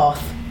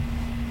path.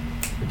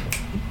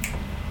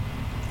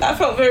 That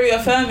felt very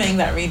affirming,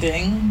 that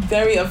reading.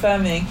 Very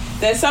affirming.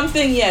 There's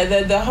something,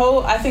 the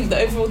whole, I think the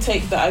overall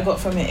take that I got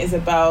from it is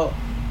about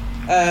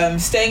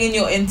staying in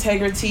your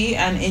integrity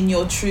and in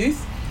your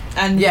truth.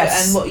 And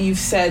what you've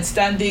said,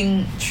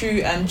 standing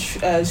true and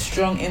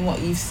strong in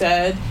what you've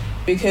said.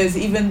 Because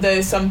even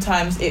though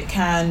sometimes it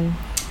can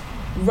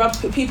rub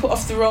people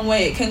off the wrong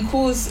way, it can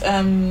cause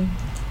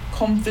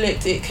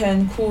conflict, it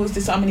can cause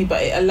disharmony,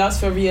 but it allows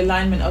for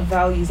realignment of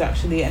values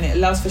actually, and it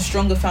allows for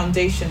stronger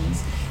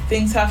foundations.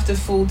 Things have to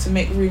fall to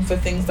make room for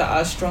things that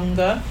are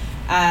stronger.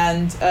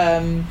 And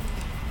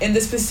in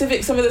the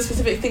specific, some of the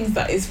specific things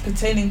that is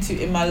pertaining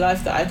to in my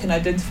life that I can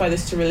identify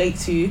this to relate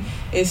to,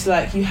 it's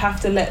like you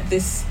have to let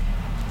this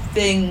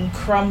thing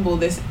crumble,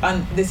 this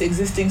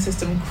existing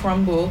system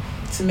crumble,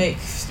 to make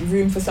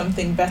room for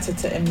something better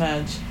to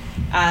emerge.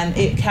 And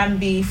it can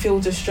feel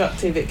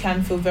destructive. It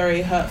can feel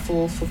very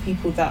hurtful for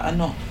people that are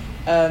not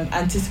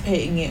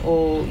anticipating it,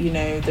 or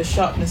the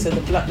sharpness or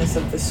the bluntness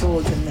of the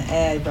swords in the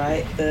air,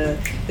 right? The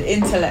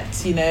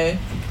intellect,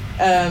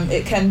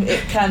 it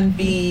can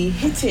be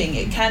hitting.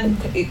 It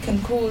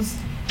can cause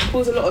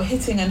a lot of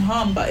hitting and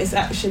harm, but it's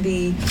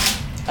actually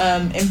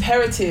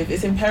imperative.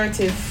 It's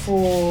imperative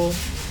for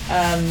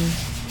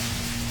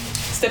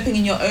stepping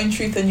in your own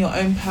truth and your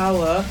own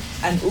power,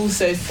 and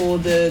also for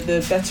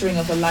the bettering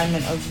of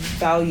alignment of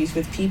values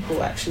with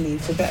people, actually,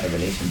 for better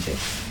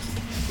relationships.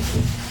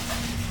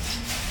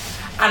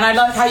 And I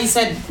like how you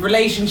said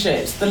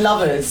relationships, the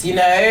lovers,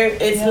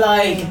 it's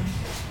like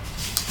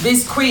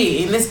this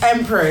queen, this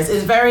empress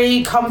is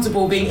very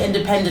comfortable being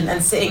independent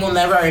and sitting on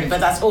their own, but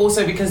that's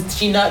also because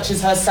she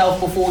nurtures herself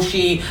before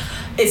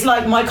it's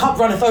like my cup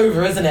runneth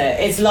over, isn't it?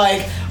 It's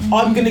like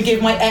I'm going to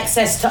give my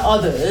excess to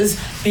others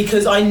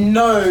because I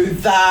know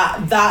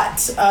that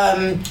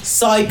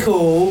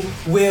cycle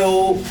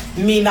will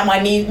mean that my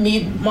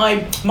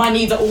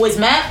needs are always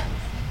met.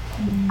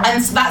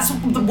 And so that's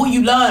what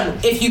you learn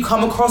if you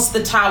come across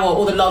the Tower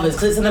or the Lovers,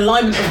 because it's an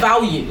alignment of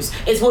values.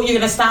 It's what you're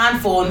going to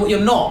stand for and what you're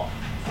not.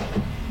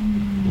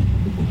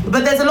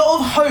 But there's a lot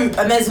of hope,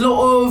 and there's a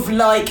lot of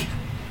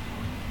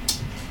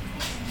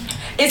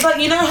it's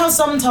like, how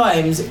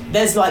sometimes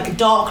there's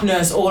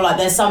darkness, or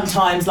there's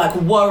sometimes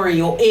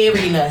worry or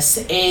eeriness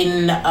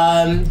in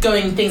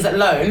going things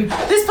alone.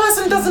 This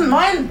person doesn't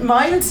mind.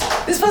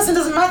 This person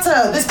doesn't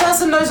matter. This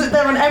person knows that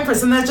they're an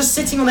empress and they're just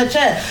sitting on their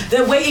chair.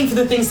 They're waiting for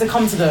the things to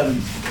come to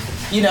them,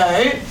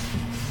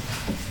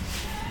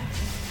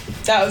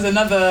 That was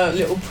another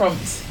little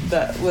prompt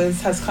that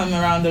has come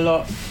around a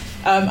lot.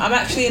 I'm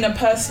actually in a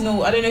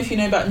personal, I don't know if you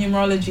know about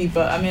numerology,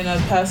 but I'm in a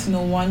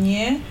personal 1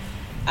 year.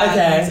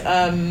 Okay.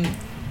 And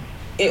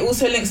it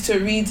also links to a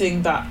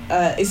reading that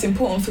it's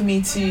important for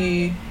me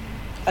to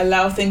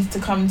allow things to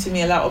come to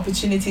me, allow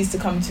opportunities to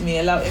come to me,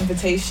 allow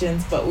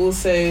invitations, but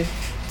also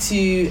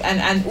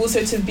and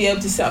also to be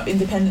able to set up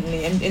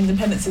independently. And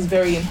independence is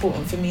very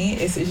important for me.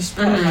 It's just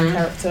part of my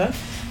character,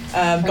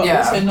 but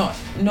also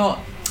not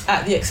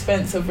at the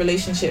expense of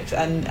relationships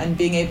and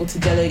being able to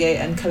delegate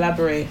and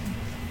collaborate.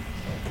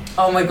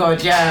 Oh my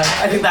God, yeah,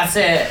 I think that's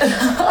it.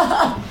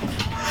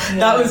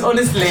 That was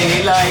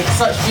honestly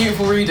such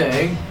beautiful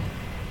reading.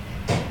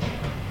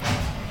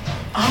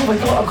 Oh my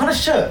God, I'm kind of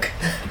shook.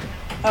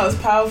 That was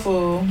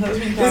powerful. That was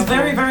really powerful. It was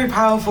very, very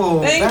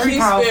powerful. Thank very you,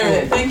 powerful.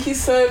 Spirit. Thank you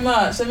so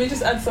much. Let me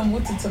just add some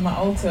water to my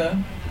altar.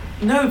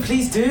 No,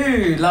 please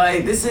do.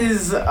 This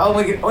is, oh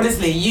my God,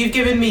 honestly, you've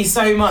given me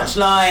so much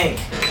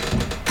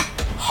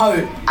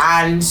hope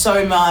and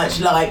so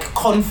much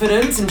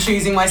confidence in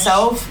choosing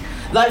myself.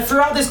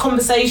 Throughout this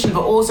conversation,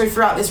 but also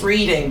throughout this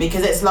reading,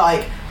 because it's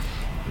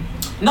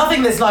nothing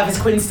in this life is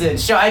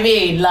coincidence. Do you know what I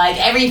mean?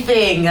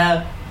 Everything,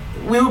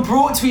 we were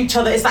brought to each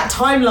other. It's that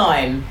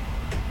timeline.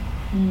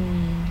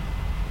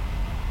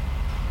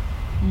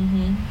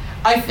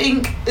 I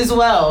think as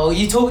well,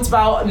 you talked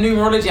about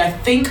numerology. I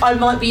think I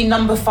might be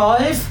number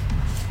 5.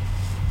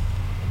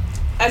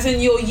 As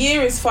in your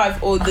year is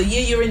 5, or the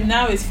year you're in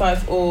now is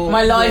 5, or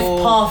my life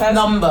path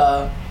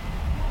number.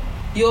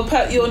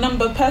 Your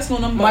number, personal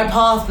number. My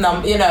path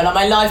number,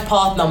 my life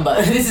path number.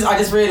 I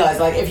just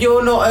realised, if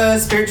you're not a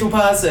spiritual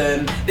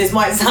person, this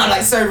might sound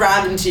so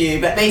random to you,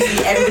 but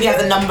basically everybody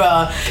has a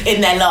number in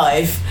their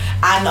life,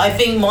 and I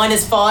think mine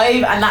is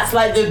 5, and that's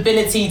the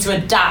ability to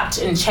adapt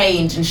and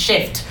change and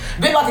shift.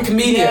 A bit like a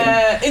chameleon.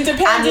 Yeah,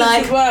 independence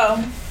as well.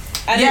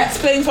 And it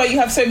explains why you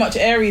have so much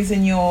Aries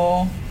in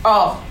your...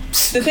 Oh.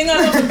 The thing I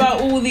love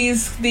about all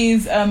these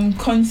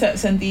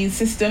concepts and these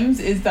systems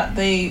is that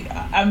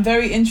I'm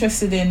very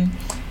interested in,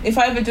 if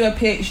I ever do a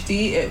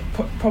PhD, it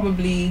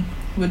probably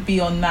would be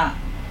on that.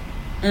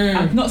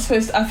 I'm not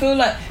supposed to, I feel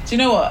do you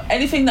know what?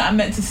 Anything that I'm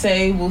meant to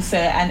say, will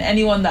say, and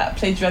anyone that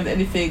plagiarizes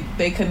anything,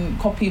 they can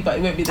copy, but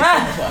it won't be the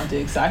same as what I'm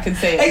doing, so I can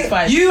say it's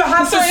fine. You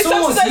have the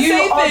source, you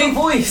are the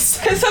voice.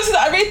 Because sometimes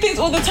I read things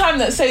all the time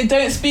that say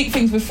don't speak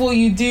things before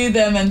you do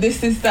them, and this,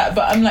 that,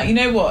 but I'm you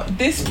know what?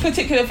 This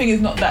particular thing is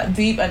not that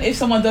deep, and if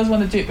someone does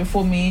want to do it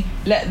before me,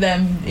 let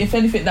them. If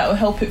anything, that will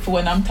help it for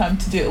when I'm time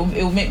to do it.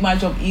 It will make my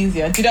job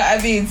easier. Do you know what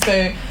I mean?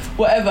 So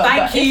whatever.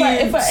 Thank you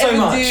if I so ever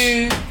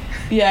much.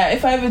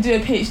 if I ever do a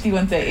PhD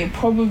one day, it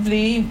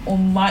probably or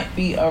might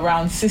be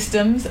around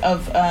systems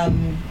of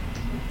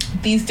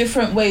these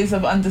different ways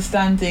of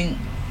understanding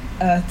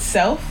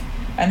self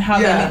and how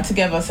they link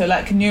together. So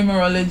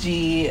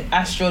numerology,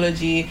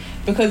 astrology,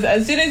 because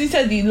as soon as you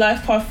said the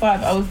life path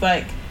 5, I was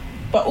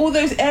but all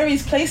those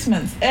Aries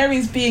placements,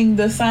 Aries being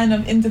the sign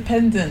of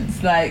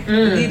independence,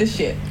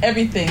 leadership,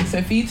 everything.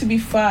 So for you to be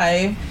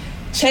 5,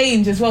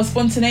 change as well,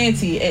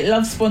 spontaneity, it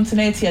loves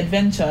spontaneity,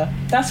 adventure,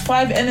 that's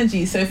 5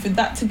 energy. So for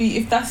that to be,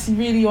 if that's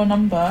really your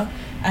number,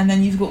 and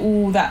then you've got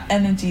all that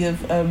energy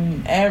of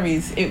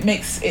Aries, it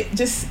makes it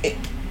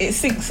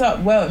syncs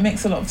up well. It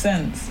makes a lot of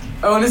sense.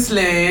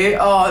 Honestly,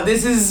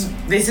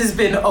 this has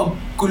been a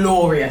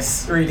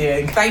glorious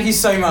reading. Thank you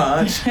so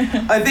much.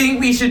 I think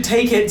we should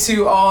take it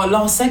to our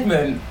last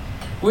segment.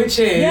 which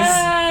is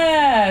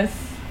Yes.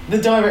 the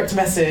direct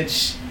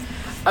message.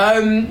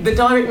 The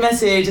direct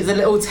message is a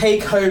little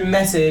take-home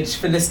message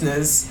for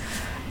listeners.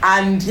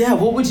 And yeah,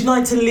 what would you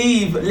like to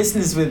leave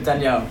listeners with,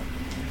 Danielle?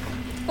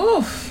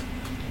 Oof.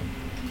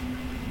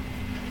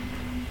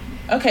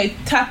 Okay,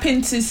 tap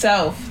into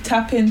self.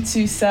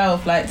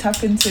 Like,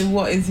 tap into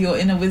what is your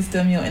inner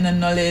wisdom, your inner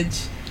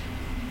knowledge.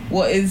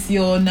 What is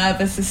your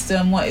nervous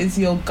system? What is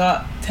your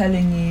gut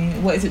telling you?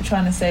 What is it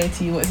trying to say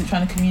to you? What is it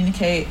trying to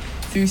communicate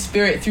through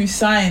spirit, through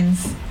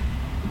signs?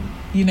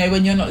 You know,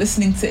 when you're not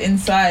listening to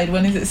inside,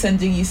 when is it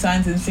sending you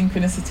signs and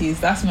synchronicities?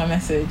 That's my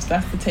message.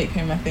 That's the take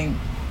home, I think.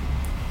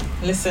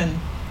 Listen.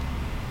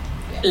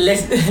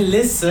 Listen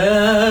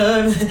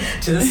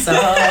to the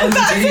song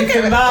deep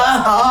in my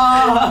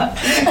heart.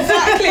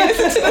 Exactly.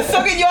 Listen to the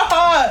song in your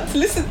heart.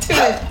 Listen to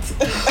it.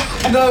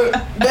 No,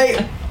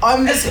 mate.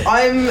 I'm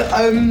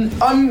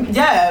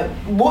yeah.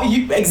 What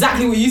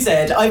you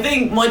said. I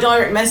think my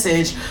direct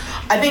message.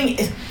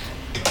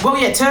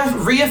 To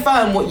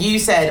reaffirm what you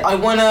said, I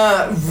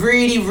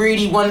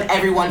really want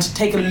everyone to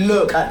take a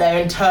look at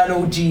their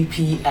internal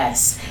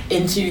GPS,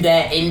 into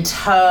their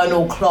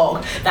internal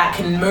clock that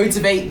can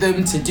motivate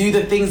them to do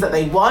the things that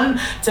they want,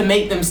 to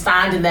make them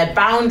stand in their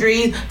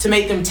boundaries, to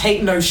make them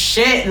take no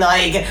shit.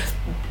 Like,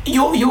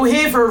 you're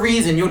here for a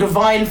reason. You're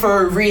divine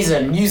for a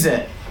reason. Use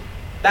it.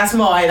 That's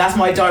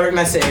my direct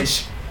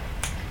message.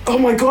 Oh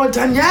my God,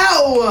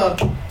 Danielle!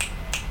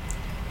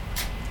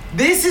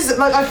 This is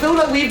like, I feel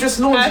like we've just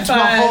launched into a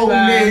whole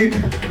new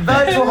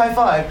virtual high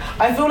five.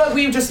 I feel like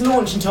we've just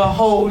launched into a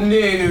whole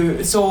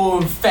new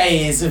sort of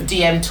phase of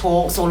DM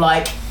talks, or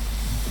like,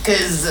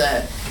 because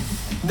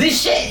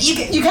this shit,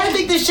 you can't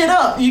make this shit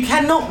up. You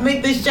cannot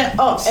make this shit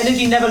up.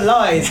 Energy never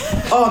lies.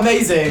 Oh,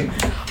 amazing.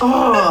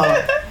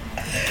 Oh,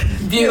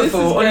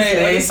 beautiful.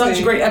 Honestly, it's such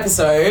a great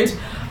episode.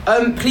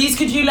 Please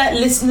could you let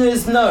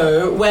listeners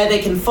know where they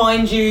can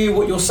find you,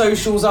 what your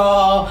socials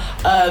are,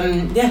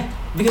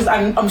 because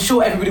I'm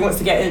sure everybody wants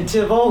to get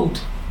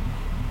involved.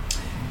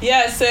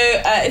 Yeah, so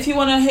if you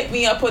want to hit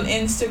me up on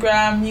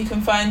Instagram, you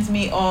can find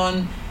me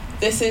on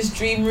This Is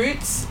Dream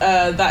Roots.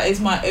 That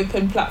is my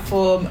open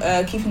platform,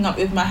 keeping up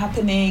with my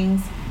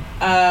happenings.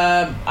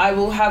 I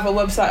will have a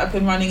website up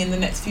and running in the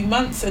next few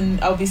months, and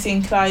I'll be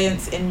seeing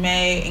clients in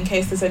May, in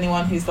case there's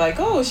anyone who's like,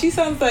 oh, she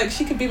sounds like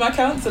she could be my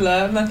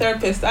counsellor, I'm a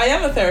therapist. I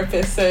am a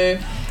therapist, so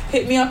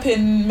hit me up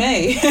in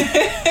May.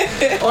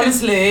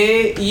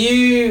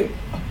 Honestly,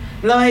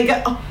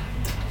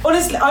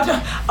 honestly,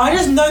 I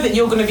just know that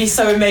you're going to be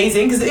so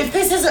amazing, because if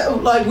this is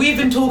like, we've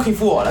been talking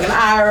for what, like an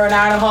hour and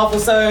a half or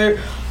so.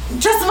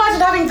 Just imagine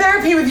having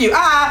therapy with you.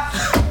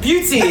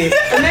 Beauty,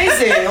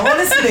 amazing.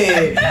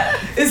 Honestly,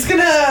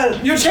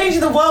 you're changing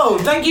the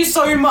world. Thank you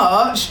so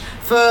much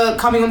for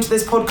coming onto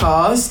this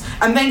podcast,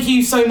 and thank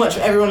you so much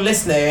for everyone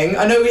listening.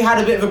 I know we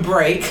had a bit of a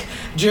break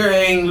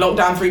during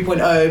lockdown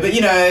 3.0, but you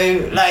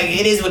know, like,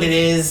 it is what it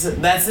is.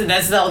 That's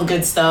all the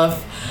good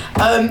stuff.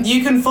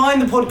 You can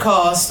find the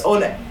podcast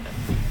on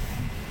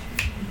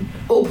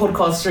all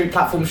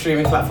podcast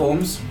streaming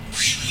platforms,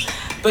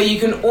 but you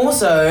can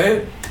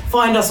also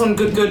find us on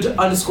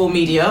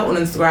good_media on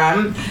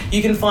Instagram.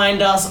 You can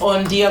find us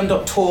on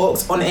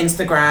dm.talks on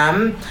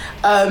Instagram.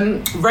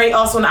 Rate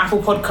us on Apple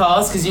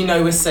Podcasts, because you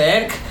know we're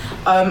sick.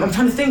 I'm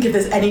trying to think if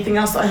there's anything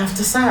else that I have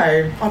to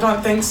say. I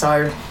don't think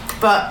so.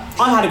 But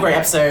I had a great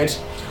episode.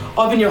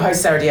 I've been your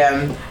host, Sarah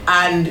DM.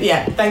 And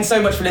yeah, thanks so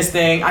much for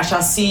listening. I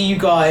shall see you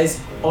guys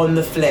on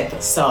the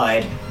flip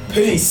side.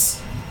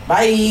 Peace.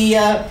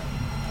 Bye.